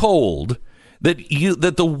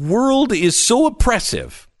that the world is so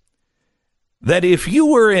oppressive that if you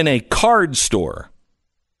were in a card store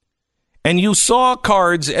and you saw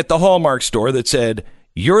cards at the Hallmark store that said,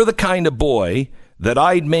 "You're the kind of boy that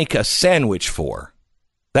I'd make a sandwich for."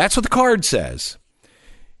 That's what the card says.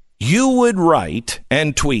 You would write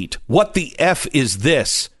and tweet, "What the F is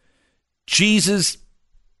this? Jesus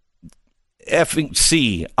effing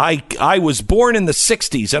C. I was born in the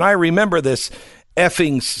 60s, and I remember this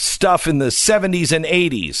effing stuff in the 70s and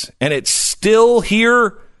 80s, and it's still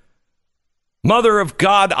here. Mother of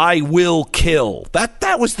God, I will kill."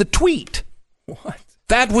 That was the tweet. What?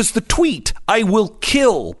 That was the tweet. I will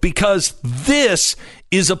kill because this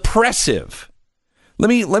is oppressive. Let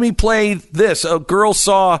me play this. A girl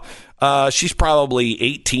saw, she's probably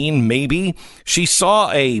 18, maybe. She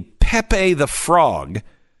saw a Pepe the Frog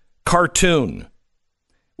cartoon,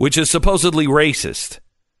 which is supposedly racist.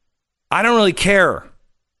 I don't really care.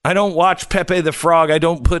 I don't watch Pepe the Frog. I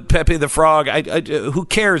don't put Pepe the Frog. Who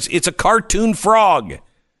cares? It's a cartoon frog.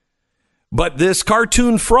 But this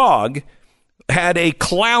cartoon frog had a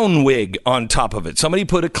clown wig on top of it. Somebody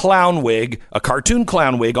put a clown wig, a cartoon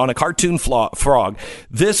clown wig on a cartoon frog.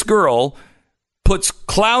 This girl puts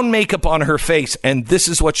clown makeup on her face, and this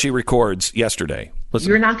is what she records yesterday. Listen.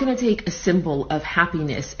 You're not going to take a symbol of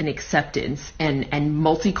happiness and acceptance and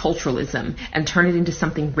multiculturalism and turn it into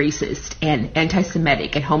something racist and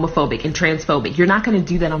anti-Semitic and homophobic and transphobic. You're not going to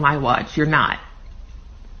do that on my watch. You're not.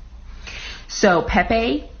 So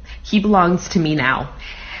Pepe, he belongs to me now.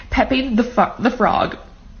 Pepe the Frog,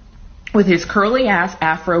 with his curly ass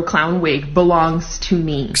afro clown wig, belongs to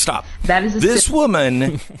me. Stop. That is this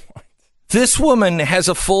woman. This woman has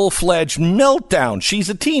a full-fledged meltdown. She's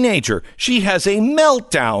a teenager. She has a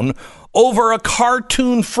meltdown over a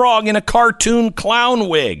cartoon frog in a cartoon clown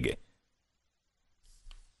wig.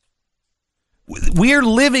 We're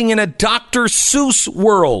living in a Dr. Seuss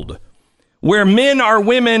world where men are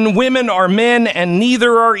women, women are men, and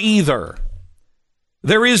neither are either.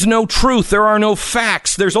 There is no truth. There are no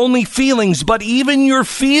facts. There's only feelings, but even your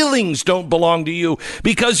feelings don't belong to you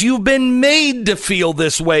because you've been made to feel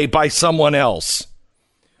this way by someone else.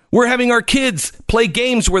 We're having our kids play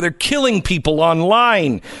games where they're killing people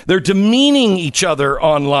online. They're demeaning each other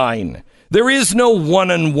online. There is no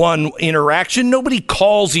one-on-one interaction. Nobody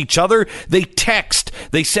calls each other. They text.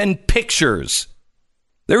 They send pictures.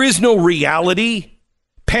 There is no reality.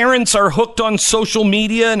 Parents are hooked on social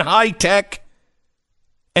media and high tech.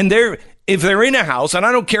 And if they're in a house, and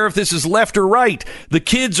I don't care if this is left or right, the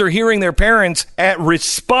kids are hearing their parents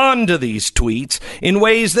respond to these tweets in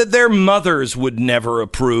ways that their mothers would never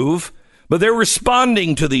approve. But they're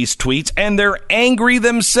responding to these tweets, and they're angry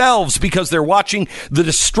themselves because they're watching the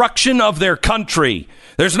destruction of their country.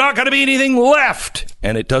 There's not going to be anything left.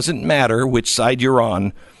 And it doesn't matter which side you're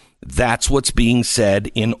on. That's what's being said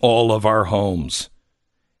in all of our homes.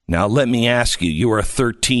 Now, let me ask you, you are a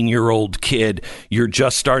 13-year-old kid. You're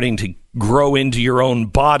just starting to grow into your own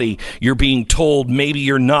body. You're being told maybe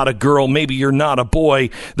you're not a girl, maybe you're not a boy.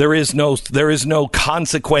 There is no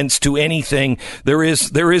consequence to anything. There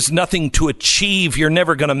is nothing to achieve. You're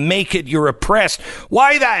never going to make it. You're oppressed.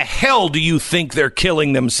 Why the hell do you think they're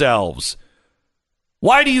killing themselves?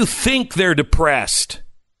 Why do you think they're depressed?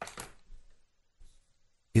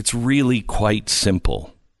 It's really quite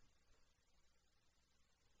simple.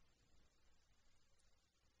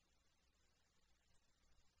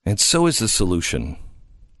 And so is the solution.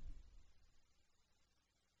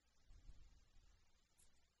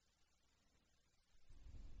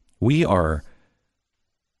 We are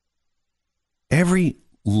every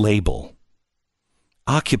label,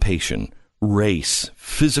 occupation, race,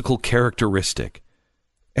 physical characteristic,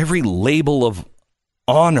 every label of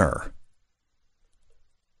honor.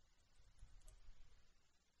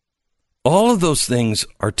 All of those things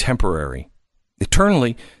are temporary.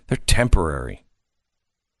 Eternally, they're temporary.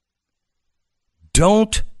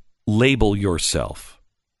 Don't label yourself.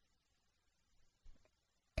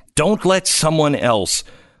 Don't let someone else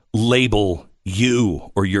label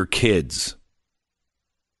you or your kids.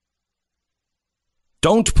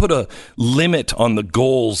 Don't put a limit on the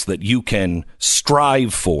goals that you can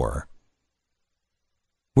strive for.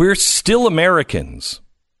 We're still Americans.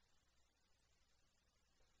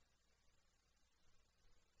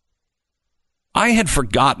 I had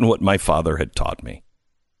forgotten what my father had taught me.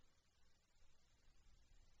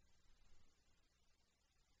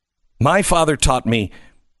 My father taught me,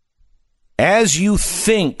 as you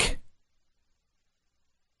think,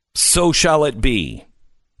 so shall it be.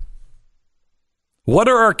 What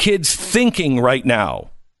are our kids thinking right now?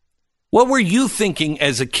 What were you thinking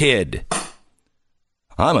as a kid?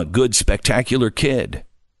 I'm a good, spectacular kid.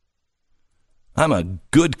 I'm a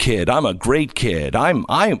good kid. I'm a great kid. I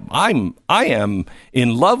am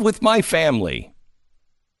in love with my family.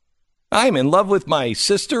 I'm in love with my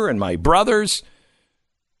sister and my brothers.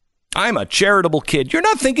 I'm a charitable kid. You're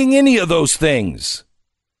not thinking any of those things.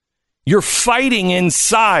 You're fighting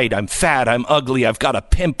inside. I'm fat. I'm ugly. I've got a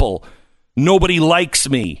pimple. Nobody likes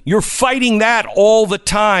me. You're fighting that all the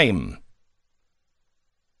time.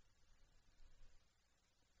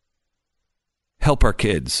 Help our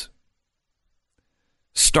kids.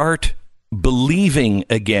 Start believing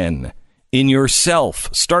again in yourself.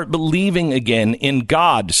 Start believing again in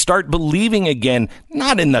God. Start believing again,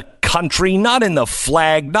 not in the country, not in the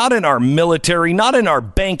flag, not in our military, not in our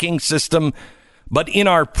banking system, but in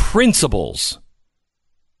our principles.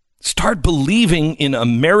 Start believing in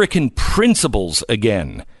American principles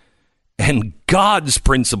again. And God's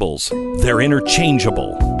principles. They're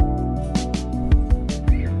interchangeable.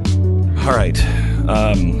 All right.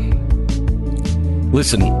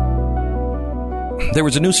 Listen. There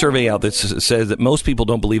was a new survey out that says that most people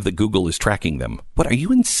don't believe that Google is tracking them. What, are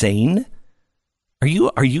you insane? Are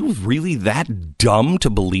you really that dumb to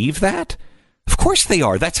believe that? Of course they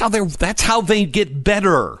are. That's how they get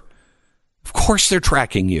better. Of course they're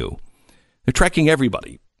tracking you. They're tracking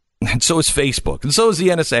everybody. And so is Facebook. And so is the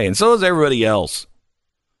NSA. And so is everybody else.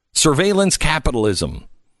 Surveillance capitalism.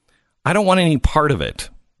 I don't want any part of it.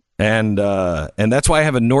 And that's why I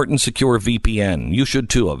have a Norton Secure VPN. You should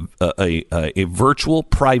too. A virtual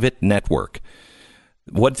private network.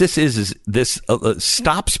 What this is this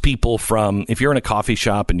stops people from, if you're in a coffee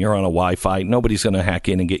shop and you're on a Wi-Fi, nobody's going to hack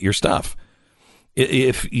in and get your stuff.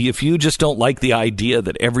 If you just don't like the idea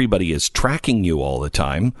that everybody is tracking you all the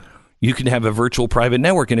time, you can have a virtual private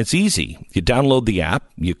network, and it's easy. You download the app,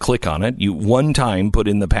 you click on it, you one time put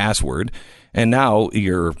in the password, and now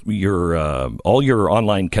your all your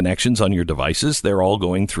online connections on your devices, they're all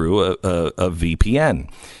going through a VPN.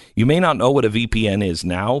 You may not know what a VPN is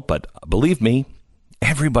now, but believe me,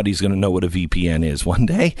 everybody's going to know what a VPN is one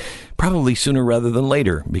day, probably sooner rather than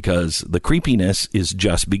later, because the creepiness is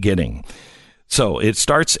just beginning. So it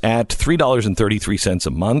starts at $3.33 a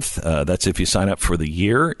month. That's if you sign up for the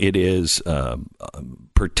year. It is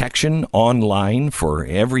protection online for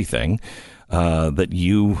everything that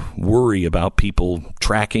you worry about people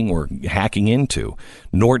tracking or hacking into.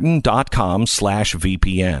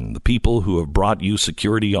 Norton.com/VPN. The people who have brought you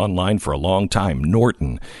security online for a long time.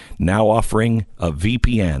 Norton, now offering a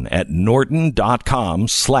VPN at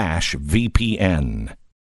norton.com/VPN.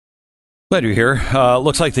 Glad you're here.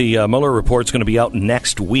 Looks like the Mueller report's going to be out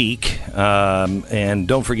next week. And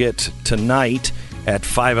don't forget, tonight at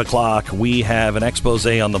 5 o'clock, we have an expose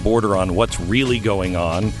on the border on what's really going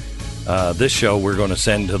on. This show we're going to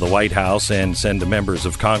send to the White House and send to members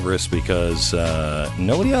of Congress because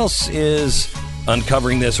nobody else is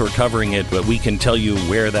uncovering this or covering it, but we can tell you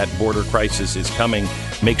where that border crisis is coming.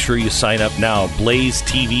 Make sure you sign up now.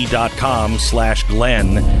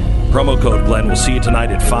 blazetv.com/Glenn. Promo code Glenn. We'll see you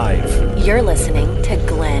tonight at 5. You're listening to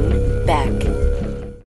Glenn Beck.